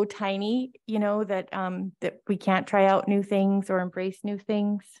so tiny, that we can't try out new things or embrace new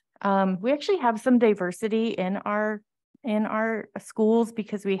things. We actually have some diversity in our schools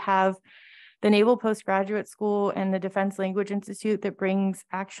because we have the Naval Postgraduate School and the Defense Language Institute that brings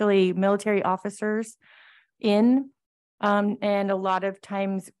actually military officers in. And a lot of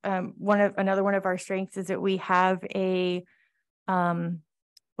times, another one of our strengths is that we have a,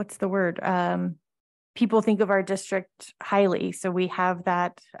 what's the word? People think of our district highly. So we have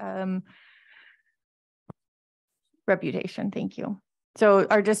that reputation. Thank you. So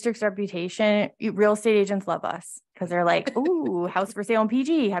our district's reputation, real estate agents love us because they're like, ooh, house for sale in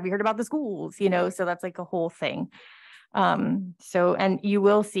PG. Have you heard about the schools? So that's like a whole thing. And you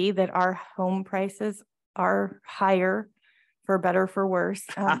will see that our home prices are higher for better, for worse.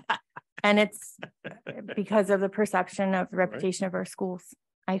 And it's because of the perception of the reputation of our schools,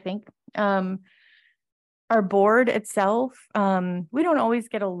 I think. Our board itself, we don't always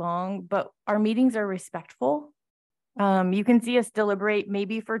get along, but our meetings are respectful. You can see us deliberate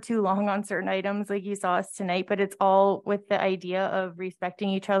maybe for too long on certain items like you saw us tonight, but it's all with the idea of respecting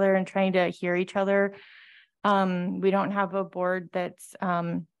each other and trying to hear each other. We don't have a board that's,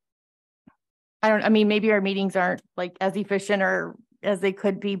 maybe our meetings aren't like as efficient or as they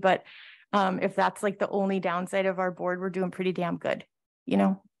could be, but if that's like the only downside of our board, we're doing pretty damn good,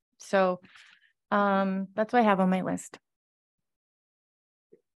 So that's what I have on my list.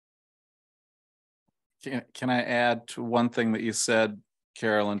 Can I add to one thing that you said,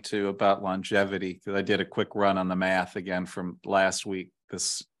 Carolyn, too, about longevity? Because I did a quick run on the math again from last week.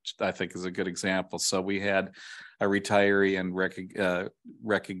 This, I think, is a good example. So we had a retiree and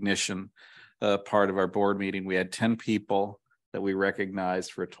recognition part of our board meeting. We had 10 people that we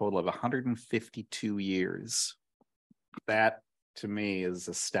recognized for a total of 152 years. That, to me, is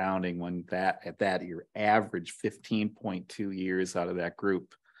astounding when at that your average 15.2 years out of that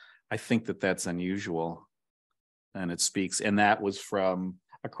group. I think that that's unusual, and it speaks, and that was from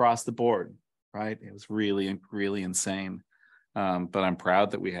across the board, right? It was really, really insane. But I'm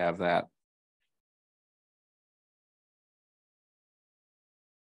proud that we have that.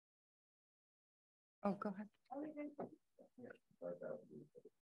 Oh, go ahead.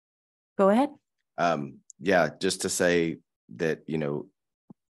 Go ahead. Yeah, just to say that,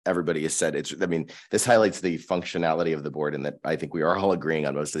 everybody has said this highlights the functionality of the board, and that I think we are all agreeing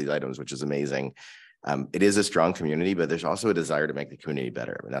on most of these items, which is amazing. It is a strong community, but there's also a desire to make the community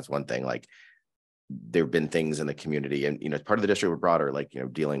better. That's one thing. Like, there have been things in the community, and part of the district, we're broader, like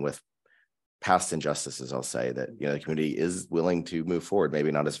dealing with past injustices. I'll say that the community is willing to move forward,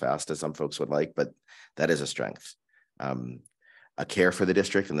 maybe not as fast as some folks would like, but that is a strength. A care for the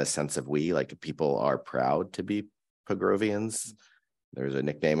district in the sense of people are proud to be Pogrovians. There's a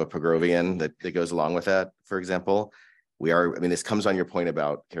nickname of Pogrovian that goes along with that. For example, this comes on your point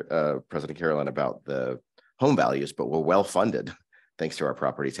about President Carolyn about the home values, but we're well funded thanks to our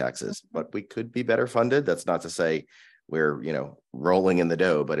property taxes, but we could be better funded. That's not to say we're, rolling in the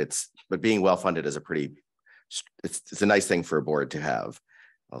dough, but being well funded is a pretty it's a nice thing for a board to have.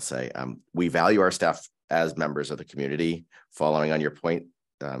 I'll say, we value our staff as members of the community. Following on your point,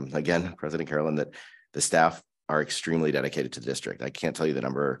 again, President Carolyn, that the staff are extremely dedicated to the district. I can't tell you the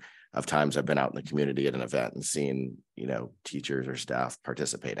number of times I've been out in the community at an event and seen, you know, teachers or staff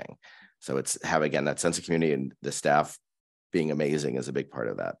participating. So it's again, that sense of community, and the staff being amazing is a big part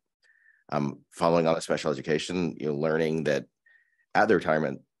of that. Following on the special education, you know, learning that at the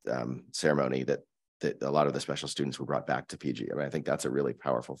retirement ceremony that a lot of the special students were brought back to PG. I mean, I think that's a really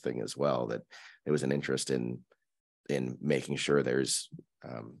powerful thing as well, that there was an interest in making sure there's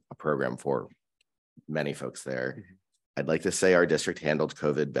a program for many folks there. Mm-hmm. I'd like to say our district handled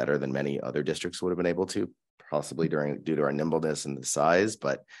COVID better than many other districts would have been able to, possibly due to our nimbleness and the size,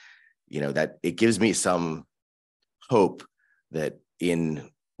 but you know, that it gives me some hope that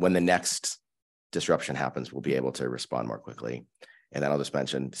when the next disruption happens, we'll be able to respond more quickly. And then I'll just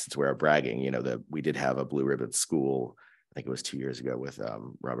mention, since we're bragging, you know, we did have a blue ribbon school, I think it was 2 years ago with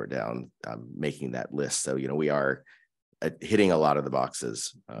Robert Down making that list. So, you know, we are hitting a lot of the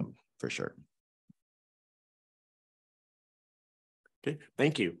boxes for sure. Okay,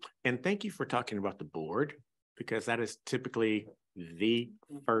 thank you. And thank you for talking about the board, because that is typically the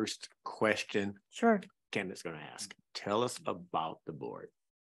first question Candace's going to ask. Tell us about the board.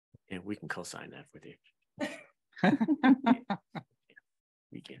 And we can co-sign that with you.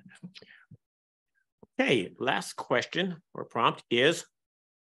 We can. Okay, last question or prompt is,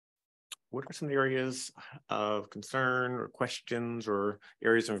 what are some areas of concern or questions or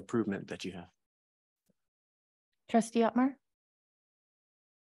areas of improvement that you have? Trustee Otmar?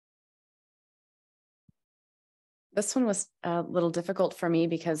 This one was a little difficult for me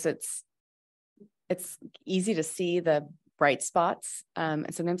because it's easy to see the bright spots.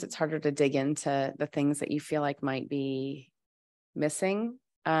 And sometimes it's harder to dig into the things that you feel like might be missing.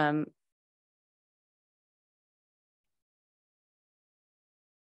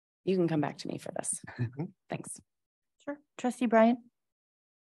 You can come back to me for this. Thanks. Sure. Trustee Bryant?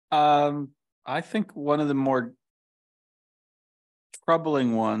 I think one of the more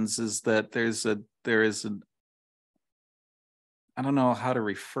troubling ones is that there is an, I don't know how to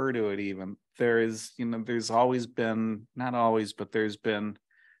refer to it even. There is, you know, there's always been, not always, but there's been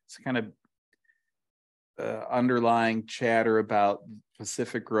some kind of underlying chatter about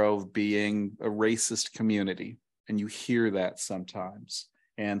Pacific Grove being a racist community. And you hear that sometimes.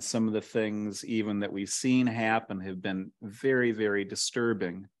 And some of the things even that we've seen happen have been very, very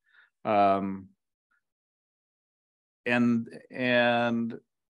disturbing. And in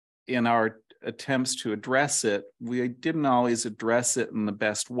our attempts to address it, we didn't always address it in the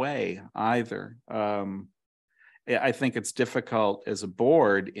best way either. I think it's difficult as a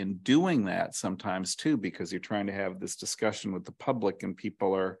board in doing that sometimes too, because you're trying to have this discussion with the public and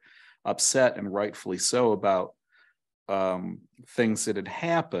people are upset, and rightfully so, about things that had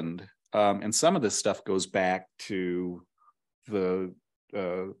happened. And some of this stuff goes back to the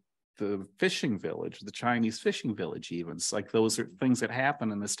fishing village, the Chinese fishing village even. It's like those are things that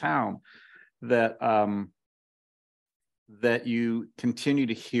happen in this town that that you continue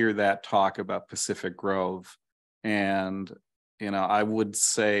to hear that talk about Pacific Grove. And, you know, I would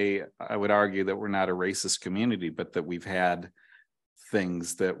argue that we're not a racist community, but that we've had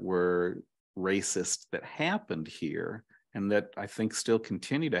things that were racist that happened here, and that I think still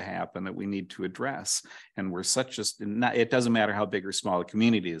continue to happen, that we need to address. And we're it doesn't matter how big or small the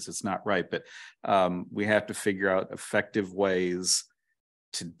community is, it's not right, but we have to figure out effective ways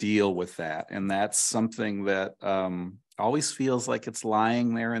to deal with that. And that's something that always feels like it's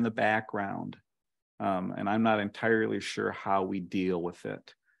lying there in the background. And I'm not entirely sure how we deal with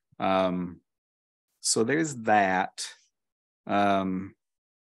it. So there's that. I'm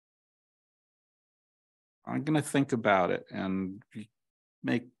going to think about it and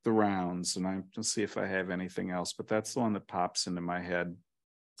make the rounds, and I'm going to see if I have anything else, but that's the one that pops into my head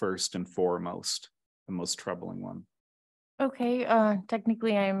first and foremost, the most troubling one. Okay,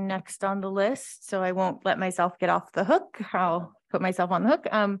 technically I'm next on the list, so I won't let myself get off the hook. I'll put myself on the hook.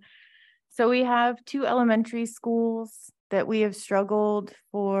 So we have 2 elementary schools that we have struggled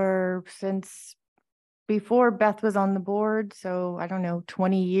for since before Beth was on the board. So I don't know,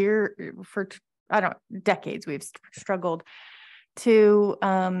 20 years decades we've struggled to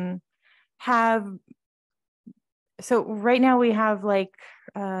have. So right now we have like,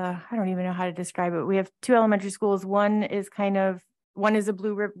 I don't even know how to describe it. We have 2 elementary schools. One is a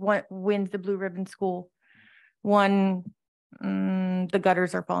blue ribbon, one wins the blue ribbon school. One, the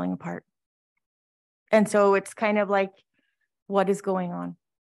gutters are falling apart. And so it's kind of like, what is going on?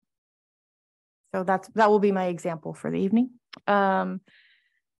 So that will be my example for the evening.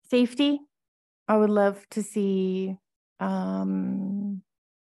 Safety. I would love to see, but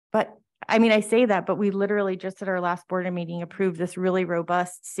I mean, I say that, but we literally just at our last board meeting approved this really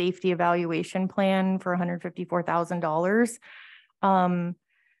robust safety evaluation plan for $154,000.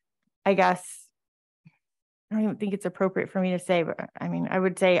 I guess I don't even think it's appropriate for me to say, but I mean, I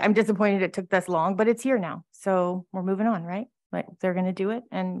would say I'm disappointed it took this long, but it's here now. So we're moving on, right? Like they're going to do it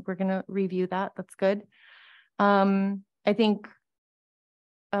and we're going to review that. That's good. I think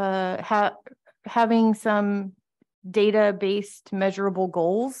having some data-based measurable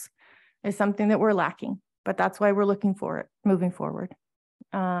goals is something that we're lacking, but that's why we're looking for it moving forward.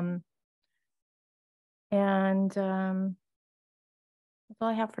 That's all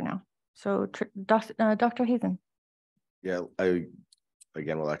I have for now. So Dr. Hazen. Yeah, I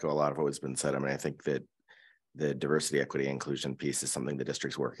again will echo a lot of what has been said. I mean, I think that the diversity, equity, inclusion piece is something the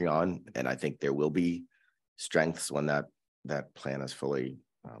district's working on, and I think there will be strengths when that plan is fully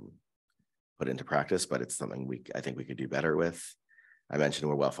put into practice. But it's something I think we could do better with. I mentioned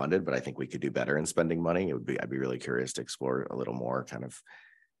we're well funded, but I think we could do better in spending money. I'd be really curious to explore a little more, kind of,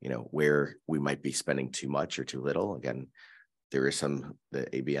 where we might be spending too much or too little. Again, there is the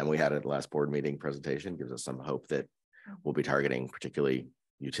ABM we had at the last board meeting presentation gives us some hope that we'll be targeting particularly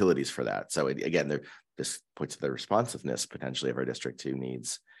utilities for that. So again, this points to the responsiveness potentially of our district to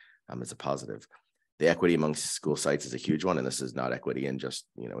needs as a positive. The equity amongst school sites is a huge one, and this is not equity in just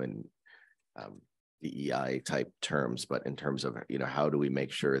in DEI type terms, but in terms of how do we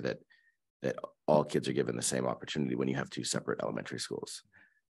make sure that all kids are given the same opportunity when you have two separate elementary schools.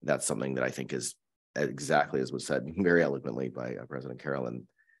 That's something that I think is exactly as was said very eloquently by President Carroll, and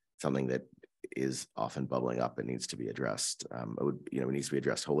something that is often bubbling up and needs to be addressed. It needs to be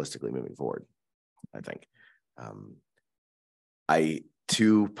addressed holistically moving forward, I think.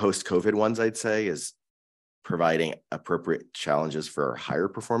 Two post-COVID ones I'd say is providing appropriate challenges for our higher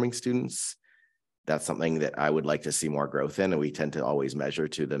performing students. That's something that I would like to see more growth in, and we tend to always measure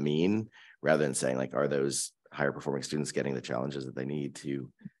to the mean rather than saying like, are those higher performing students getting the challenges that they need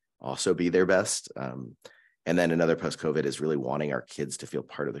to also be their best? And then another post-COVID is really wanting our kids to feel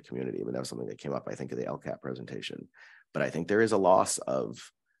part of the community. I mean, that was something that came up, I think, in the LCAP presentation. But I think there is a loss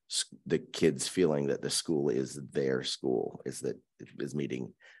of the kids feeling that the school is their school, is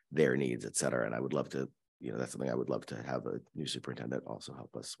meeting their needs, et cetera. And I would love to, that's something I would love to have a new superintendent also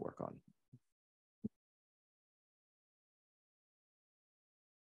help us work on.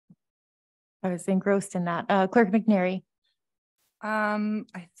 I was engrossed in that. Clerk McNary.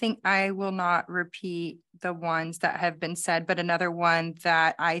 I think I will not repeat the ones that have been said, but another one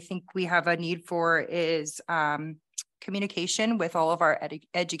that I think we have a need for is communication with all of our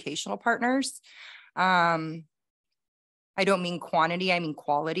educational partners. I don't mean quantity, I mean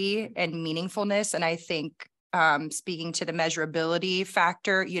quality and meaningfulness. And I think speaking to the measurability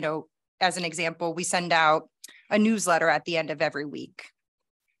factor, as an example, we send out a newsletter at the end of every week.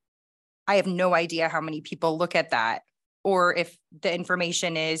 I have no idea how many people look at that, or if the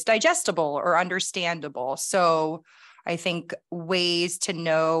information is digestible or understandable. So I think ways to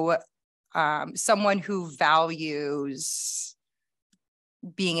know someone who values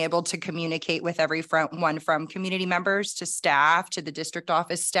being able to communicate with everyone from community members to staff, to the district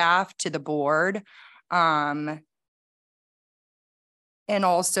office staff, to the board, and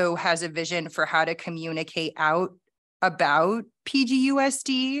also has a vision for how to communicate out about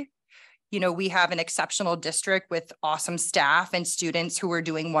PGUSD. We have an exceptional district with awesome staff and students who are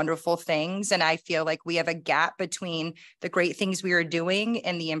doing wonderful things. And I feel like we have a gap between the great things we are doing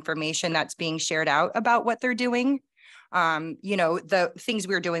and the information that's being shared out about what they're doing. The things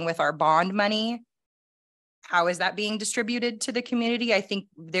we're doing with our bond money, how is that being distributed to the community? I think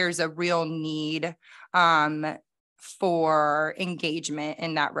there's a real need for engagement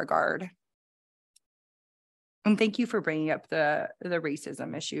in that regard. And thank you for bringing up the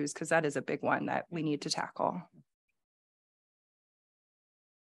racism issues, because that is a big one that we need to tackle.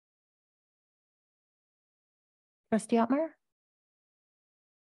 Trustee Otmar?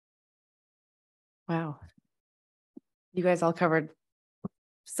 Wow. You guys all covered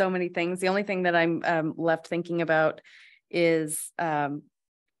so many things. The only thing that I'm left thinking about is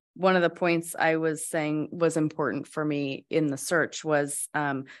one of the points I was saying was important for me in the search was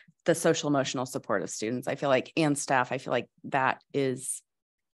the social emotional support of students. I feel like, and staff, I feel like that is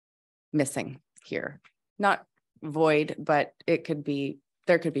missing here. Not void, but there could be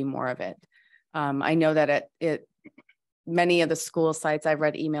more of it. I know that at many of the school sites, I've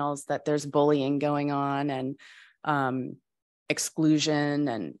read emails that there's bullying going on and exclusion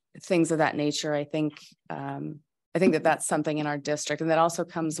and things of that nature. I think that that's something in our district, and that also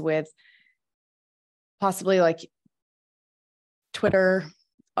comes with possibly like Twitter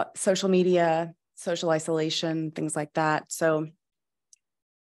social media, social isolation, things like that. So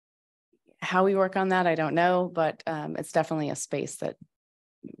how we work on that, I don't know, but it's definitely a space that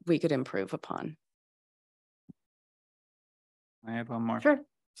we could improve upon. I have one more. Sure.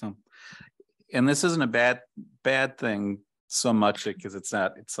 So, and this isn't a bad thing so much because it's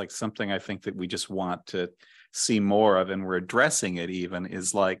like something I think that we just want to see more of, and we're addressing it even,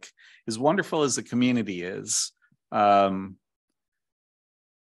 is like, as wonderful as the community is,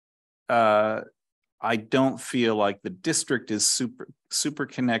 I don't feel like the district is super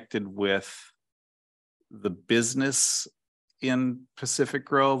connected with the business in Pacific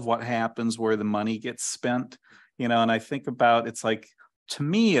Grove, what happens, where the money gets spent, you know. And I think about, it's like, to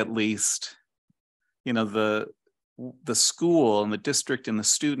me at least, you know, the school and the district and the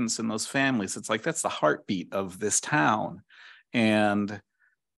students and those families, it's like, that's the heartbeat of this town. And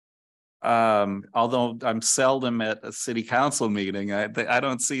although I'm seldom at a city council meeting, I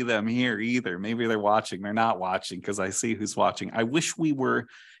don't see them here either. Maybe they're watching, they're not watching, because I see who's watching. I wish we were,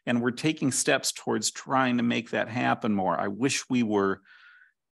 and we're taking steps towards trying to make that happen more. I wish we were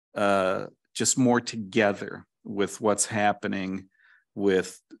just more together with what's happening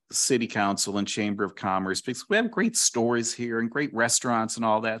with city council and chamber of commerce, because we have great stores here and great restaurants and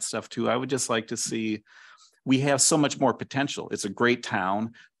all that stuff too. I would just like to see, we have so much more potential. It's a great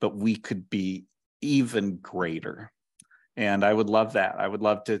town, but we could be even greater. And I would love that. I would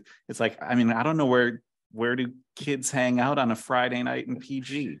love to, it's like, I mean, I don't know where do kids hang out on a Friday night in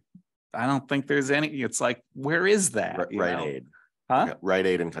PG? I don't think there's any, it's like, where is that? Rite Aid. Huh? Rite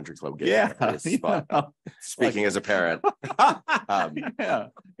Aid and Country Club. Yeah. Speaking as a parent. Yeah.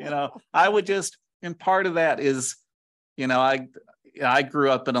 You know, I would just, and part of that is, you know, I grew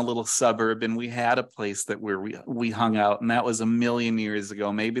up in a little suburb, and we had a place that where we hung out, and that was a million years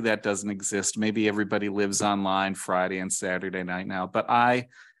ago. Maybe that doesn't exist. Maybe everybody lives online Friday and Saturday night now. But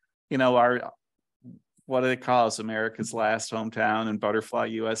you know, what do they call us? America's last hometown and Butterfly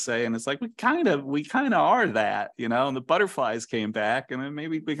USA. And it's like, we kind of are that, you know, and the butterflies came back, and then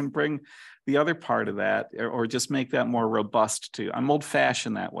maybe we can bring the other part of that, or just make that more robust too. I'm old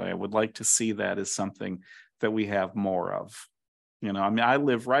fashioned that way. I would like to see that as something that we have more of. You know, I mean, I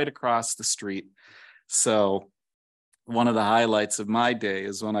live right across the street. So one of the highlights of my day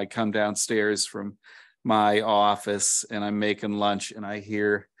is when I come downstairs from my office and I'm making lunch and I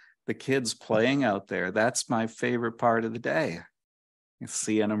hear the kids playing out there. That's my favorite part of the day.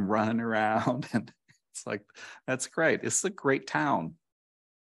 Seeing them running around, and it's like, that's great. It's a great town.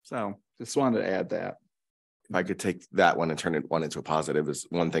 So just wanted to add that. If I could take that one and turn it into a positive, is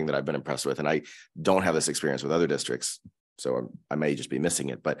one thing that I've been impressed with. And I don't have this experience with other districts, so I may just be missing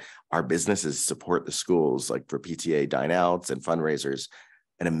it, but our businesses support the schools, like for PTA dine outs and fundraisers,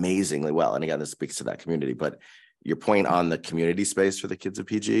 and amazingly well. And again, this speaks to that community, but your point on the community space for the kids of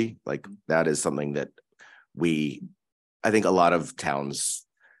PG, like that is something that I think a lot of towns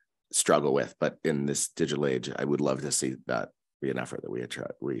struggle with, but in this digital age, I would love to see that be an effort that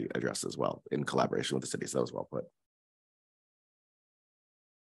we address as well in collaboration with the city. So that was well put.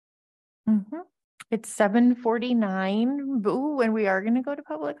 Mm-hmm. It's 7:49. Ooh, and we are going to go to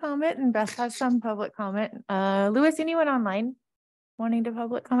public comment, and Beth has some public comment. Lewis, anyone online wanting to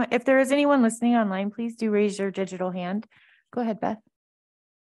public comment? If there is anyone listening online, please do raise your digital hand. Go ahead, Beth.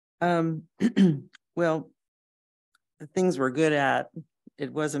 Well, the things we're good at,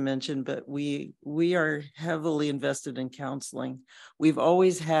 it wasn't mentioned, but we are heavily invested in counseling. We've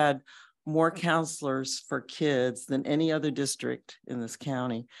always had more counselors for kids than any other district in this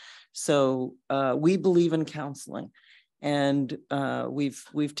county. So we believe in counseling, and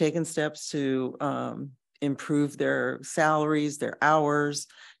we've taken steps to improve their salaries, their hours.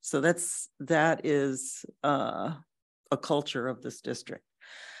 So that is a culture of this district.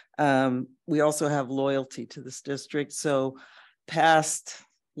 We also have loyalty to this district. So past,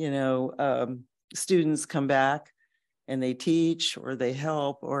 students come back and they teach or they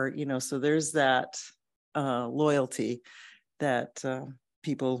help, or, so there's that loyalty that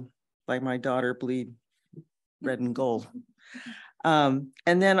people like my daughter bleed red and gold. And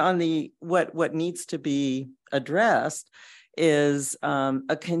then on the what needs to be addressed is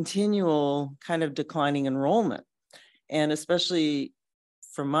a continual kind of declining enrollment. And especially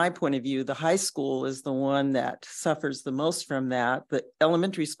from my point of view, the high school is the one that suffers the most from that. The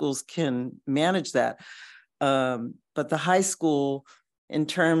elementary schools can manage that. But the high school, in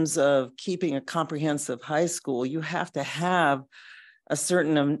terms of keeping a comprehensive high school, you have to have a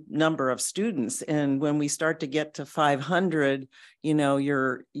certain number of students. And when we start to get to 500,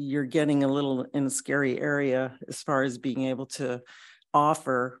 you're getting a little in a scary area as far as being able to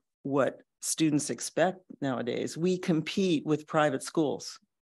offer what students expect nowadays. We compete with private schools.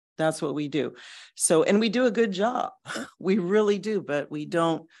 That's what we do. So, and we do a good job. We really do, but we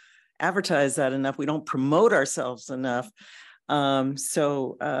don't advertise that enough. We don't promote ourselves enough.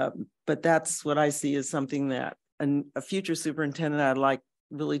 But that's what I see as something that a future superintendent I'd like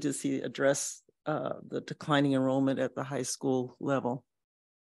really to see address the declining enrollment at the high school level.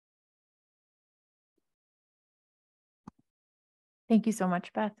 Thank you so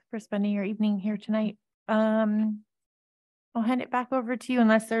much, Beth, for spending your evening here tonight. I'll hand it back over to you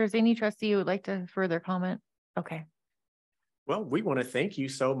unless there's any trustee who would like to further comment. Okay. Well, we want to thank you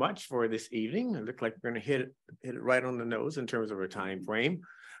so much for this evening. It looked like we're going to hit it right on the nose in terms of our time frame.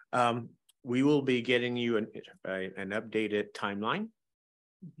 We will be getting you an updated timeline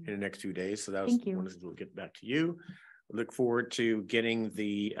in the next 2 days. So that was one of the things we'll get back to you. Look forward to getting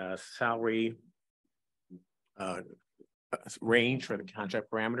the salary range for the contract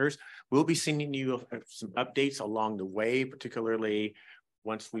parameters. We'll be sending you some updates along the way, particularly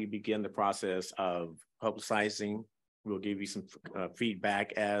once we begin the process of publicizing. We'll give you some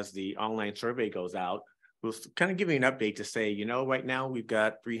feedback as the online survey goes out. We'll kind of give you an update to say, you know, right now we've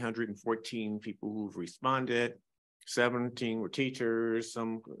got 314 people who've responded, 17 were teachers,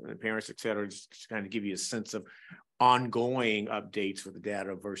 some parents, et cetera, just to kind of give you a sense of ongoing updates for the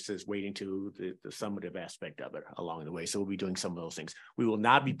data versus waiting to the summative aspect of it along the way. So we'll be doing some of those things. We will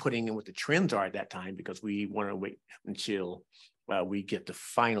not be putting in what the trends are at that time because we want to wait until we get the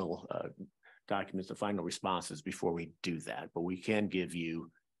final documents, the final responses before we do that. But we can give you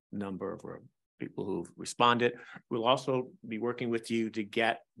a number of people who've responded. We'll also be working with you to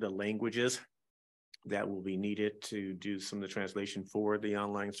get the languages that will be needed to do some of the translation for the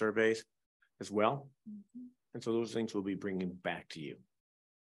online surveys as well. And so those things we'll be bringing back to you.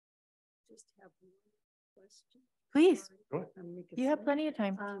 Just have one question. Please, You you have plenty of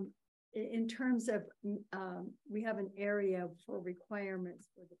time. In terms of, we have an area for requirements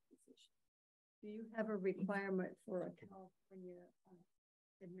for the position. Do you have a requirement for a California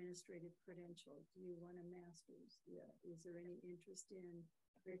administrative credential? Do you want a master's? Yeah. Is there any interest in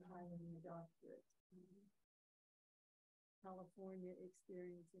requiring a doctorate? California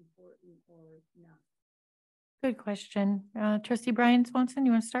experience important or not? Good question. Trustee Brian Swanson,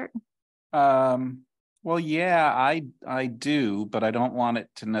 you want to start? Well, yeah, I do, but I don't want it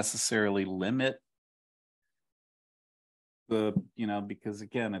to necessarily limit the, because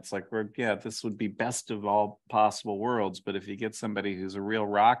again, it's like, this would be best of all possible worlds. But if you get somebody who's a real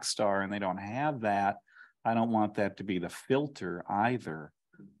rock star and they don't have that, I don't want that to be the filter either.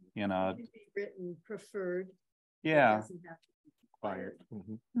 It can be written preferred. Yeah. It doesn't have to be required.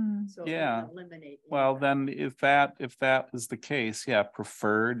 So yeah. Eliminate. Well, then if that is the case, yeah,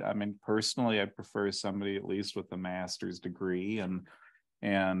 preferred. I mean, personally, I prefer somebody at least with a master's degree and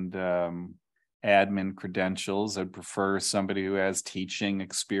admin credentials. I'd prefer somebody who has teaching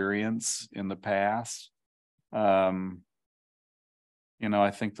experience in the past. I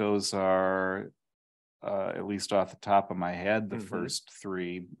think those are at least off the top of my head, the first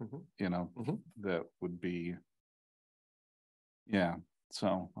three, that would be, yeah.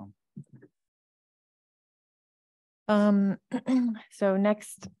 So. So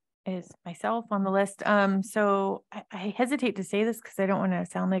next is myself on the list. So I hesitate to say this because I don't want to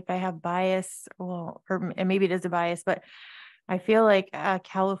sound like I have bias. Well, and maybe it is a bias, but I feel like a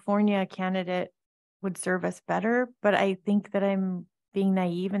California candidate would serve us better. But I think that I'm being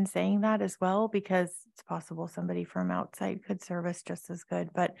naive in saying that as well, because it's possible somebody from outside could serve us just as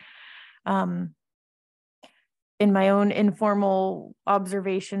good. But in my own informal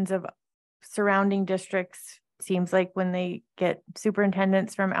observations of surrounding districts, seems like when they get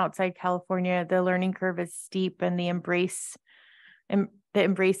superintendents from outside California, the learning curve is steep and the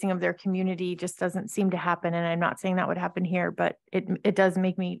embracing of their community just doesn't seem to happen. And I'm not saying that would happen here, but it does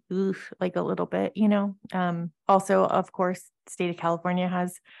make me like a little bit, Also, of course, the state of California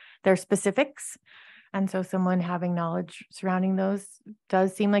has their specifics. And so someone having knowledge surrounding those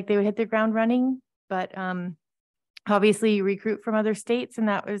does seem like they would hit the ground running, but obviously you recruit from other states and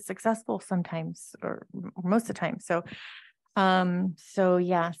that was successful sometimes or most of the time. So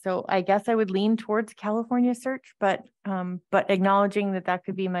yeah, so I guess I would lean towards California search, but acknowledging that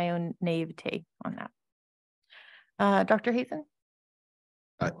could be my own naivete on that. Dr. Hazen?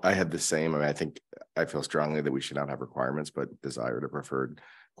 I had the same. I think I feel strongly that we should not have requirements, but desired or preferred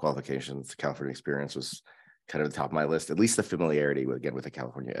qualifications. California experience was kind of the top of my list, at least the familiarity with the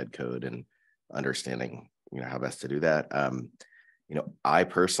California Ed Code and understanding how best to do that. I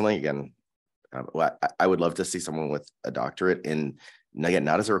personally, again, I would love to see someone with a doctorate in, again,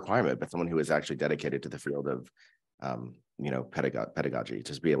 not as a requirement, but someone who is actually dedicated to the field of, pedagogy,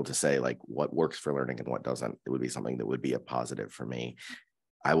 just be able to say like what works for learning and what doesn't. It would be something that would be a positive for me.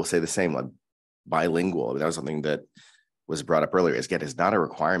 I will say the same, like bilingual. That was something that was brought up earlier. Again, it's not a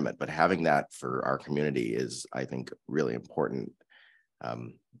requirement, but having that for our community is, I think, really important.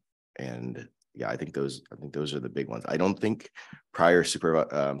 And yeah, I think those are the big ones. I don't think prior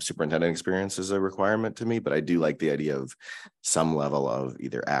superintendent experience is a requirement to me, but I do like the idea of some level of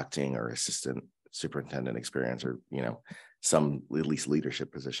either acting or assistant superintendent experience, or, you know, some at least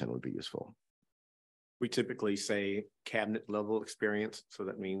leadership position would be useful. We typically say cabinet level experience, so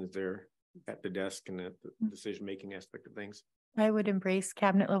that means they're at the desk and at the decision-making aspect of things. I would embrace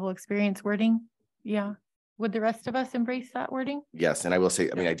cabinet level experience wording. Yeah. Would the rest of us embrace that wording? Yes, and I will say,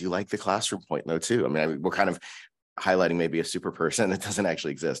 I mean, I do like the classroom point though too. I mean, we're kind of highlighting maybe a super person that doesn't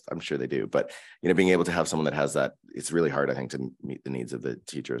actually exist. I'm sure they do, but you know, being able to have someone that has that, it's really hard, I think, to meet the needs of the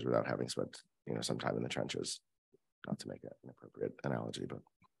teachers without having spent, you know, some time in the trenches. Not to make it an appropriate analogy, but.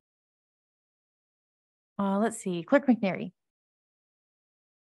 Let's see, Clerk McNary.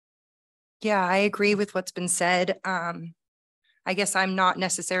 Yeah, I agree with what's been said. I guess I'm not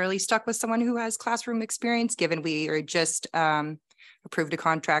necessarily stuck with someone who has classroom experience, given we are just approved a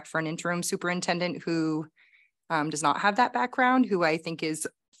contract for an interim superintendent who does not have that background, who I think is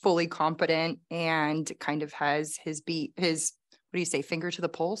fully competent and kind of has his what do you say, finger to the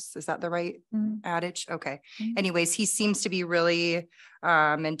pulse? Is that the right adage? Okay. Anyways, he seems to be really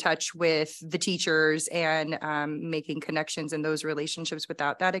in touch with the teachers and making connections in those relationships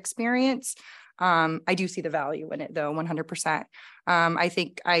without that experience. I do see the value in it though, 100%. I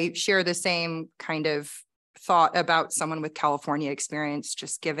think I share the same kind of thought about someone with California experience,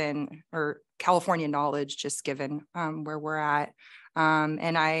 just given, or California knowledge, just given where we're at.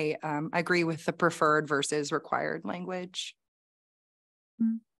 And I agree with the preferred versus required language.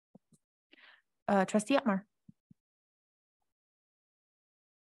 Trustee Atmar.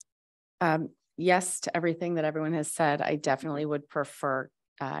 Yes to everything that everyone has said. I definitely would prefer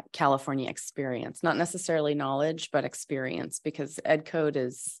California experience, not necessarily knowledge, but experience, because ed code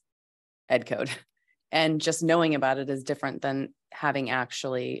is ed code. And just knowing about it is different than having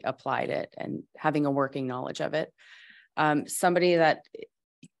actually applied it and having a working knowledge of it. Somebody that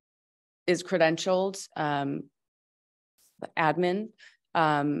is credentialed, admin,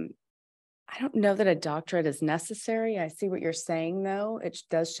 I don't know that a doctorate is necessary. I see what you're saying though. It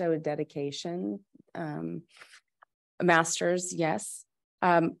does show a dedication. A master's, yes.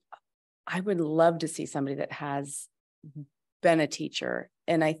 I would love to see somebody that has been a teacher.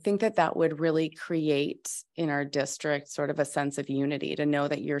 And I think that that would really create in our district sort of a sense of unity, to know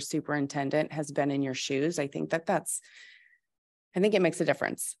that your superintendent has been in your shoes. I think that I think it makes a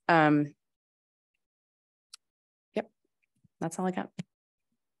difference. Yep. That's all I got.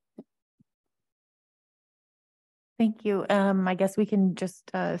 Thank you. I guess we can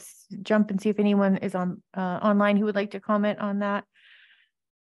just jump and see if anyone is on online who would like to comment on that.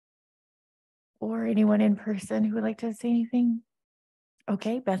 Or anyone in person who would like to say anything.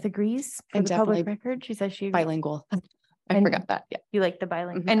 Okay, Beth agrees for And the public definitely record. She says she bilingual. I And- forgot that. Yeah. you like the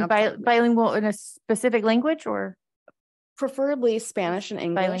bilingual Mhm, and absolutely. bilingual in a specific language, or Preferably Spanish and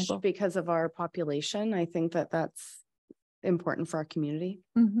English Bilingual. because of our population. I think that that's important for our community.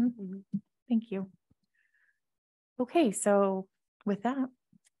 Thank you. Okay, so with that.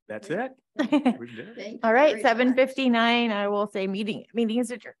 That's it. All We're done. right, 7:59. I will say meeting is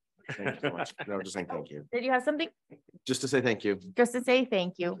adjourned. Thank you so much. No, just saying thank you. Did you have something? Just to say thank you. Just to say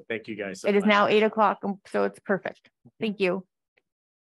thank you. Thank you guys. so It is much. now 8 o'clock, so it's perfect. Thank you.